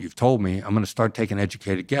from what you've told me, I'm going to start taking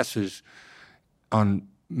educated guesses on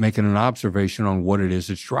making an observation on what it is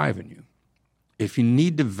that's driving you. If you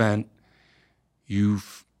need to vent,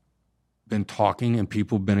 you've been talking and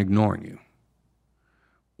people have been ignoring you.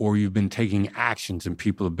 Or you've been taking actions and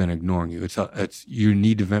people have been ignoring you. You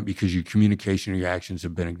need to vent because your communication or your actions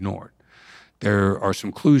have been ignored. There are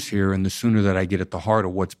some clues here, and the sooner that I get at the heart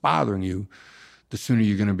of what's bothering you, the sooner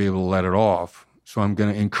you're going to be able to let it off. So I'm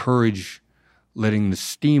going to encourage letting the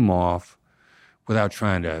steam off without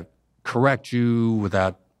trying to correct you,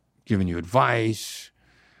 without giving you advice,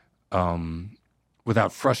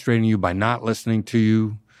 without frustrating you by not listening to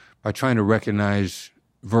you, by trying to recognize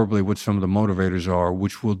verbally what some of the motivators are,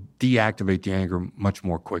 which will deactivate the anger much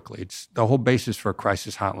more quickly. It's the whole basis for a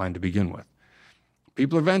crisis hotline to begin with.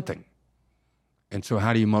 People are venting. And so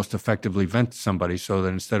how do you most effectively vent to somebody so that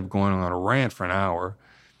instead of going on a rant for an hour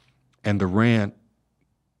and the rant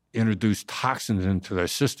introduce toxins into their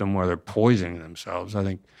system where they're poisoning themselves? I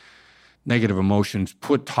think negative emotions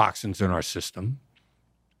put toxins in our system.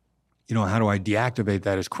 How do I deactivate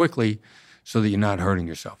that as quickly so that you're not hurting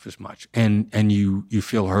yourself as much? And you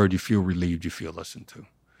feel heard, you feel relieved, you feel listened to.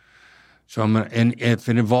 So and if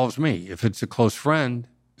it involves me, if it's a close friend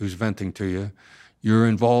who's venting to you, you're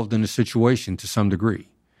involved in the situation to some degree.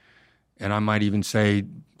 And I might even say,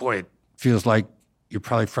 boy, it feels like you're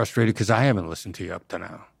probably frustrated because I haven't listened to you up to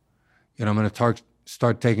now. I'm going to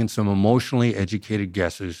start taking some emotionally educated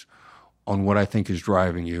guesses on what I think is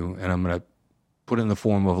driving you, and I'm going to put it in the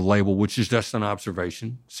form of a label, which is just an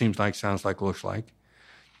observation. Seems like, sounds like, looks like.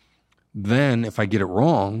 Then if I get it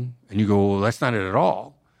wrong, and you go, well, that's not it at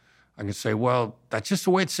all, I can say, well, that's just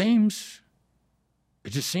the way it seems.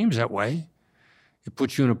 It just seems that way. It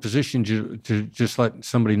puts you in a position to just let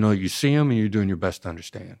somebody know you see them and you're doing your best to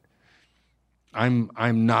understand. I'm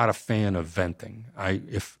not a fan of venting.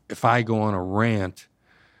 If I go on a rant,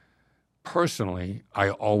 personally,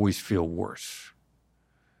 I always feel worse.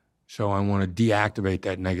 So I want to deactivate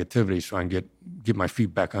that negativity so I can get my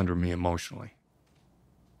feet back under me emotionally.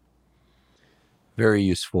 Very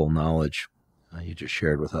useful knowledge you just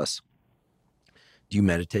shared with us. Do you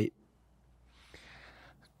meditate?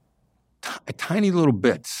 Tiny little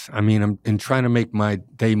bits. I mean, I'm in trying to make my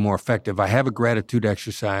day more effective. I have a gratitude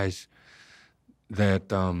exercise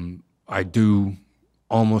that I do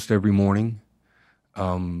almost every morning.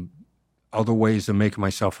 Other ways of making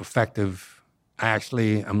myself effective,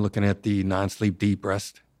 I'm looking at the non-sleep deep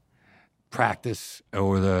rest practice,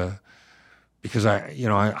 because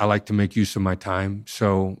I like to make use of my time.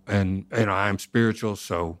 So, and I'm spiritual,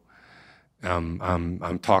 so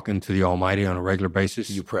I'm talking to the Almighty on a regular basis.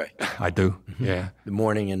 You pray? I do. Mm-hmm. Yeah. The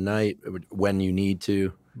morning and night, when you need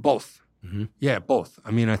to. Both. Mm-hmm. Yeah, both.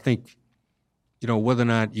 I mean, I think, whether or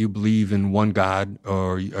not you believe in one God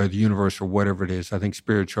or the universe or whatever it is, I think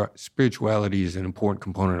spirituality is an important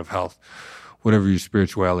component of health, whatever your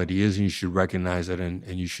spirituality is, and you should recognize it, and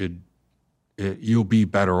you'll be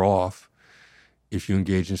better off if you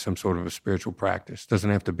engage in some sort of a spiritual practice. Doesn't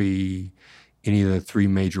have to be any of the three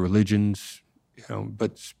major religions,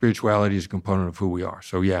 but spirituality is a component of who we are.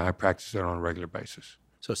 So yeah, I practice it on a regular basis.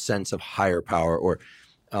 So sense of higher power, or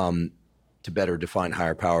to better define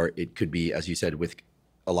higher power, it could be, as you said,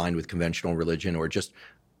 aligned with conventional religion, or just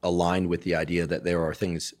aligned with the idea that there are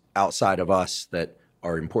things outside of us that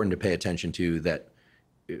are important to pay attention to, that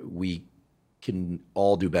we can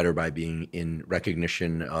all do better by being in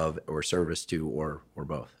recognition of or service to, or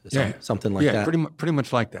both. Something like that. Yeah, pretty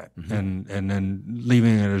much like that. Mm-hmm. And then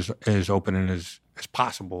leaving it as open and as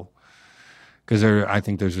possible, because I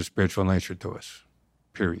think there's a spiritual nature to us,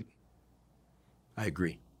 period. I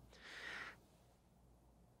agree.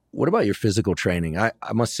 What about your physical training? I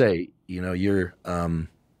must say, you're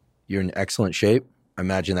in excellent shape. I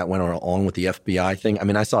imagine that went along with the FBI thing. I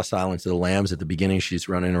mean, I saw Silence of the Lambs at the beginning. She's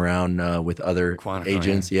running around with other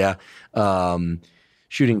agents. Yeah.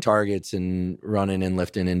 Shooting targets and running and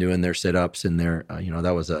lifting and doing their sit-ups and their,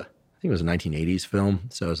 that was I think it was a 1980s film.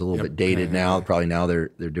 So it's a little bit dated now. Probably now they're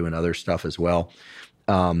doing other stuff as well.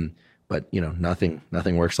 But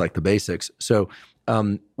nothing works like the basics. So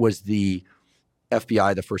was the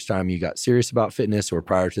FBI the first time you got serious about fitness, or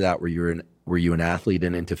prior to that, were you an athlete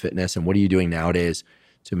and into fitness? And what are you doing nowadays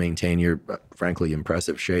to maintain your, frankly,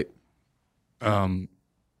 impressive shape? Well,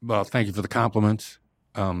 thank you for the compliments.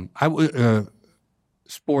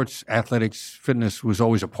 Sports, athletics, fitness was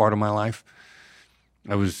always a part of my life.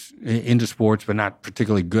 I was into sports, but not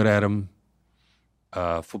particularly good at them.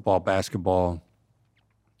 Football, basketball.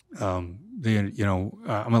 I'm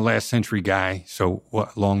a last century guy, so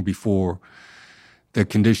long before the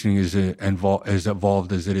conditioning is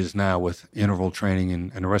evolved as it is now with interval training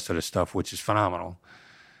and the rest of the stuff, which is phenomenal.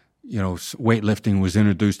 Weightlifting was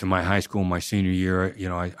introduced in my high school my senior year.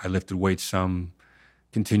 I lifted weights some,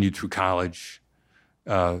 continued through college,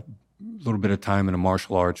 a little bit of time in the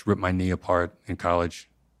martial arts, ripped my knee apart in college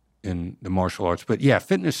in the martial arts. But yeah,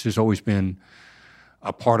 fitness has always been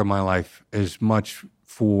a part of my life, as much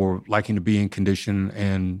for liking to be in condition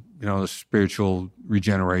and, the spiritual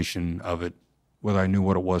regeneration of it, whether I knew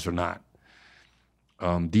what it was or not.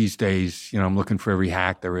 These days, I'm looking for every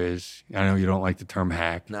hack there is. I know you don't like the term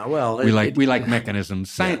hack. No, well, we like mechanisms.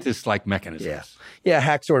 Scientists like mechanisms. Yeah.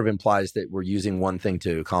 Hack sort of implies that we're using one thing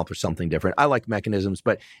to accomplish something different. I like mechanisms,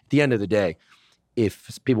 but at the end of the day,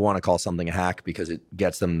 if people want to call something a hack because it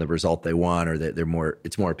gets them the result they want, or that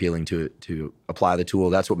it's more appealing to apply the tool,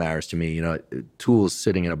 that's what matters to me. Tools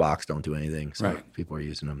sitting in a box don't do anything. So if people are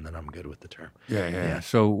using them, then I'm good with the term. Yeah.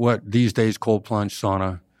 So these days, cold plunge,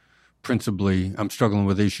 sauna, principally, I'm struggling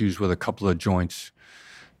with issues with a couple of joints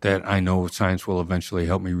that I know science will eventually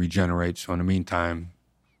help me regenerate. So in the meantime,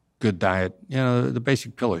 good diet, the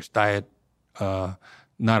basic pillars, diet,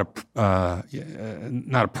 not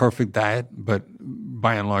a perfect diet, but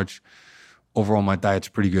by and large, overall my diet's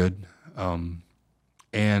pretty good. And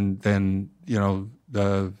then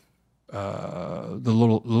the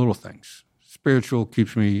little things. Spiritual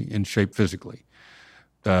keeps me in shape physically.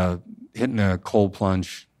 Hitting a cold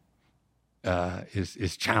plunge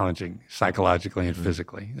is challenging psychologically and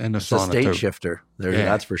physically. And it's a state shifter.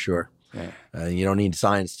 That's for sure. Yeah. You don't need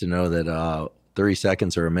science to know that 30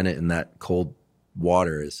 seconds or a minute in that cold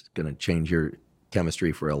water is going to change your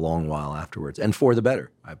chemistry for a long while afterwards, and for the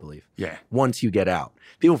better, I believe. Yeah. Once you get out,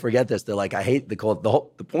 people forget this. They're like, "I hate the cold."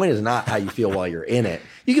 The point is not how you feel while you're in it.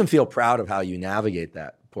 You can feel proud of how you navigate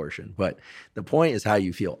that portion, but the point is how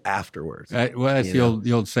you feel afterwards. That's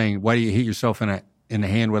the old saying. Why do you hit yourself in the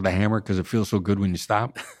hand with a hammer? Because it feels so good when you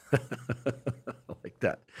stop. I like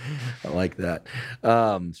that. I like that.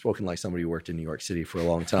 Spoken like somebody who worked in New York City for a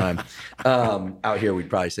long time. Out here, we'd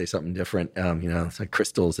probably say something different. It's like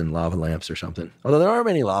crystals and lava lamps or something. Although there aren't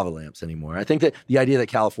many lava lamps anymore. I think that the idea that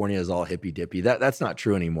California is all hippy dippy, that's not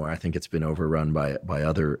true anymore. I think it's been overrun by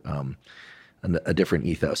other a different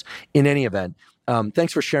ethos. In any event,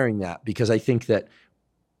 thanks for sharing that, because I think that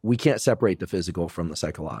we can't separate the physical from the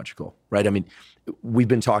psychological, right? I mean, we've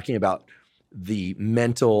been talking about the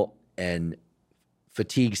mental and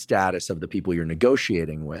fatigue status of the people you're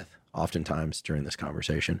negotiating with oftentimes during this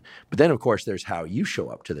conversation. But then, of course, there's how you show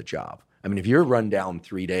up to the job. I mean, if you're run down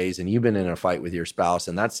 3 days and you've been in a fight with your spouse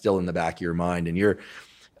and that's still in the back of your mind, and you're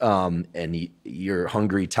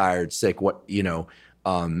hungry, tired, sick,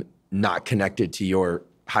 not connected to your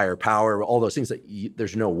higher power, all those things, that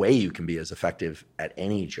there's no way you can be as effective at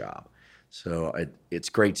any job. So it's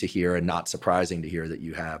great to hear, and not surprising to hear, that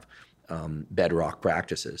you have bedrock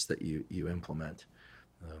practices that you implement.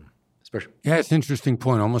 Yeah, it's an interesting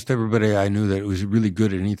point. Almost everybody I knew that was really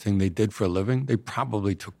good at anything they did for a living, they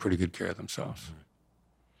probably took pretty good care of themselves.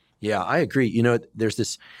 Yeah, I agree.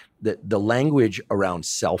 There's the language around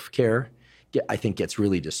self-care, I think, gets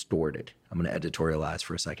really distorted. I'm going to editorialize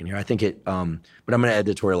for a second here. I think but I'm going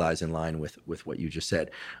to editorialize in line with what you just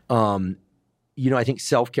said. I think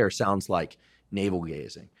self-care sounds like navel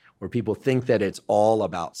gazing, where people think that it's all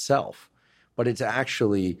about self, but it's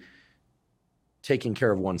actually taking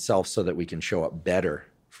care of oneself so that we can show up better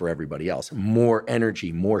for everybody else. More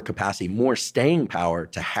energy, more capacity, more staying power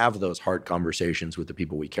to have those hard conversations with the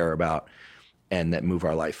people we care about and that move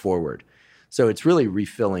our life forward. So it's really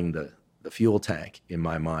refilling the fuel tank, in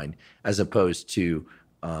my mind, as opposed to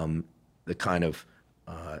the kind of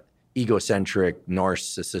egocentric,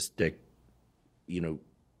 narcissistic,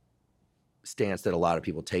 stance that a lot of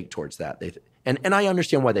people take towards that. And I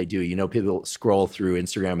understand why they do. People scroll through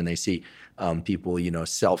Instagram and they see people,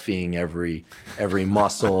 selfieing every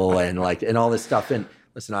muscle and all this stuff. And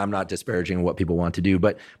listen, I'm not disparaging what people want to do,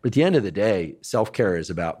 but at the end of the day, self-care is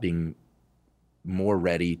about being more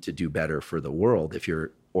ready to do better for the world if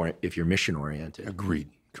you're mission oriented. Agreed.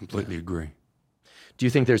 Completely agree. Do you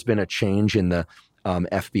think there's been a change in the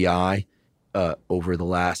FBI over the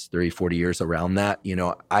last 30, 40 years around that?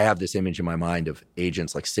 I have this image in my mind of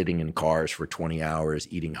agents sitting in cars for 20 hours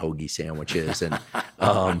eating hoagie sandwiches and,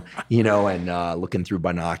 looking through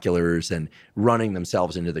binoculars and running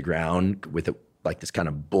themselves into the ground with this kind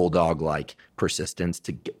of bulldog-like persistence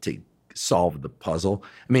to solve the puzzle.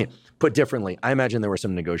 I mean, put differently, I imagine there were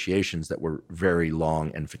some negotiations that were very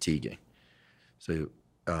long and fatiguing. So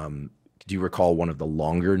do you recall one of the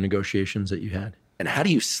longer negotiations that you had? And how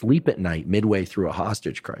do you sleep at night midway through a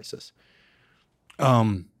hostage crisis?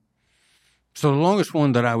 So the longest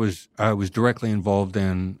one that I was directly involved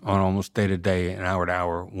in on almost day to day and hour to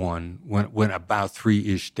hour went about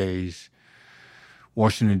 3-ish days.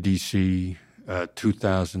 Washington, D.C.,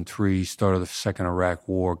 2003, start of the second Iraq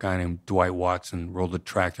War. A guy named Dwight Watson rolled a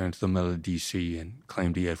tractor into the middle of D.C. and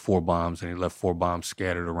claimed he had 4 bombs, and he left 4 bombs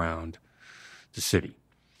scattered around the city.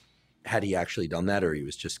 Had he actually done that, or he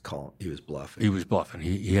was just he was bluffing? He was bluffing.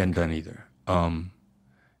 He hadn't done either. And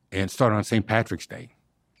started on St. Patrick's Day.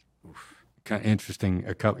 Oof. Kind of interesting.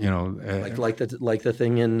 Like the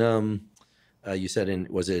thing in you said in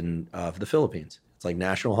the Philippines. It's like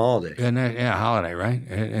national holiday. Yeah, holiday, right?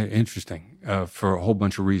 Interesting for a whole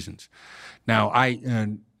bunch of reasons. Now I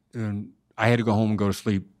had to go home and go to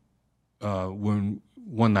sleep one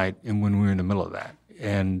night, and when we were in the middle of that,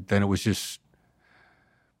 and then it was just.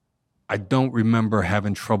 I don't remember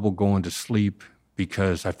having trouble going to sleep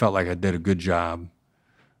because I felt like I did a good job,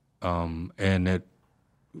 and that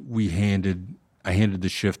I handed the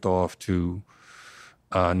shift off to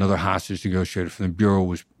another hostage negotiator from the bureau.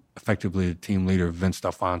 Was effectively the team leader, Vince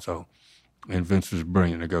D'Alfonso, and Vince was a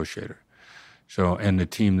brilliant negotiator. So, and the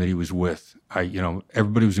team that he was with,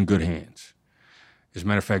 everybody was in good hands. As a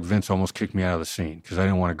matter of fact, Vince almost kicked me out of the scene because I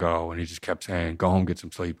didn't want to go, and he just kept saying, "Go home, get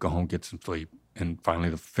some sleep. Go home, get some sleep." And finally,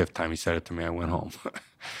 the 5th time he said it to me, I went home.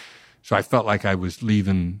 So I felt like I was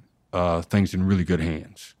leaving things in really good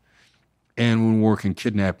hands. And when working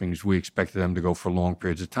kidnappings, we expected them to go for long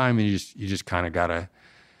periods of time, and you just kind of gotta.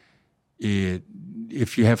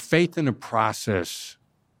 If you have faith in the process,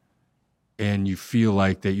 and you feel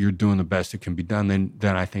like that you're doing the best that can be done,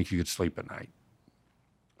 then I think you could sleep at night.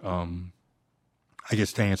 I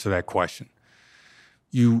guess to answer that question.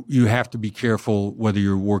 You have to be careful whether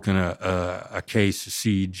you're working a case, a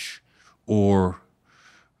siege, or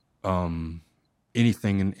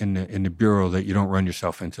anything in the bureau that you don't run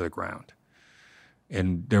yourself into the ground.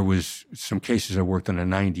 And there was some cases I worked in the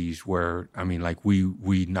 90s where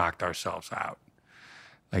we knocked ourselves out.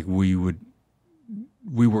 Like we would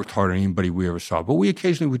we worked harder than anybody we ever saw. But we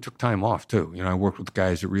occasionally took time off too. I worked with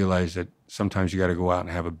guys that realized that sometimes you got to go out and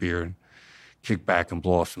have a beer and kick back and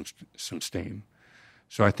blow off some steam.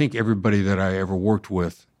 So I think everybody that I ever worked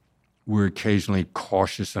with, we're occasionally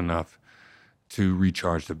cautious enough to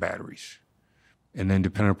recharge the batteries. And then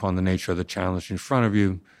depending upon the nature of the challenge in front of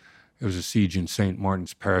you, it was a siege in St.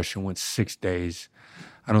 Martin's Parish and went 6 days.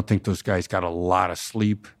 I don't think those guys got a lot of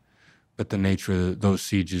sleep, but the nature of those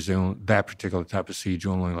sieges, that particular type of siege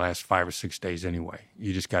only lasts 5 or 6 days anyway.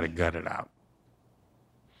 You just got to gut it out.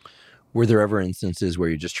 Were there ever instances where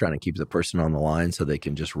you're just trying to keep the person on the line so they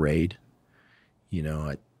can just raid?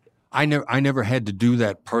 I never had to do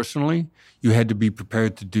that personally. You had to be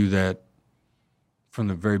prepared to do that from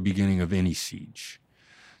the very beginning of any siege,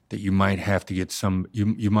 that you might have to get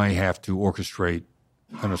you might have to orchestrate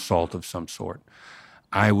an assault of some sort.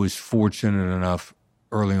 I was fortunate enough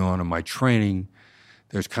early on in my training.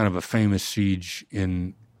 There's kind of a famous siege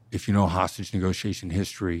if you know hostage negotiation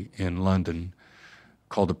history, in London,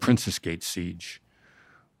 called the Princess Gate Siege,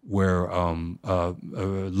 where a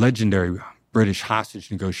legendary British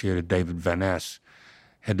hostage negotiator, David Van Ness,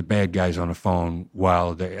 had the bad guys on the phone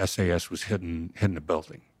while the SAS was hitting the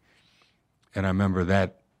building. And I remember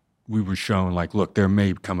that we were shown, like, look, there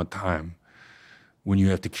may come a time when you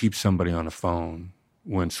have to keep somebody on the phone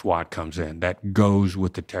when SWAT comes in. That goes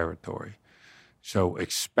with the territory. So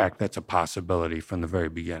expect that's a possibility from the very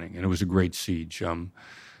beginning. And it was a great siege.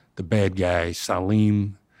 The bad guy,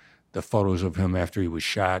 Salim, the photos of him after he was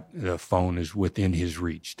shot, the phone is within his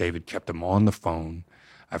reach. David kept him on the phone.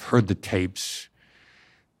 I've heard the tapes.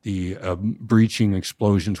 The breaching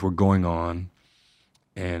explosions were going on.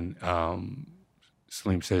 And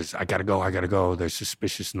Salim says, I gotta go. There's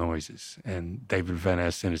suspicious noises. And David Van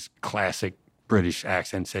Ness, in his classic British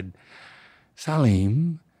accent, said,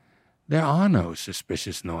 Salim, there are no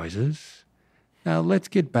suspicious noises. Now let's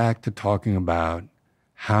get back to talking about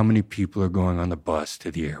how many people are going on the bus to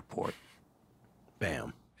the airport.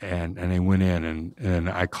 Bam. And they went in, and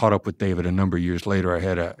I caught up with David a number of years later. I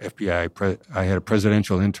had I had a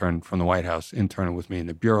presidential intern from the White House interning with me in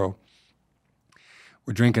the bureau.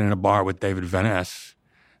 We're drinking in a bar with David Van Ness.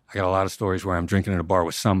 I got a lot of stories where I'm drinking in a bar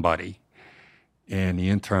with somebody, and the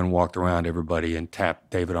intern walked around everybody and tapped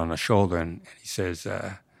David on the shoulder, and he says,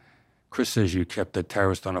 Chris says you kept the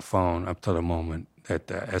terrorist on the phone up to the moment that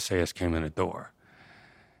the SAS came in the door.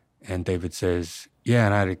 And David says, yeah,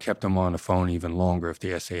 and I'd have kept him on the phone even longer if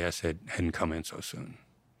the SAS hadn't come in so soon.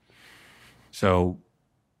 So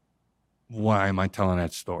why am I telling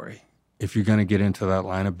that story? If you're going to get into that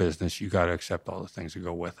line of business, you got to accept all the things that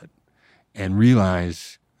go with it and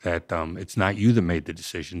realize that it's not you that made the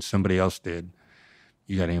decision. Somebody else did.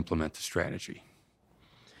 You got to implement the strategy.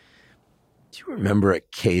 Do you remember a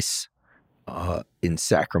case in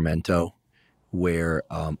Sacramento where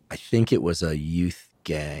I think it was a youth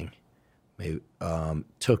gang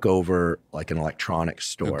took over like an electronics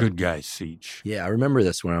store? A Good Guys siege. Yeah, I remember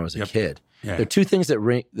this when I was a kid. Yeah. There are two things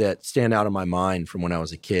that stand out in my mind from when I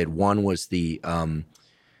was a kid. One was the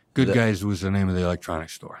Good Guys was the name of the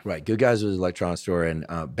electronics store. Right. Good Guys was an electronics store, and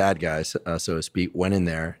bad guys, so to speak, went in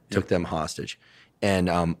there, took them hostage. And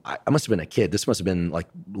I must have been a kid. This must have been like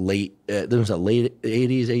late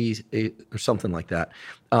 80s, 80s, or something like that.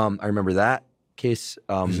 I remember that case.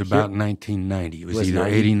 It was about 1990. It was either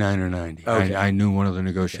 90? 89 or 90. Okay. I knew one of the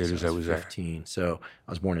negotiators that was 15, there. So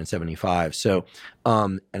I was born in 75. So,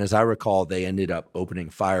 and as I recall, they ended up opening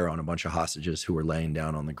fire on a bunch of hostages who were laying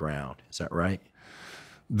down on the ground. Is that right?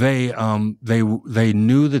 They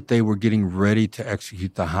knew that they were getting ready to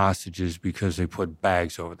execute the hostages because they put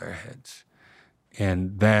bags over their heads.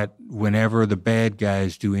 And that whenever the bad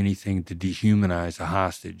guys do anything to dehumanize a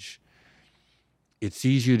hostage, it's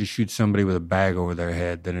easier to shoot somebody with a bag over their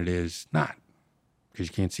head than it is not, because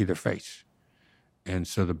you can't see their face. And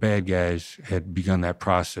so the bad guys had begun that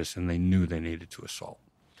process, and they knew they needed to assault.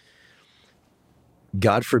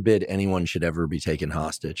 God forbid anyone should ever be taken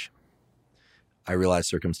hostage. I realize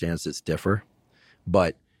circumstances differ,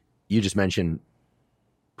 but you just mentioned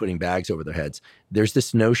putting bags over their heads. There's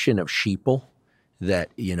this notion of sheeple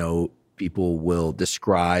that, people will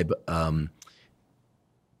describe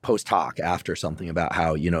post hoc after something about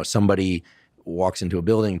how, somebody walks into a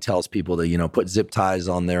building, tells people to, put zip ties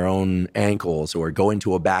on their own ankles or go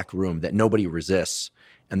into a back room, that nobody resists.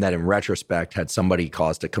 And that in retrospect, had somebody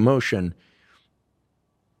caused a commotion,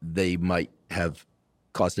 they might have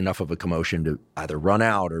caused enough of a commotion to either run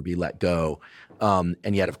out or be let go.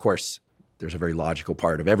 And yet, of course, there's a very logical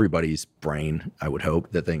part of everybody's brain, I would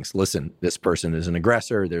hope, that thinks, listen, this person is an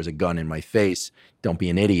aggressor. There's a gun in my face. Don't be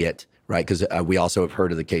an idiot, right? Because we also have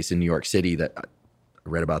heard of the case in New York City that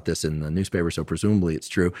read about this in the newspaper, so presumably it's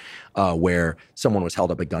true, where someone was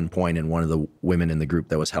held up at gunpoint, and one of the women in the group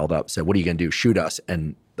that was held up said, "What are you going to do? Shoot us?"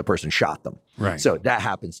 And the person shot them. Right. So that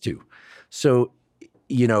happens too. So,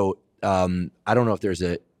 I don't know if there's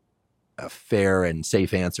a fair and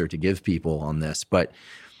safe answer to give people on this, but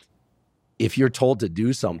if you're told to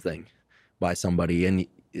do something by somebody and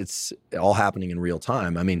it's all happening in real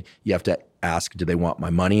time, I mean, you have to ask, do they want my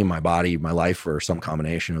money, my body, my life, or some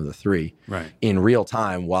combination of the three in real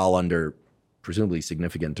time while under presumably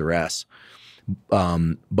significant duress.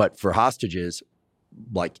 But for hostages,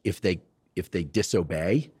 like if they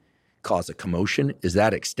disobey, cause a commotion, is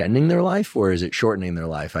that extending their life or is it shortening their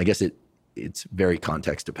life? I guess it's very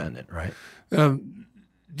context dependent, right?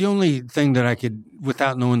 The only thing that I could,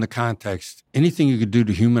 without knowing the context, anything you could do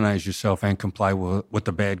to humanize yourself and comply with what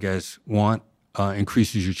the bad guys want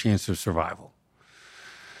increases your chance of survival.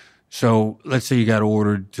 So let's say you got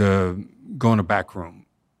ordered to go in a back room.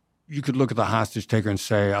 You could look at the hostage taker and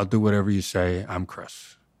say, "I'll do whatever you say. I'm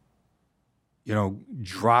Chris."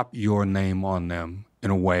 Drop your name on them in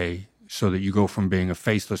a way so that you go from being a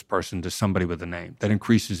faceless person to somebody with a name. That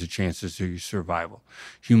increases the chances of your survival.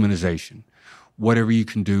 Humanization. Whatever you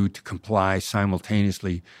can do to comply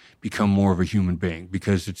simultaneously, become more of a human being,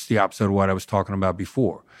 because it's the opposite of what I was talking about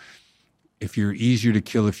before. If you're easier to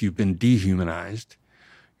kill if you've been dehumanized,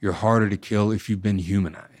 you're harder to kill if you've been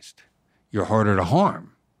humanized. You're harder to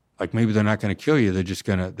harm. Like maybe they're not going to kill you, they're just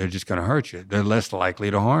going to hurt you. They're less likely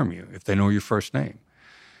to harm you if they know your first name.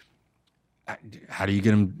 How do you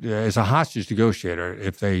get them as a hostage negotiator?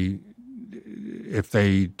 If they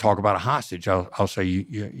talk about a hostage, I'll say,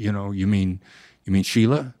 you mean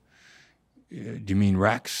Sheila? Do you mean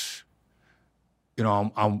Rex?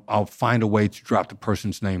 I'll find a way to drop the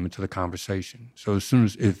person's name into the conversation. So as soon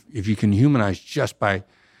as if you can humanize just by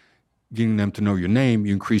getting them to know your name,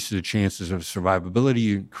 you increase the chances of survivability.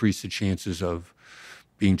 You increase the chances of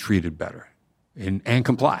being treated better, and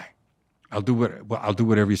comply. I'll do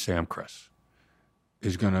whatever you say. I'm Chris.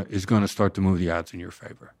 Is gonna start to move the odds in your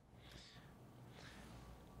favor.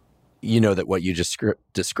 You know that what you just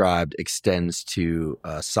described extends to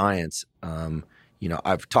science.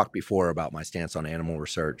 I've talked before about my stance on animal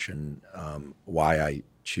research and why I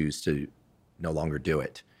choose to no longer do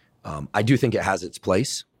it. I do think it has its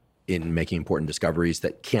place in making important discoveries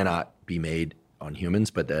that cannot be made on humans,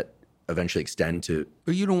 but that eventually extend to.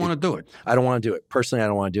 But you don't want to do it. I don't want to do it. Personally, I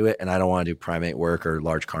don't want to do it, and I don't want to do primate work or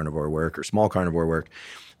large carnivore work or small carnivore work.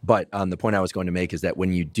 But the point I was going to make is that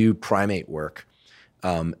when you do primate work,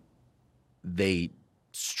 they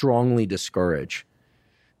strongly discourage,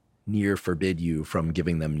 near forbid you from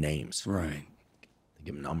giving them names. Right. They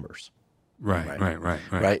give them numbers.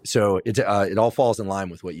 Right. So it all falls in line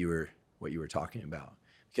with what you were talking about.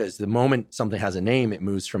 Because the moment something has a name, it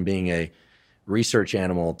moves from being a research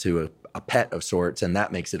animal to a pet of sorts, and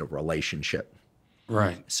that makes it a relationship.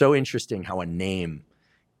 Right. So interesting how a name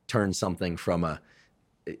turns something from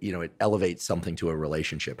it elevates something to a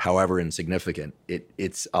relationship. However insignificant,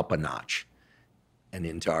 it's up a notch and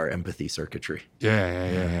into our empathy circuitry.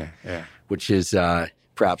 Yeah. Which is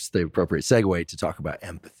perhaps the appropriate segue to talk about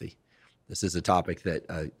empathy. This is a topic that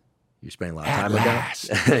you're spending a lot of time about.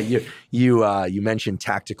 You mentioned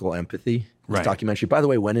tactical empathy. This documentary. By the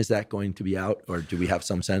way, when is that going to be out, or do we have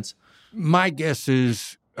some sense? My guess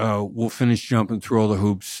is we'll finish jumping through all the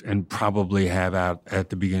hoops and probably have out at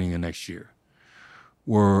the beginning of next year.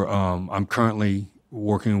 I'm currently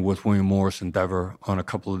working with William Morris Endeavor on a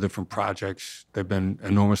couple of different projects. They've been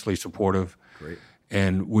enormously supportive. Great.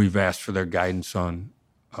 And we've asked for their guidance on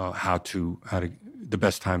how to the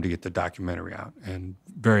best time to get the documentary out. And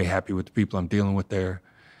very happy with the people I'm dealing with there.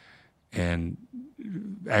 And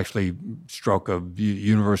actually, stroke of the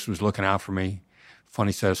universe was looking out for me.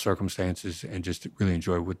 Funny set of circumstances, and just really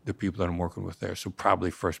enjoy with the people that I'm working with there. So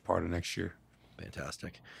probably first part of next year.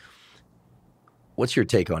 Fantastic. What's your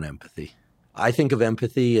take on empathy? I think of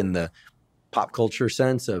empathy in the pop culture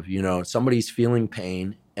sense of, somebody's feeling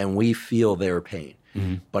pain and we feel their pain.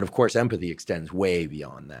 Mm-hmm. But of course, empathy extends way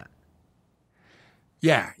beyond that.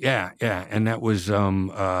 Yeah. And that was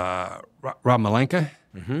Rob Malenka.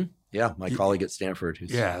 Mm-hmm. Yeah, my colleague at Stanford.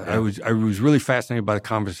 I was really fascinated by the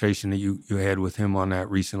conversation that you had with him on that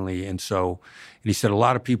recently. And he said a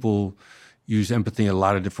lot of people use empathy in a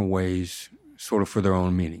lot of different ways, sort of for their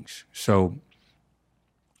own meanings. So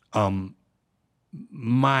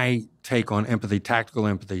my take on empathy, tactical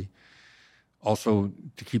empathy, also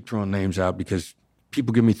to keep throwing names out because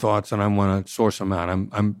people give me thoughts and I want to source them out.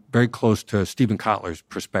 I'm very close to Stephen Kotler's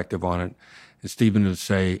perspective on it, And Stephen would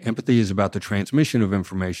say, empathy is about the transmission of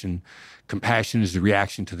information. Compassion is the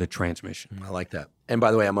reaction to the transmission. I like that. And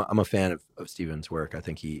by the way, I'm a fan of Stephen's work. I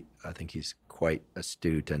think he's quite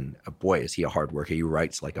astute, and boy, is he a hard worker. He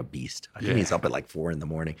writes like a beast. I think he's up at like 4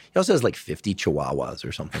 a.m. He also has like 50 chihuahuas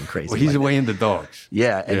or something crazy. Well, he's like way into dogs.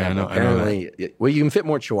 Yeah, and I know apparently, well, you can fit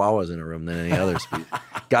more chihuahuas in a room than any other species.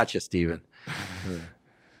 Gotcha, Stephen.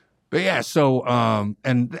 But yeah, so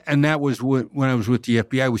and that was when I was with the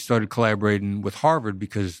FBI, we started collaborating with Harvard,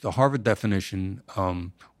 because the Harvard definition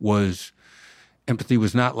was empathy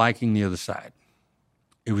was not liking the other side.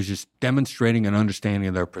 It was just demonstrating an understanding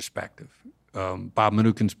of their perspective. Bob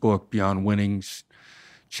Minuchin's book, Beyond Winning's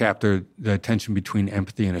chapter, The Tension Between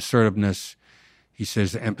Empathy and Assertiveness, he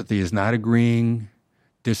says that empathy is not agreeing,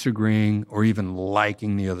 disagreeing, or even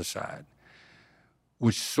liking the other side,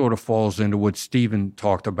 which sort of falls into what Stephen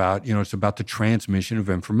talked about. It's about the transmission of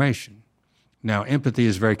information. Now, empathy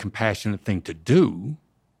is a very compassionate thing to do,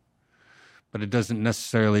 but it doesn't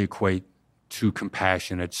necessarily equate to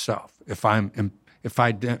compassion itself. If I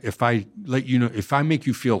let you know, if I make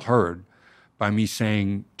you feel heard by me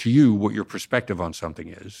saying to you what your perspective on something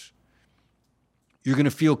is, you're going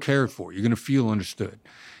to feel cared for. You're going to feel understood.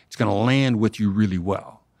 It's going to land with you really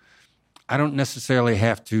well. I don't necessarily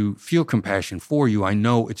have to feel compassion for you. I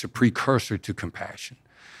know it's a precursor to compassion.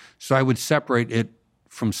 So I would separate it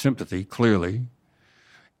from sympathy, clearly,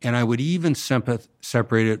 and I would even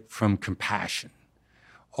separate it from compassion,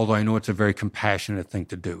 although I know it's a very compassionate thing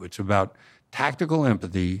to do. It's about tactical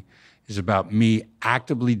empathy is about me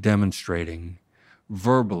actively demonstrating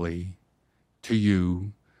verbally to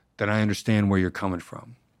you that I understand where you're coming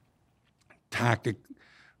from. Tactic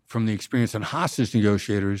from the experience in hostage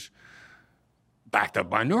negotiators, backed up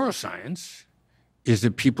by neuroscience, is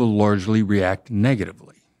that people largely react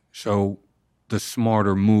negatively. So the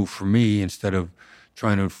smarter move for me, instead of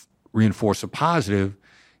trying to reinforce a positive,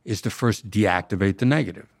 is to first deactivate the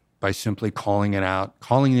negative by simply calling it out,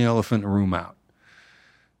 calling the elephant in the room out.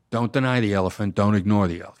 Don't deny the elephant. Don't ignore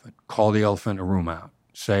the elephant. Call the elephant in the room out.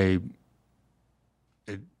 Say,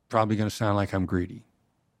 it's probably going to sound like I'm greedy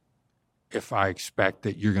if I expect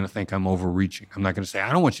that you're going to think I'm overreaching. I'm not going to say,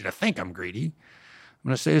 I don't want you to think I'm greedy. I'm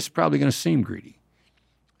going to say, it's probably going to seem greedy.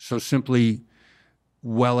 So simply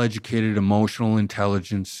well-educated emotional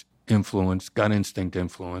intelligence influence, gut instinct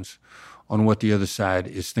influence on what the other side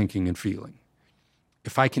is thinking and feeling.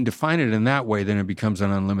 If I can define it in that way, then it becomes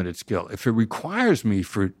an unlimited skill. If it requires me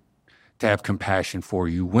to have compassion for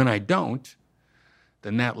you when I don't,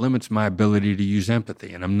 then that limits my ability to use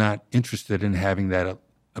empathy. And I'm not interested in having that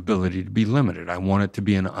ability to be limited. I want it to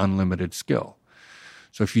be an unlimited skill.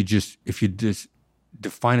 So if you just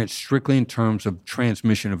define it strictly in terms of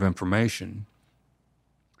transmission of information,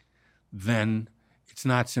 then it's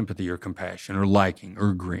not sympathy or compassion or liking or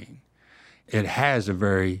agreeing. It has a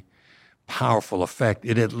very powerful effect.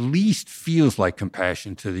 It at least feels like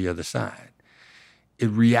compassion to the other side. It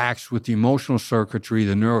reacts with the emotional circuitry,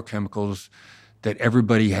 the neurochemicals that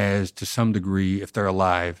everybody has to some degree if they're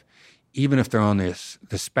alive. Even if they're on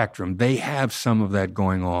the spectrum, they have some of that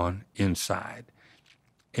going on inside.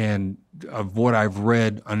 And of what I've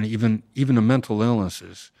read on even the mental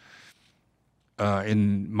illnesses,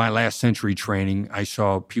 in my last century training, I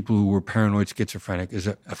saw people who were paranoid schizophrenic as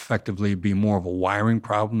effectively be more of a wiring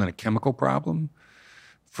problem than a chemical problem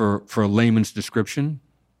for a layman's description.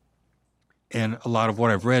 And a lot of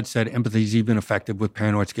what I've read said empathy is even effective with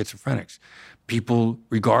paranoid schizophrenics. People,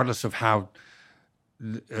 regardless of how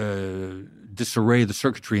disarray the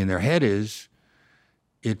circuitry in their head is,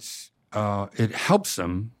 it helps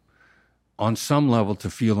them on some level to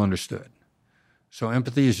feel understood. So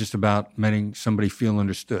empathy is just about making somebody feel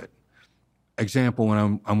understood. Example,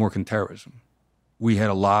 when I'm working terrorism, we had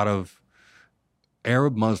a lot of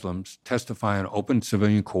Arab Muslims testify in open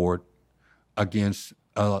civilian court against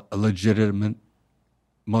a legitimate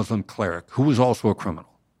Muslim cleric who was also a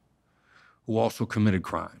criminal, who also committed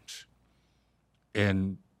crimes.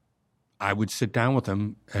 And I would sit down with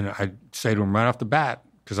them and I'd say to them right off the bat,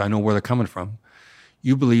 because I know where they're coming from,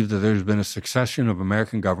 you believe that there's been a succession of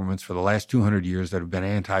American governments for the last 200 years that have been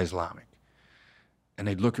anti-Islamic. And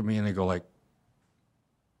they'd look at me and they'd go like,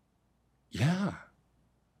 yeah.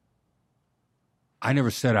 I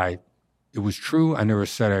never said it was true. I never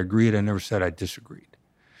said I agreed. I never said I disagreed.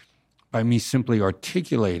 By me simply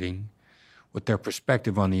articulating what their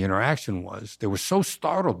perspective on the interaction was, they were so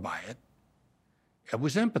startled by it. It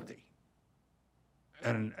was empathy.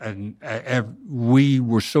 And we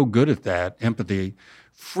were so good at that, empathy,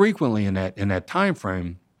 frequently in that time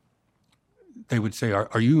frame, they would say,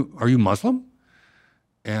 are you Muslim?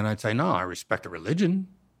 And I'd say, no, I respect the religion.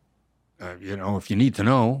 If you need to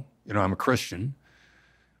know, I'm a Christian,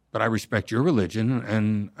 but I respect your religion,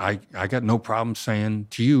 and I got no problem saying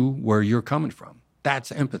to you where you're coming from.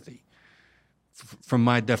 That's empathy from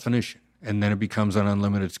my definition. And then it becomes an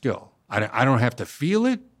unlimited skill. I don't have to feel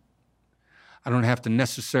it. I don't have to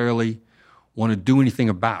necessarily want to do anything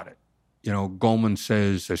about it. Goleman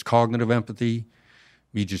says there's cognitive empathy,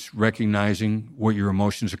 me just recognizing where your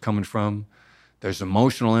emotions are coming from. There's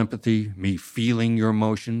emotional empathy, me feeling your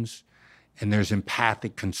emotions. And there's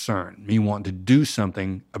empathic concern, me wanting to do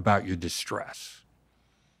something about your distress.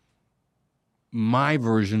 My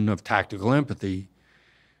version of tactical empathy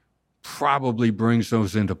probably brings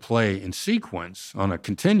those into play in sequence on a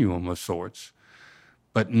continuum of sorts,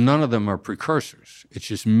 but none of them are precursors. It's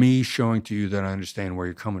just me showing to you that I understand where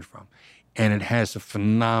you're coming from. And it has a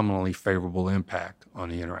phenomenally favorable impact on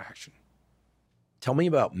the interaction. Tell me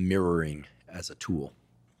about mirroring as a tool.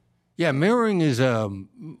 Yeah, mirroring is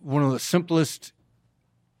one of the simplest,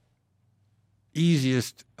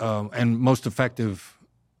 easiest, and most effective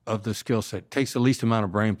of the skill set. It takes the least amount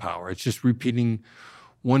of brain power. It's just repeating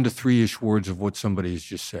 1 to 3-ish words of what somebody has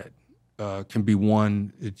just said. Can be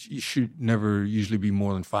one. You should never usually be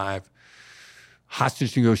more than 5.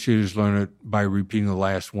 Hostage negotiators learn it by repeating the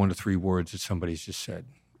last 1 to 3 words that somebody's just said.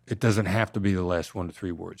 It doesn't have to be the last 1 to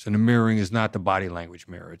 3 words. And the mirroring is not the body language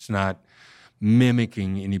mirror. It's not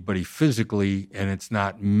mimicking anybody physically, and it's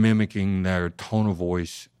not mimicking their tone of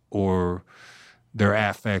voice or their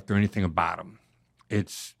affect or anything about them.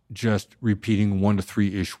 It's just repeating 1 to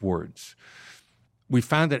 3-ish words. We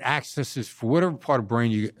found that access is for whatever part of the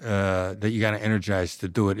brain that you got to energize to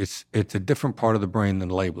do it. It's a different part of the brain than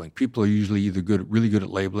labeling. People are usually either really good at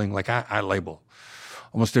labeling. Like I label.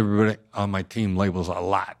 Almost everybody on my team labels a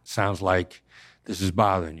lot. Sounds like this is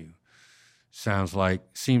bothering you. Seems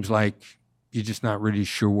like you're just not really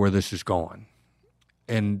sure where this is going.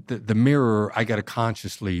 And the mirror, I got to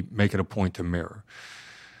consciously make it a point to mirror.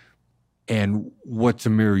 And what's a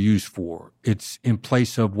mirror used for? It's in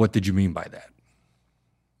place of, what did you mean by that?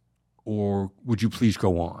 Or would you please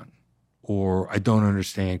go on? Or I don't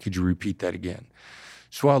understand, could you repeat that again?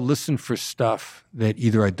 So I'll listen for stuff that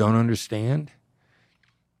either I don't understand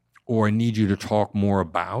or I need you to talk more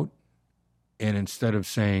about. And instead of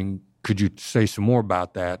saying, could you say some more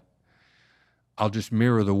about that? I'll just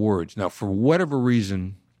mirror the words. Now, for whatever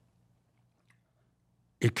reason,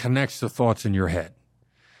 it connects the thoughts in your head.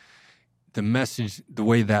 The message, the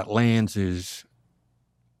way that lands is,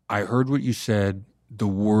 I heard what you said, the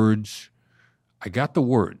words, I got the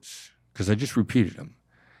words because I just repeated them,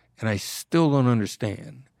 and I still don't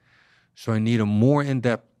understand. So I need a more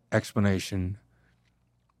in-depth explanation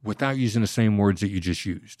without using the same words that you just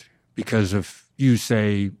used. Because if you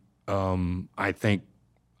say, I think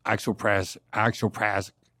isopraxism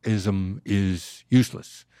is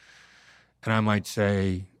useless. And I might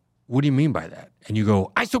say, what do you mean by that? And you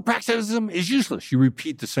go, isopraxism is useless. You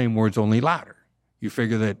repeat the same words, only louder. You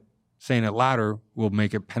figure that saying it louder will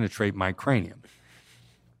make it penetrate my cranium.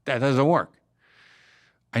 That doesn't work.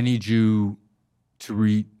 I need you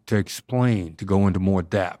to explain, to go into more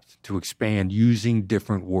depth, to expand using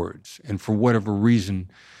different words. And for whatever reason,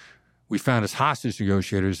 we found as hostage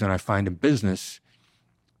negotiators, and I find in business,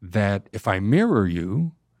 that if I mirror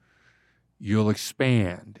you, you'll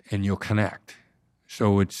expand and you'll connect.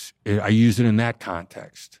 So I use it in that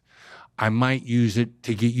context. I might use it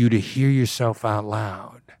to get you to hear yourself out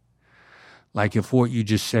loud. Like if what you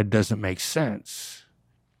just said doesn't make sense,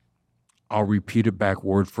 I'll repeat it back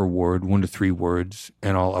word for word, 1 to 3 words,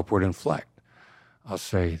 and I'll upward inflect. I'll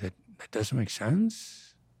say that doesn't make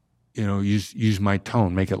sense. Use my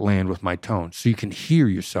tone, make it land with my tone so you can hear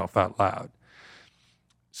yourself out loud.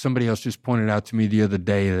 Somebody else just pointed out to me the other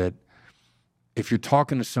day that if you're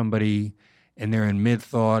talking to somebody and they're in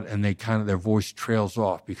mid-thought and their voice trails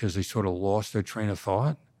off because they sort of lost their train of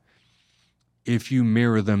thought, if you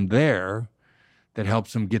mirror them there, that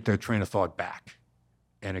helps them get their train of thought back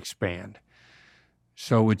and expand.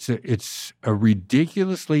 So it's a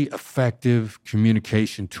ridiculously effective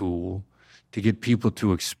communication tool to get people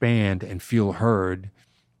to expand and feel heard.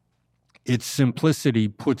 Its simplicity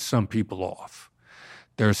puts some people off.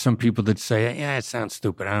 There are some people that say, yeah, it sounds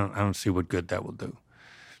stupid. I don't see what good that will do.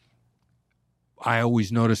 I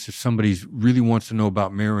always notice if somebody really wants to know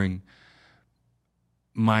about mirroring,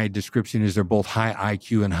 my description is they're both high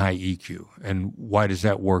IQ and high EQ. And why does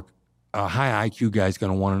that work? A high IQ guy is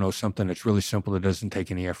going to want to know something that's really simple that doesn't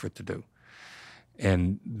take any effort to do.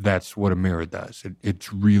 And that's what a mirror does.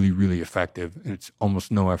 It's really, really effective. And it's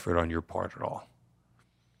almost no effort on your part at all.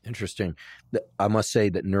 Interesting. I must say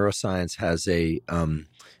that neuroscience has an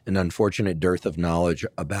unfortunate dearth of knowledge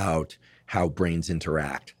about how brains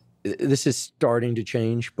interact. this is starting to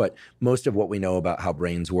change, but most of what we know about how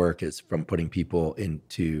brains work is from putting people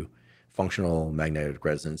into functional magnetic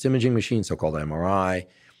resonance imaging machines, so-called MRI,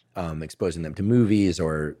 exposing them to movies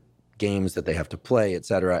or games that they have to play, et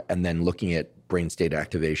cetera, and then looking at brain state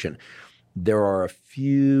activation. There are a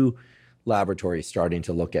few laboratories starting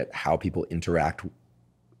to look at how people interact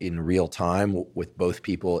in real time with both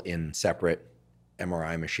people in separate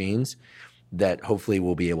MRI machines that hopefully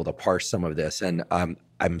will be able to parse some of this. And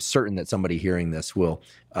I'm certain that somebody hearing this will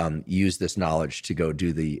use this knowledge to go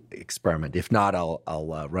do the experiment. If not,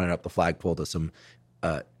 I'll run it up the flagpole to some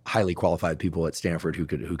highly qualified people at Stanford who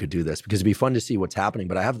could do this, because it'd be fun to see what's happening.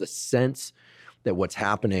 But I have the sense that what's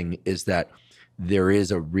happening is that there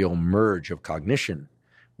is a real merge of cognition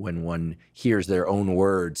when one hears their own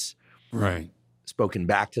words spoken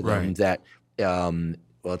back to them. That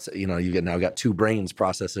well, it's, you now got two brains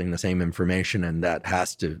processing the same information, and that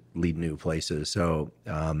has to lead new places. So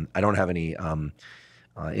I don't have any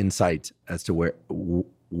insight as to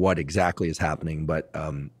what exactly is happening, but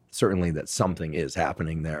certainly that something is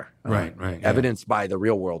happening there. Evidenced by the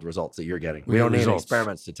real world results that you're getting. We don't need any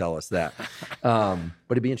experiments to tell us that. But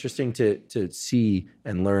it'd be interesting to see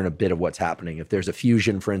and learn a bit of what's happening. If there's a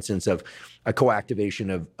fusion, for instance, of a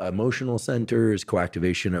coactivation of emotional centers,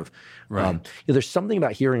 coactivation of, there's something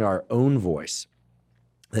about hearing our own voice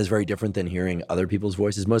that's very different than hearing other people's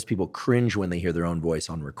voices. Most people cringe when they hear their own voice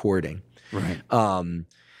on recording.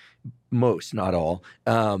 Most, not all.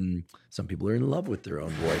 Some people are in love with their own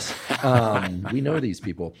voice. We know these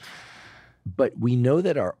people. But we know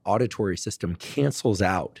that our auditory system cancels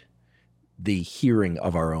out the hearing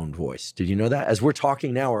of our own voice. Did you know that? As we're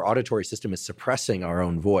talking now, our auditory system is suppressing our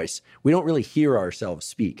own voice. We don't really hear ourselves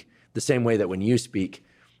speak the same way that when you speak,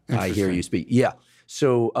 I hear you speak. Yeah.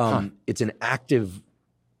 So it's an active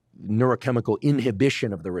neurochemical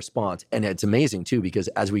inhibition of the response. And it's amazing, too, because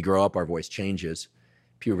as we grow up, our voice changes.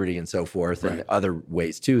 Puberty and so forth, and other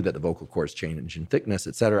ways too that the vocal cords change in thickness,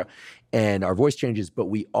 et cetera. And our voice changes, but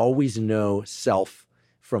we always know self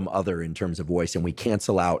from other in terms of voice, and we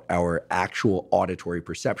cancel out our actual auditory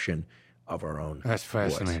perception of our own That's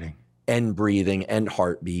fascinating. Voice. And breathing and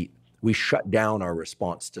heartbeat. We shut down our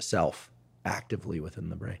response to self actively within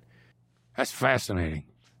the brain. That's fascinating.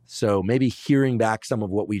 So maybe hearing back some of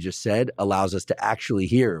what we just said allows us to actually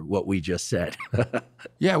hear what we just said.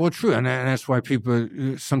 Yeah, well, true. And that's why people,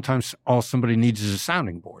 sometimes all somebody needs is a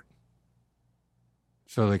sounding board.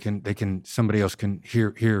 So somebody else can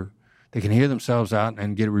hear, they can hear themselves out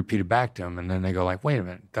and get it repeated back to them. And then they go like, wait a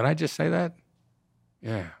minute, did I just say that?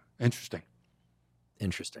 Yeah, interesting.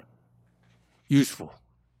 Useful.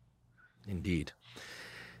 Indeed.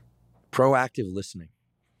 Proactive listening.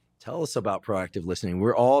 Tell us about proactive listening.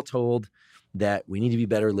 We're all told that we need to be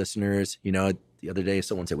better listeners. The other day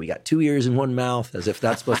someone said we got 2 ears in one mouth, as if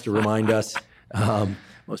that's supposed to remind us.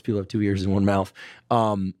 Most people have 2 ears in one mouth.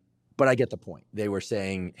 But I get the point. They were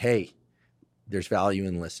saying, hey, there's value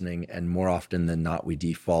in listening, and more often than not, we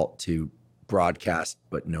default to broadcast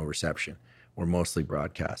but no reception. We're mostly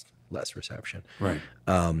broadcast, less reception.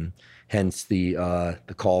 Hence the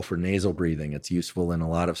call for nasal breathing. It's useful in a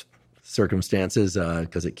lot of circumstances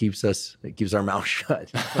because it keeps our mouth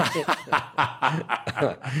shut.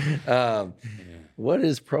 What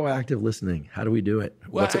is proactive listening? How do we do it?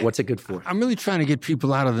 What's it good for? I'm really trying to get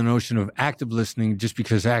people out of the notion of active listening, just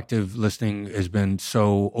because active listening has been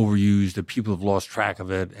so overused that people have lost track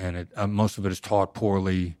of it, and most of it is taught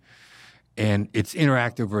poorly. And it's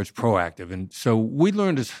interactive or it's proactive. And so we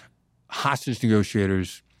learned as hostage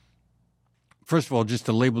negotiators, first of all, just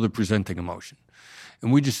to label the presenting emotion.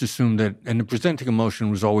 And we just assumed that, and the presenting emotion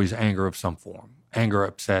was always anger of some form, anger,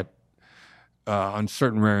 upset. On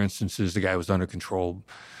certain rare instances, the guy was under control,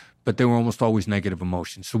 but they were almost always negative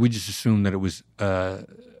emotions. So we just assumed that it was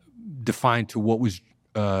confined to what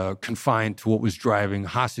was driving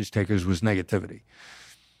hostage takers was negativity.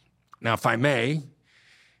 Now, if I may,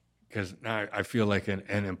 because now I feel like an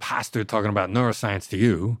imposter talking about neuroscience to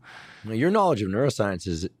you. Now, your knowledge of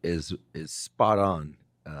neuroscience is spot on.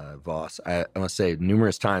 Voss, I must say,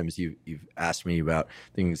 numerous times you've asked me about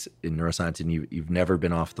things in neuroscience, and you've never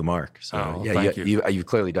been off the mark. So thank you. You've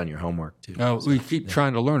clearly done your homework too. We keep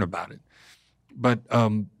trying to learn about it, but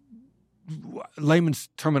layman's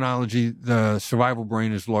terminology, the survival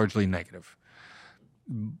brain is largely negative.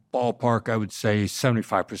 Ballpark, I would say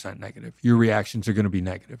 75% negative. Your reactions are going to be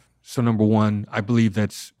negative. So number one, I believe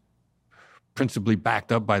that's principally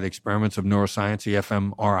backed up by the experiments of neuroscience, the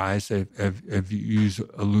fMRIs, have you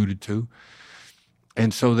alluded to.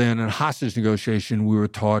 And so then in hostage negotiation, we were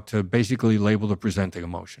taught to basically label the presenting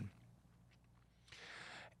emotion.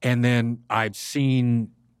 And then I've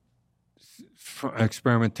seen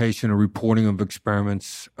experimentation or reporting of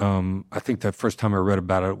experiments. I think the first time I read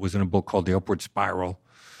about it was in a book called The Upward Spiral.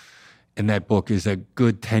 And that book is a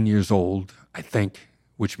good 10 years old, I think,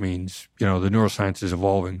 which means, the neuroscience is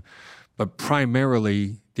evolving. But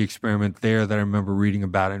primarily, the experiment there that I remember reading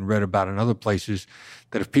about and read about in other places,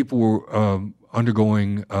 that if people were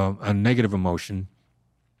undergoing a negative emotion,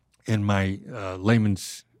 in my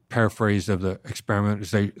layman's paraphrase of the experiment,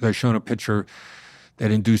 is they're shown a picture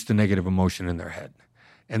that induced a negative emotion in their head.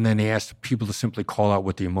 And then they asked people to simply call out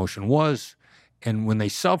what the emotion was. And when they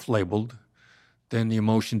self-labeled, then the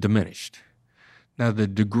emotion diminished. Now, the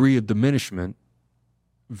degree of diminishment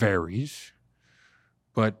varies,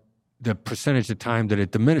 but the percentage of time that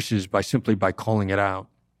it diminishes simply by calling it out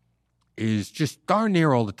is just darn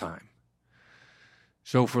near all the time.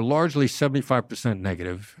 So if we're largely 75%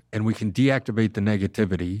 negative and we can deactivate the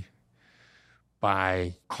negativity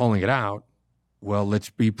by calling it out, well, let's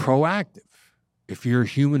be proactive. If you're a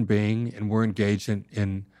human being and we're engaged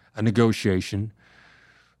in a negotiation,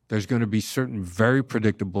 there's going to be certain very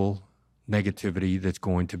predictable negativity that's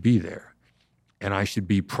going to be there. And I should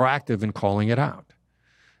be proactive in calling it out,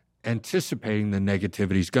 anticipating the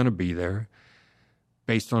negativity is going to be there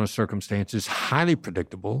based on a circumstance is highly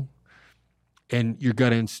predictable. And your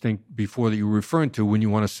gut instinct before that you were referring to when you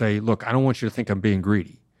want to say, look, I don't want you to think I'm being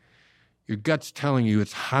greedy. Your gut's telling you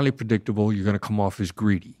it's highly predictable you're going to come off as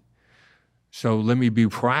greedy. So let me be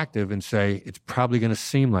proactive and say it's probably going to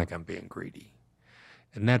seem like I'm being greedy.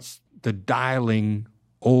 And that's the dialing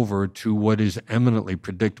over to what is eminently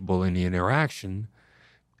predictable in the interaction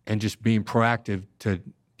and just being proactive to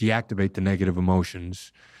deactivate the negative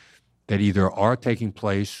emotions that either are taking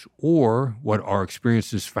place or what our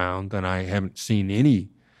experience has found, and I haven't seen any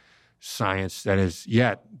science that has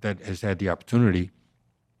had the opportunity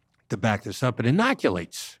to back this up. It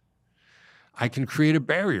inoculates. I can create a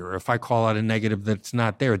barrier. If I call out a negative that's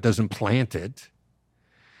not there, it doesn't plant it.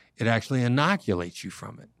 It actually inoculates you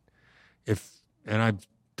from it. And I've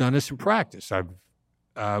done this in practice.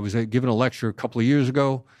 I was giving a lecture a couple of years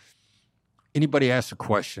ago. Anybody asks a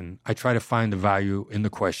question, I try to find the value in the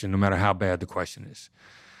question, no matter how bad the question is.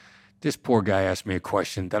 This poor guy asked me a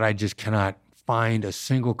question that I just cannot find a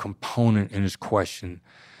single component in his question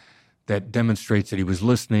that demonstrates that he was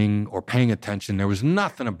listening or paying attention. There was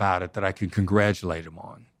nothing about it that I could congratulate him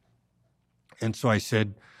on. And so I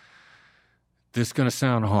said, this is going to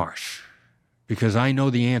sound harsh because I know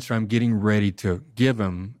the answer I'm getting ready to give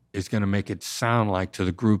him is going to make it sound like to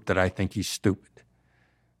the group that I think he's stupid.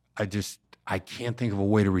 I can't think of a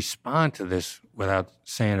way to respond to this without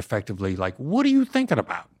saying effectively, like, what are you thinking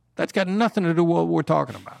about? That's got nothing to do with what we're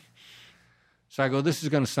talking about. So I go, this is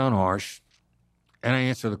going to sound harsh. And I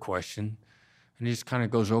answer the question. And he just kind of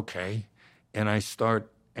goes, okay. And I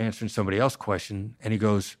start answering somebody else's question. And he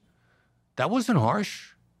goes, that wasn't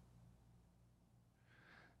harsh.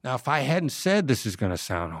 Now, if I hadn't said this is going to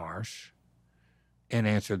sound harsh and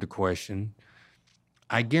answered the question,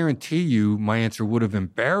 I guarantee you my answer would have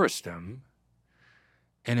embarrassed him.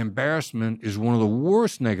 And embarrassment is one of the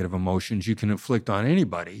worst negative emotions you can inflict on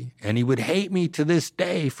anybody. And he would hate me to this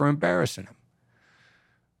day for embarrassing him.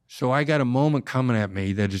 So I got a moment coming at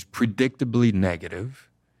me that is predictably negative,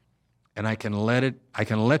 and I can let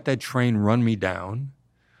that train run me down,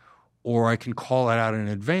 or I can call it out in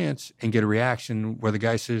advance and get a reaction where the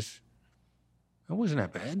guy says, that wasn't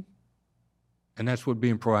that bad. And that's what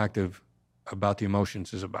being proactive about the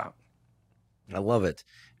emotions is about. I love it.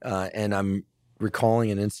 And I'm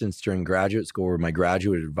recalling an instance during graduate school where my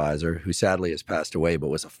graduate advisor, who sadly has passed away, but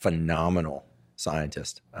was a phenomenal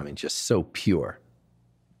scientist. I mean, just so pure,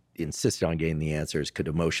 insisted on getting the answers, could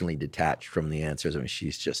emotionally detach from the answers. I mean,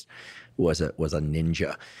 she's just was a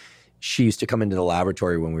ninja. She used to come into the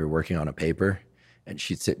laboratory when we were working on a paper, and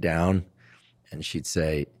she'd sit down and she'd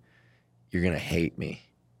say, you're going to hate me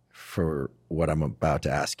for what I'm about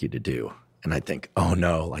to ask you to do. And I'd think, oh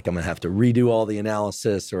no, like I'm going to have to redo all the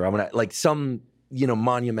analysis, or I'm going to like some,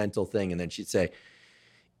 monumental thing. And then she'd say,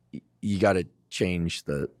 you got to change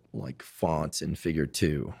the like fonts in figure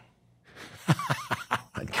 2.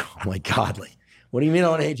 I'd go, oh my God, like, what do you mean I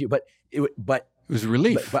want to hate you? But it was a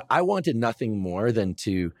relief. But I wanted nothing more than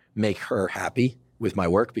to make her happy with my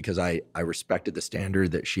work because I respected the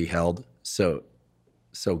standard that she held so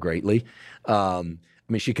greatly. I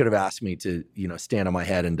mean, she could have asked me to, stand on my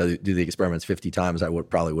head and do the experiments 50 times. I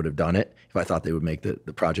probably would have done it if I thought they would make the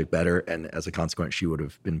project better. And as a consequence, she would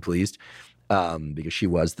have been pleased because she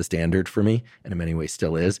was the standard for me and in many ways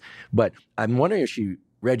still is. But I'm wondering if she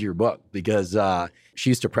read your book because she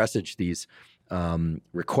used to presage these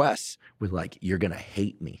requests with like, you're going to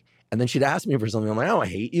hate me. And then she'd ask me for something. I'm like, oh, I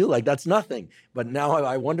hate you. Like, that's nothing. But now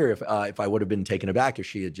I wonder if I would have been taken aback if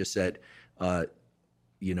she had just said, hey,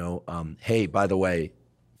 by the way,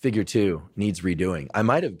 figure 2 needs redoing. I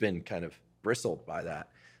might have been kind of bristled by that.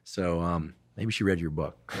 So maybe she read your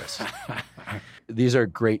book, Chris. These are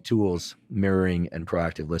great tools, mirroring and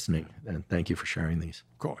proactive listening. And thank you for sharing these.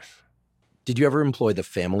 Of course. Did you ever employ the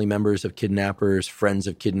family members of kidnappers, friends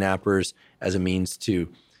of kidnappers, as a means to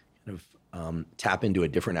kind of tap into a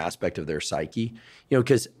different aspect of their psyche?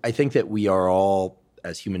 Because I think that we are all,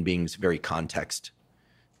 as human beings, very context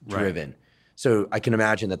driven. Right. So I can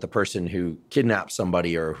imagine that the person who kidnaps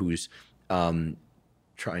somebody or who's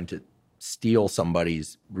trying to steal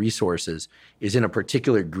somebody's resources is in a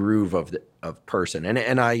particular groove of person.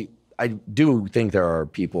 And I do think there are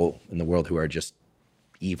people in the world who are just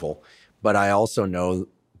evil. But I also know,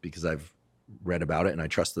 because I've read about it and I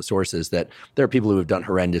trust the sources, that there are people who have done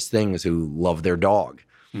horrendous things who love their dog,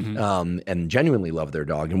 and genuinely love their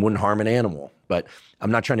dog and wouldn't harm an animal. But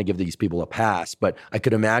I'm not trying to give these people a pass, but I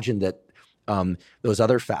could imagine that those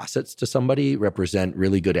other facets to somebody represent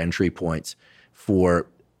really good entry points for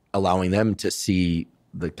allowing them to see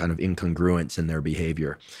the kind of incongruence in their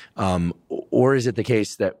behavior. Or is it the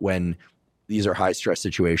case that when these are high stress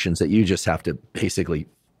situations that you just have to basically,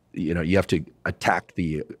 you have to attack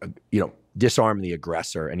disarm the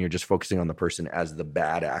aggressor, and you're just focusing on the person as the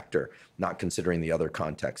bad actor, not considering the other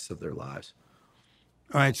contexts of their lives?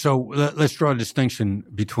 All right, so let's draw a distinction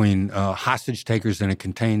between hostage takers in a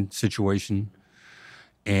contained situation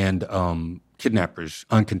and kidnappers,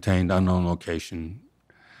 uncontained, unknown location.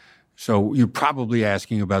 So you're probably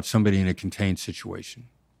asking about somebody in a contained situation.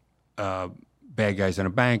 Bad guys in a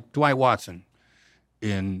bank, Dwight Watson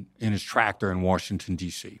in his tractor in Washington,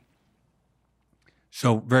 D.C.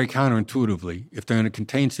 So very counterintuitively, if they're in a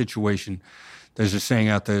contained situation, there's a saying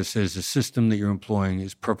out there that says the system that you're employing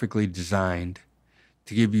is perfectly designed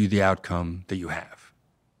to give you the outcome that you have.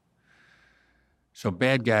 So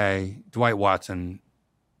bad guy Dwight Watson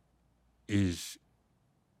is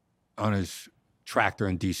on his tractor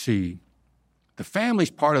in D.C. The family's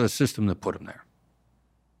part of the system that put him there.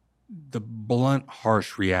 The blunt,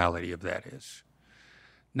 harsh reality of that is,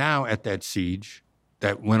 now at that siege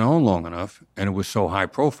that went on long enough and it was so high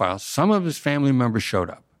profile, some of his family members showed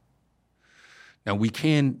up. Now we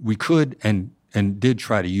could and did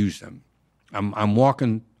try to use them. I'm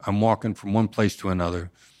walking from one place to another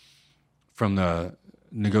from the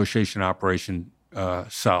negotiation operation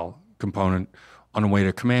cell component on the way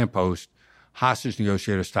to command post. Hostage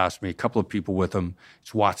negotiator stops me, a couple of people with him.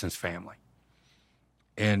 It's Watson's family.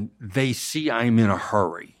 And they see I'm in a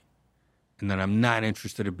hurry and that I'm not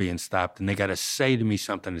interested in being stopped. And they got to say to me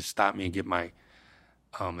something to stop me and get my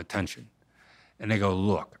attention. And they go,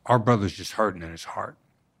 look, our brother's just hurting in his heart.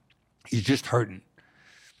 He's just hurting.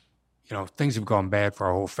 Things have gone bad for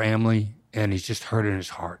our whole family, and he's just hurting his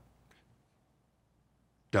heart.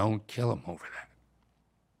 Don't kill him over that.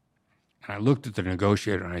 And I looked at the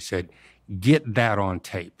negotiator and I said, get that on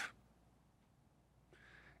tape.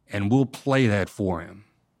 And we'll play that for him.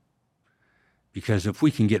 Because if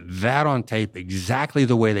we can get that on tape exactly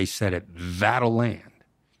the way they said it, that'll land.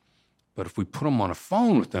 But if we put them on a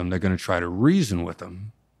phone with them, they're going to try to reason with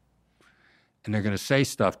them. And they're going to say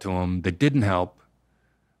stuff to them that didn't help,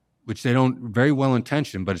 which they don't, very well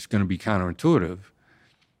intentioned, but it's going to be counterintuitive.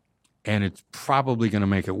 And it's probably going to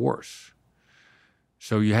make it worse.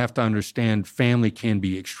 So you have to understand family can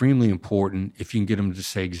be extremely important if you can get them to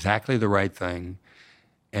say exactly the right thing.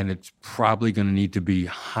 And it's probably going to need to be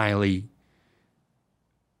highly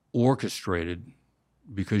orchestrated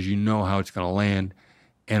because you know how it's going to land.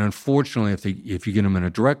 And unfortunately, if you get them in a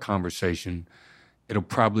direct conversation, it'll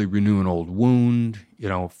probably renew an old wound.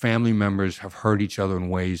 Family members have hurt each other in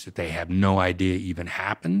ways that they have no idea even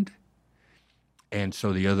happened. And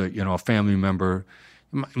so the other, a family member,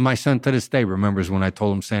 my son to this day remembers when I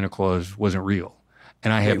told him Santa Claus wasn't real.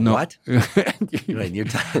 And I have what?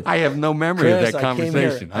 I have no memory Chris, of that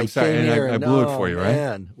conversation. I'm sorry, and I blew it for you, right?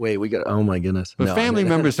 Man. Wait, oh my goodness. But family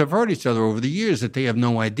members have hurt each other over the years that they have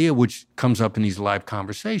no idea, which comes up in these live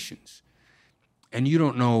conversations. And you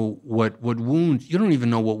don't know what wounds, you don't even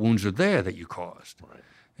know what wounds are there that you caused. Right.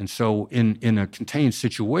 And so in a contained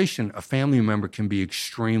situation, a family member can be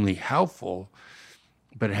extremely helpful,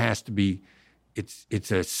 but it has to be,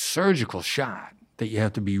 it's a surgical shot that you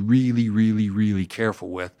have to be really, really, really careful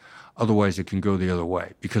with. Otherwise, it can go the other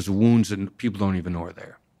way because the wounds and people don't even know are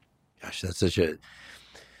there. Gosh, that's such a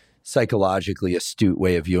psychologically astute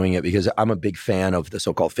way of viewing it, because I'm a big fan of the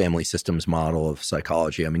so-called family systems model of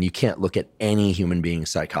psychology. I mean, you can't look at any human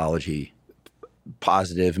being's psychology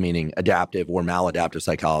positive, meaning adaptive or maladaptive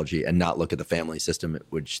psychology, and not look at the family system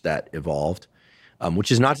which that evolved.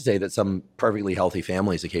 Which is not to say that some perfectly healthy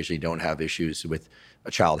families occasionally don't have issues with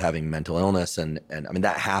a child having mental illness, and I mean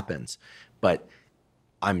that happens. But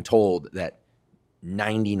I'm told that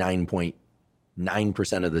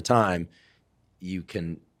 99.9% of the time, you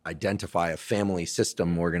can identify a family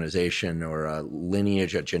system organization or a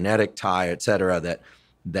lineage, a genetic tie, et cetera,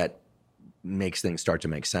 that makes things start to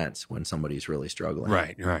make sense when somebody's really struggling.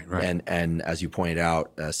 Right. And as you point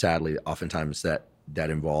out, sadly, oftentimes that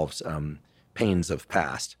involves pains of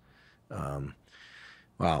past.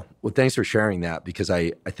 Wow. Well, thanks for sharing that, because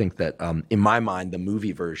I think that in my mind, the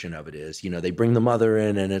movie version of it is, they bring the mother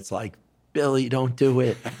in and it's like, Billy, don't do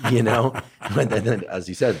it, But then, as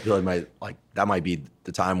you said, Billy that might be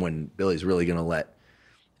the time when Billy's really going to let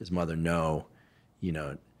his mother know,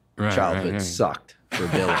 childhood sucked for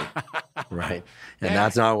Billy, right? And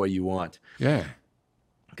that's not what you want. Yeah.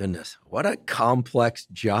 Goodness, what a complex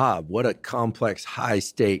job. What a complex, high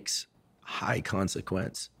stakes, high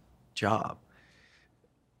consequence job.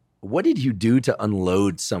 What did you do to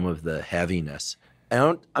unload some of the heaviness?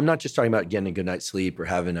 I'm not just talking about getting a good night's sleep or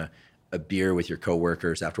having a beer with your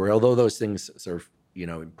coworkers afterward, although those things serve,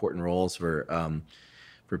 important roles for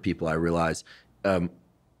people, I realize. Do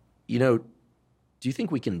you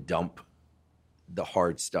think we can dump the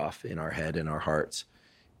hard stuff in our head and our hearts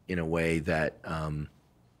in a way that,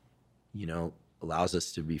 allows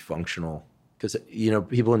us to be functional? Because,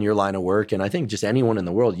 people in your line of work, and I think just anyone in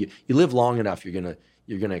the world, you live long enough, you're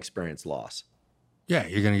gonna experience loss. Yeah,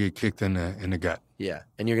 you're going to get kicked in the gut. Yeah,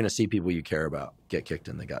 and you're going to see people you care about get kicked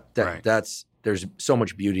in the gut. Right. There's so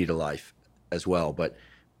much beauty to life as well, but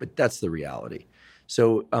that's the reality.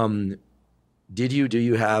 So, do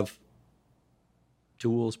you have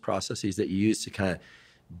tools, processes that you use to kind of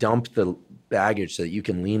dump the baggage so that you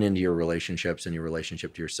can lean into your relationships and your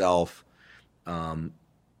relationship to yourself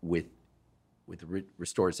with a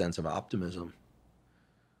restored sense of optimism?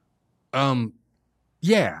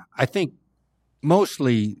 Yeah, I think most of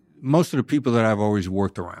the people that I've always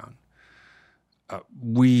worked around,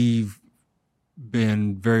 we've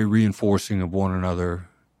been very reinforcing of one another,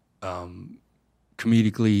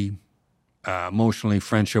 comedically, emotionally,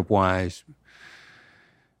 friendship-wise,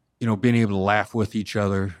 being able to laugh with each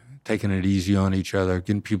other, taking it easy on each other,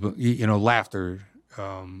 getting people, laughter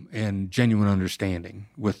and genuine understanding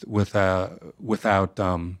without,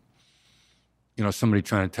 somebody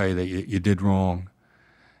trying to tell you that you did wrong.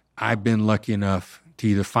 I've been lucky enough to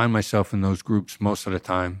either find myself in those groups most of the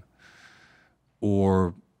time,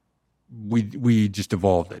 or we just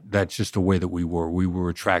evolved it. That's just the way that we were. We were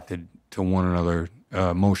attracted to one another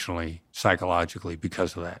emotionally, psychologically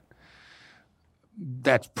because of that.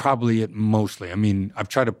 That's probably it mostly. I mean, I've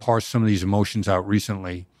tried to parse some of these emotions out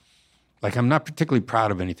recently. Like, I'm not particularly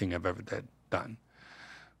proud of anything I've ever done,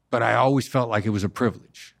 but I always felt like it was a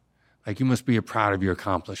privilege. Like, you must be proud of your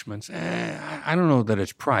accomplishments. I don't know that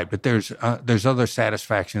it's pride, but there's other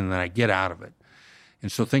satisfaction that I get out of it.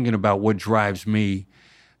 And so thinking about what drives me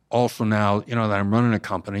also now, that I'm running a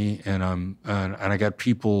company and I got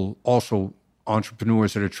people, also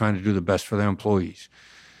entrepreneurs that are trying to do the best for their employees.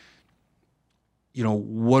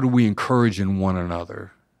 What do we encourage in one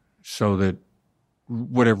another so that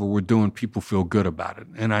whatever we're doing, people feel good about it?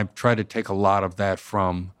 And I've tried to take a lot of that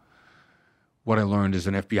from what I learned as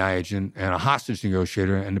an FBI agent and a hostage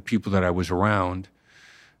negotiator and the people that I was around.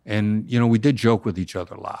 And, we did joke with each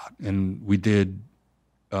other a lot, and we did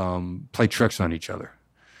play tricks on each other.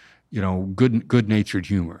 Good-natured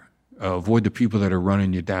humor. Avoid the people that are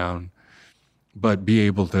running you down, but be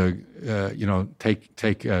able to, take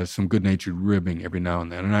some good-natured ribbing every now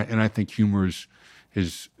and then. And I think humor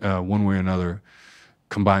is one way or another,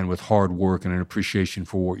 combined with hard work and an appreciation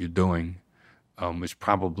for what you're doing, has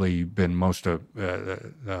probably been most of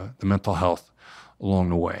the mental health along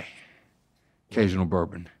the way. Occasional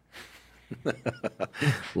bourbon.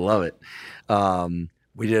 Love it.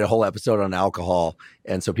 We did a whole episode on alcohol,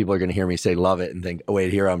 and so people are going to hear me say love it and think, oh,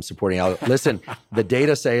 wait, here I'm supporting alcohol. Listen, the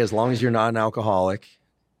data say as long as you're not an alcoholic,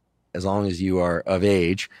 as long as you are of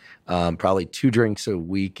age, probably 2 drinks a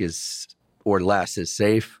week or less is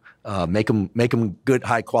safe. Make them good,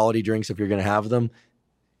 high-quality drinks if you're going to have them.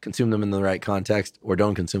 Consume them in the right context, or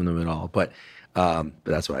don't consume them at all. But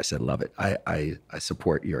that's why I said love it. I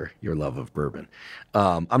support your love of bourbon.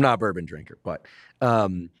 I'm not a bourbon drinker, but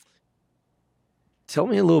tell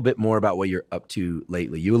me a little bit more about what you're up to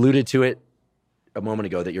lately. You alluded to it a moment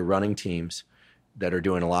ago that you're running teams that are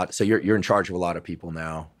doing a lot. So you're in charge of a lot of people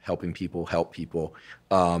now, helping people help people,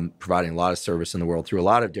 providing a lot of service in the world through a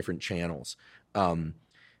lot of different channels.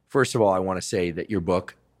 First of all, I want to say that your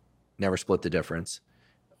book, Never Split the Difference.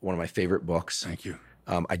 One of my favorite books. Thank you.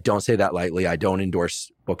 I don't say that lightly. I don't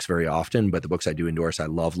endorse books very often, but the books I do endorse, I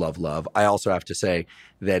love, love, love. I also have to say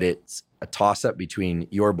that it's a toss-up between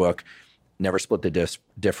your book, Never Split the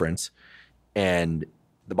Difference, and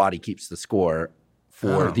The Body Keeps the Score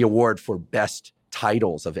for the award for best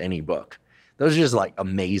titles of any book. Those are just like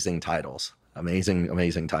amazing titles. Amazing,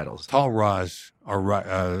 amazing titles. Tal Raz,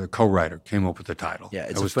 our co-writer, came up with the title. Yeah,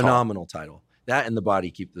 it's a phenomenal title. That and The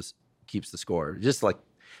Body Keeps the Score. Just like,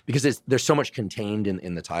 because there's so much contained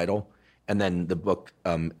in the title, and then the book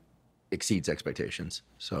exceeds expectations.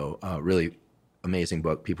 So really amazing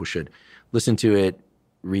book. People should listen to it,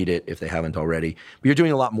 read it if they haven't already. But you're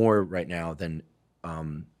doing a lot more right now than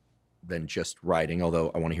just writing,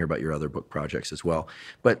 although I want to hear about your other book projects as well.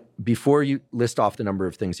 But before you list off the number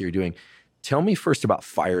of things that you're doing, tell me first about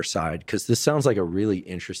Fireside, because this sounds like a really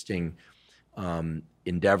interesting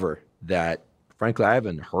endeavor that, frankly, I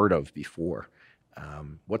haven't heard of before.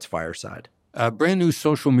 What's Fireside? A brand new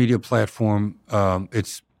social media platform.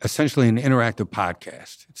 It's essentially an interactive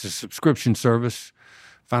podcast. It's a subscription service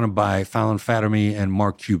founded by Fallon Fatemi and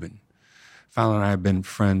Mark Cuban. Fallon and I have been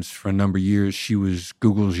friends for a number of years. She was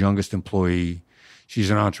Google's youngest employee. She's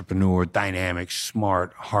an entrepreneur, dynamic,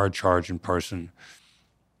 smart, hard-charging person.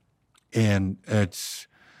 And it's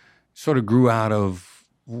sort of grew out of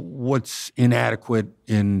what's inadequate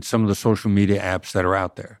in some of the social media apps that are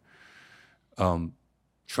out there.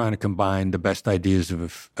 Trying to combine the best ideas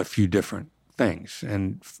of a few different things.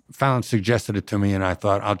 And Fallon suggested it to me, and I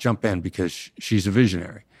thought, I'll jump in because she's a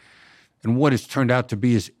visionary. And what it's turned out to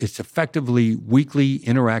be is it's effectively weekly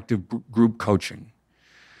interactive group coaching.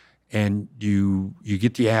 And you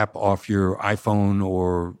get the app off your iPhone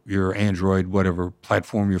or your Android, whatever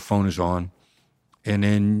platform your phone is on, and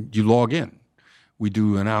then you log in. We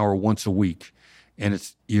do an hour once a week, and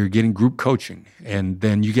you're getting group coaching, and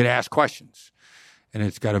then you get asked questions. And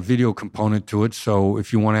it's got a video component to it, so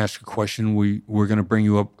if you want to ask a question, we're going to bring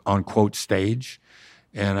you up on quote stage,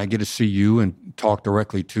 and I get to see you and talk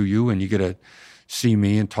directly to you, and you get to see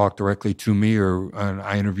me and talk directly to me. And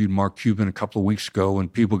I interviewed Mark Cuban a couple of weeks ago,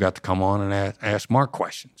 and people got to come on and ask Mark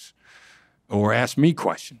questions or ask me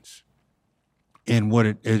questions. And what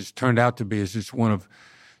it has turned out to be is it's one of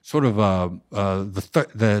sort of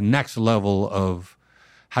the next level of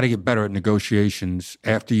how to get better at negotiations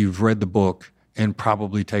after you've read the book and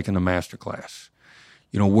probably taken a master class.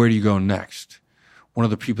 Where do you go next? One of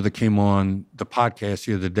the people that came on the podcast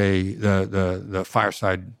the other day, the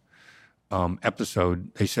Fireside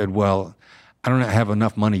episode, they said, well, I don't have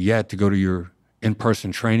enough money yet to go to your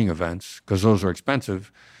in-person training events because those are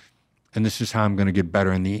expensive, and this is how I'm going to get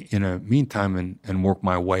better in the meantime and work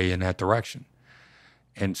my way in that direction.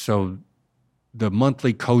 And so the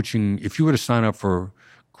monthly coaching, if you were to sign up for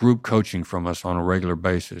group coaching from us on a regular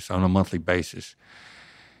basis, on a monthly basis,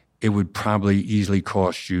 it would probably easily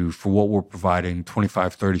cost you, for what we're providing,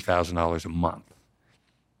 $25,000, $30,000 a month.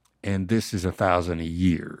 And this is $1,000 a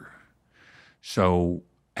year. So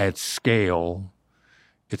at scale,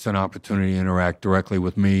 it's an opportunity to interact directly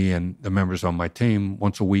with me and the members on my team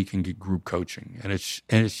once a week and get group coaching. And it's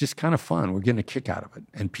just kind of fun. We're getting a kick out of it.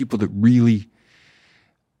 And people that really,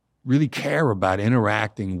 really care about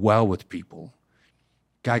interacting well with people.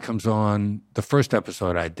 Guy comes on the first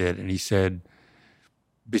episode I did, and he said,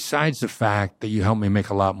 besides the fact that you helped me make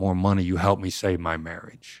a lot more money, you helped me save my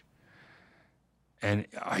marriage. And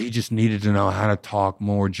he just needed to know how to talk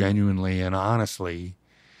more genuinely and honestly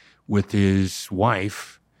with his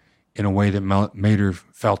wife in a way that made her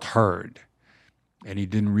felt heard. And he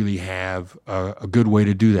didn't really have a good way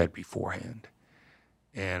to do that beforehand.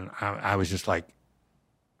 And I was just like,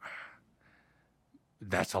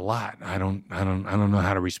 that's a lot. I don't know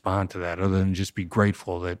how to respond to that other than just be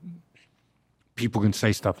grateful that people can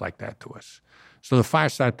say stuff like that to us. So the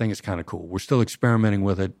Fireside thing is kind of cool. We're still experimenting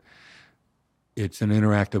with it. It's an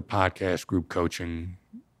interactive podcast, group coaching.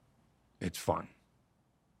 It's fun.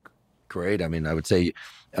 Great. I mean, I would say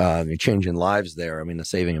you're changing lives there. I mean, the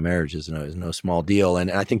saving a marriage is no small deal. And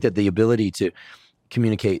I think that the ability to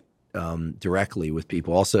communicate directly with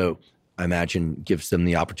people also, I imagine, gives them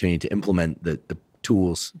the opportunity to implement the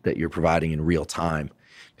tools that you're providing in real time.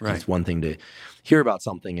 Right. It's one thing to hear about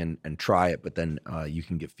something and try it, but then you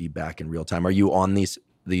can get feedback in real time. Are you on these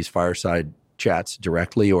Fireside chats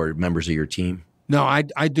directly, or members of your team? No,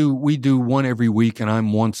 I do. We do one every week, and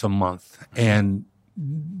I'm once a month. And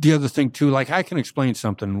the other thing too, like I can explain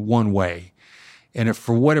something one way, and if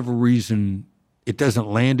for whatever reason it doesn't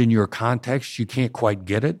land in your context, you can't quite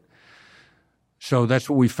get it. So that's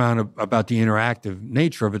what we found about the interactive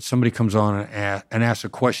nature of it. Somebody comes on and asks a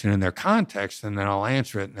question in their context, and then I'll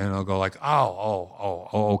answer it, and then I'll go like, oh,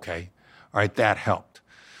 okay. All right, that helped.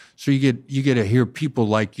 So you get to hear people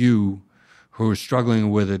like you who are struggling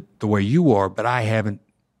with it the way you are, but I haven't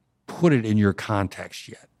put it in your context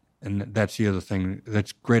yet. And that's the other thing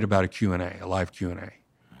that's great about a Q&A, a live Q&A.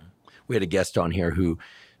 We had a guest on here who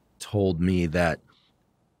told me that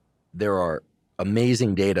there are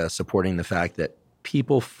amazing data supporting the fact that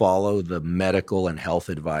people follow the medical and health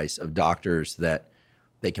advice of doctors that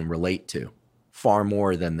they can relate to far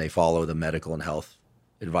more than they follow the medical and health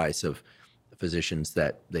advice of physicians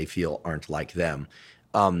that they feel aren't like them.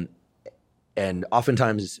 And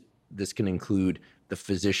oftentimes this can include the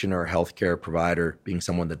physician or healthcare provider being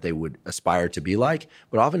someone that they would aspire to be like,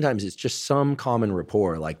 but oftentimes it's just some common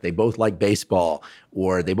rapport, like they both like baseball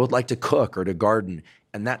or they both like to cook or to garden,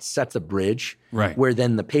 and that sets a bridge where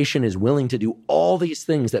then the patient is willing to do all these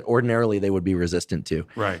things that ordinarily they would be resistant to.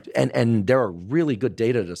 Right. And there are really good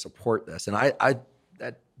data to support this. And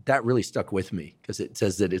that really stuck with me because it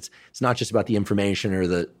says that it's not just about the information or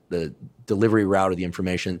the delivery route of the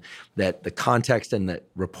information, that the context and the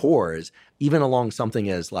rapport is even along something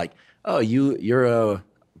as like, oh, you're a,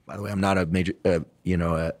 by the way, I'm not a major, a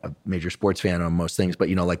major sports fan on most things, but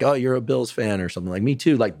like, oh, you're a Bills fan or something, like me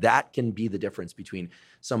too. Like that can be the difference between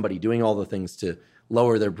somebody doing all the things to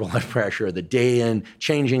lower their blood pressure, the day in,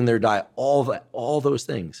 changing their diet, all those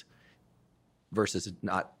things versus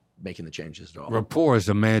not making the changes at all. Rapport is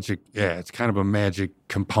it's kind of a magic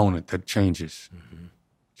component that changes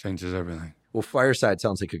everything. Well, Fireside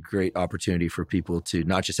sounds like a great opportunity for people to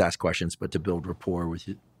not just ask questions, but to build rapport with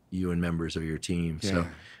you and members of your team. Yeah. So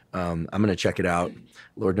I'm going to check it out.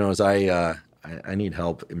 Lord knows I need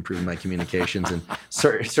help improving my communications in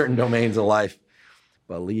certain domains of life.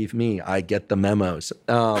 Believe me, I get the memos.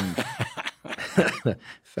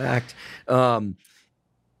 Fact.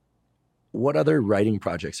 What other writing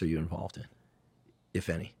projects are you involved in, if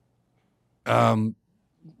any?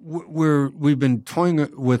 We've been toying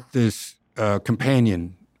with this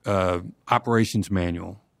companion operations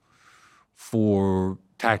manual for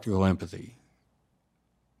tactical empathy,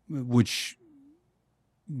 which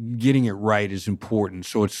getting it right is important.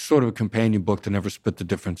 So it's sort of a companion book to never split the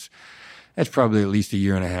difference. That's probably at least a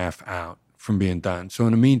year and a half out from being done. So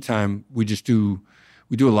in the meantime, we do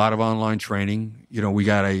a lot of online training. We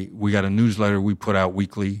got a newsletter we put out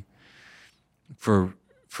weekly for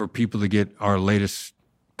people to get our latest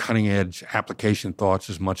cutting edge application thoughts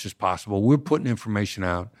as much as possible. We're putting information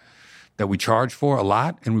out that we charge for a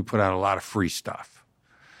lot, and we put out a lot of free stuff.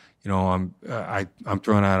 I'm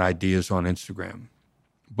throwing out ideas on Instagram,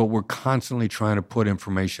 but we're constantly trying to put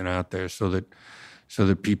information out there so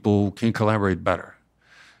that people can collaborate better.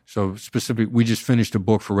 So we just finished a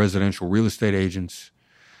book for residential real estate agents.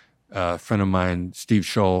 A friend of mine, Steve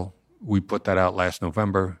Scholl, we put that out last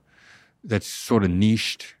November. That's sort of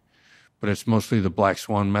niched, but it's mostly the black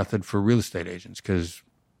swan method for real estate agents because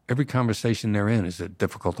every conversation they're in is a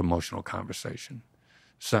difficult emotional conversation.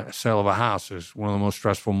 Sale of a house is one of the most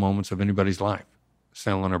stressful moments of anybody's life,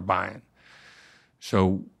 selling or buying.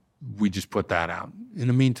 So we just put that out. In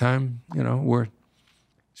the meantime, we're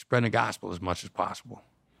spreading the gospel as much as possible.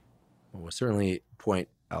 Well, we'll certainly point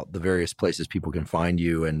out the various places people can find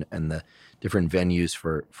you and the different venues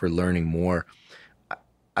for learning more.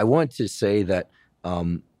 I want to say that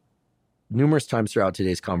numerous times throughout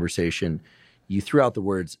today's conversation, you threw out the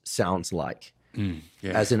words "sounds like"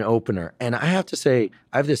 as an opener. And I have to say,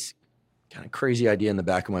 I have this kind of crazy idea in the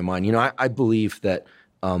back of my mind. I believe that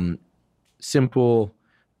simple,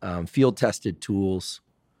 field-tested tools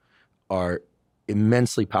are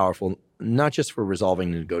immensely powerful, not just for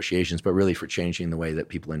resolving the negotiations, but really for changing the way that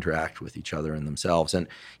people interact with each other and themselves. And,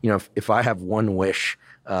 if I have one wish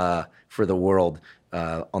for the world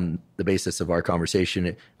on the basis of our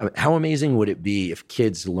conversation, how amazing would it be if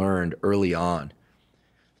kids learned early on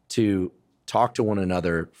to talk to one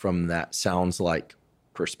another from that sounds like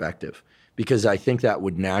perspective? Because I think that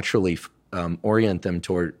would naturally orient them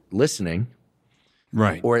toward listening,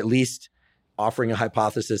 right? Or at least offering a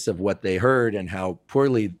hypothesis of what they heard and how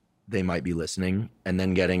poorly they might be listening, and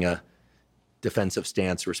then getting a defensive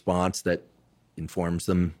stance response that informs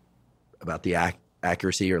them about the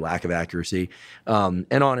accuracy or lack of accuracy, and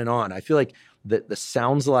on and on. I feel like the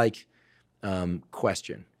sounds like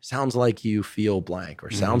question, sounds like you feel blank,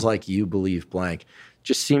 or sounds like you believe blank,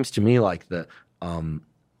 just seems to me like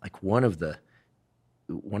one of the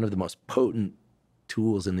most potent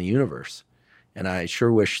tools in the universe. And I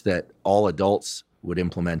sure wish that all adults would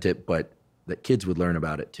implement it, but that kids would learn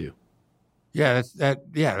about it too. Yeah,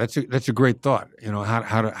 that's a great thought.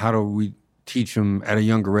 How do we teach them at a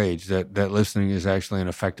younger age that listening is actually an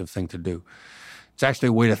effective thing to do. It's actually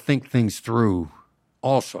a way to think things through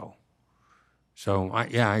also. So,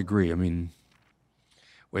 I agree. I mean,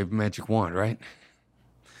 wave a magic wand, right?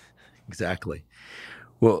 Exactly.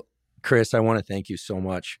 Well, Chris, I want to thank you so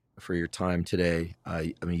much for your time today.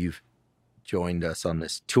 I mean, you've joined us on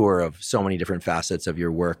this tour of so many different facets of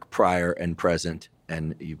your work, prior and present,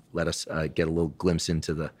 and you've let us get a little glimpse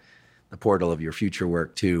into the portal of your future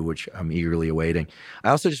work too, which I'm eagerly awaiting. I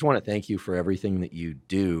also just want to thank you for everything that you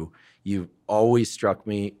do. You've always struck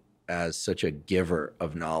me as such a giver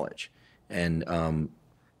of knowledge, and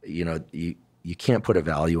you can't put a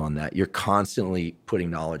value on that. You're constantly putting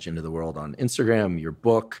knowledge into the world on Instagram, your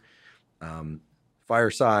book,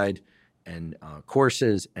 Fireside, and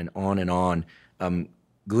courses, and on,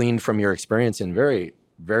 gleaned from your experience in very,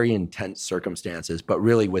 very intense circumstances, but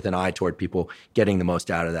really with an eye toward people getting the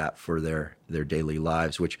most out of that for their daily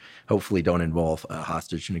lives, which hopefully don't involve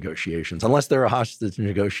hostage negotiations, unless they're a hostage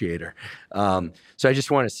negotiator. So I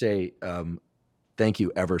just want to say thank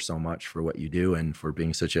you ever so much for what you do and for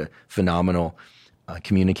being such a phenomenal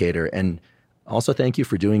communicator. And also thank you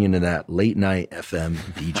for doing into that late night FM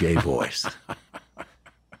DJ voice.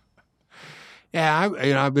 Yeah,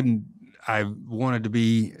 I've wanted to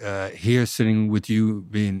be here sitting with you,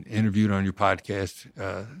 being interviewed on your podcast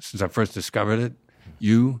since I first discovered it.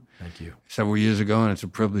 Thank you. Several years ago, and it's a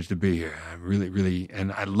privilege to be here. I really, really,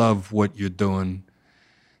 and I love what you're doing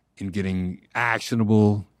in getting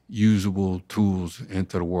actionable, usable tools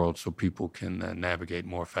into the world so people can navigate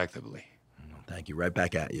more effectively. Thank you. Right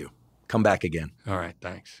back at you. Come back again. All right,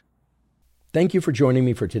 thanks. Thank you for joining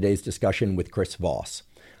me for today's discussion with Chris Voss.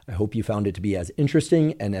 I hope you found it to be as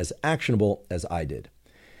interesting and as actionable as I did.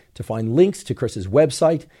 To find links to Chris's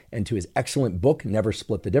website and to his excellent book, Never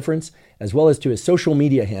Split the Difference, as well as to his social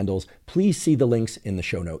media handles, please see the links in the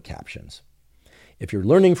show note captions. If you're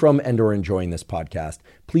learning from and or enjoying this podcast,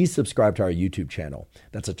 please subscribe to our YouTube channel.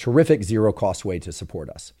 That's a terrific zero-cost way to support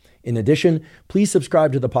us. In addition, please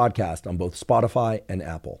subscribe to the podcast on both Spotify and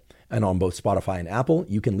Apple. And on both Spotify and Apple,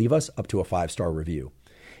 you can leave us up to a 5-star review.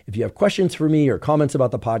 If you have questions for me or comments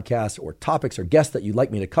about the podcast or topics or guests that you'd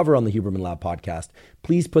like me to cover on the Huberman Lab podcast,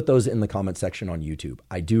 please put those in the comment section on YouTube.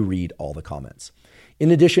 I do read all the comments. In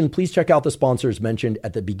addition, please check out the sponsors mentioned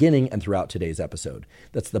at the beginning and throughout today's episode.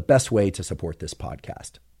 That's the best way to support this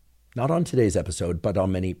podcast. Not on today's episode, but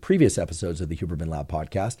on many previous episodes of the Huberman Lab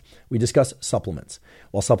podcast, we discuss supplements.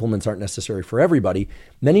 While supplements aren't necessary for everybody,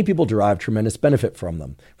 many people derive tremendous benefit from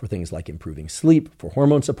them for things like improving sleep, for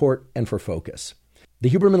hormone support, and for focus. The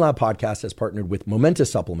Huberman Lab podcast has partnered with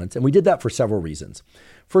Momentous Supplements, and we did that for several reasons.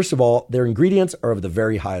 First of all, their ingredients are of the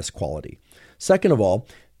very highest quality. Second of all,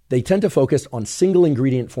 they tend to focus on single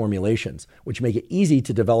ingredient formulations, which make it easy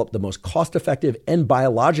to develop the most cost-effective and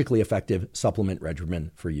biologically effective supplement regimen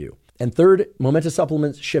for you. And third, Momentous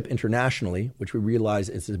Supplements ship internationally, which we realize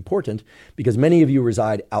is important because many of you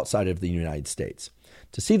reside outside of the United States.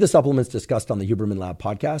 To see the supplements discussed on the Huberman Lab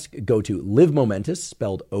podcast, go to Live Momentous,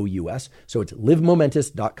 spelled O-U-S. So it's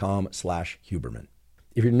livemomentous.com/Huberman.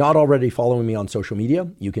 If you're not already following me on social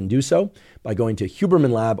media, you can do so by going to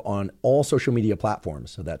Huberman Lab on all social media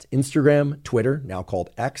platforms. So that's Instagram, Twitter, now called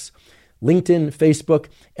X, LinkedIn, Facebook,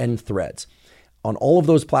 and Threads. On all of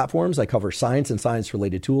those platforms, I cover science and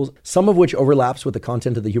science-related tools, some of which overlaps with the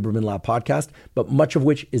content of the Huberman Lab podcast, but much of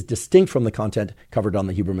which is distinct from the content covered on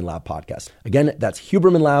the Huberman Lab podcast. Again, that's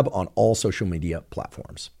Huberman Lab on all social media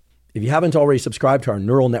platforms. If you haven't already subscribed to our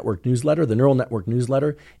Neural Network newsletter, the Neural Network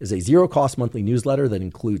newsletter is a zero-cost monthly newsletter that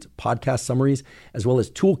includes podcast summaries as well as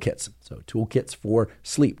toolkits. So toolkits for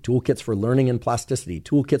sleep, toolkits for learning and plasticity,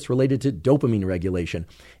 toolkits related to dopamine regulation,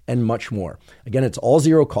 and much more. Again, it's all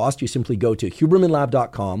zero cost. You simply go to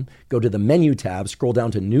hubermanlab.com, go to the menu tab, scroll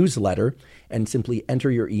down to newsletter, and simply enter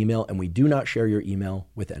your email, and we do not share your email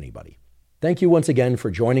with anybody. Thank you once again for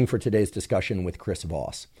joining for today's discussion with Chris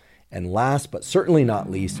Voss. And last but certainly not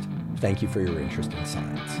least, thank you for your interest in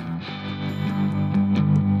science.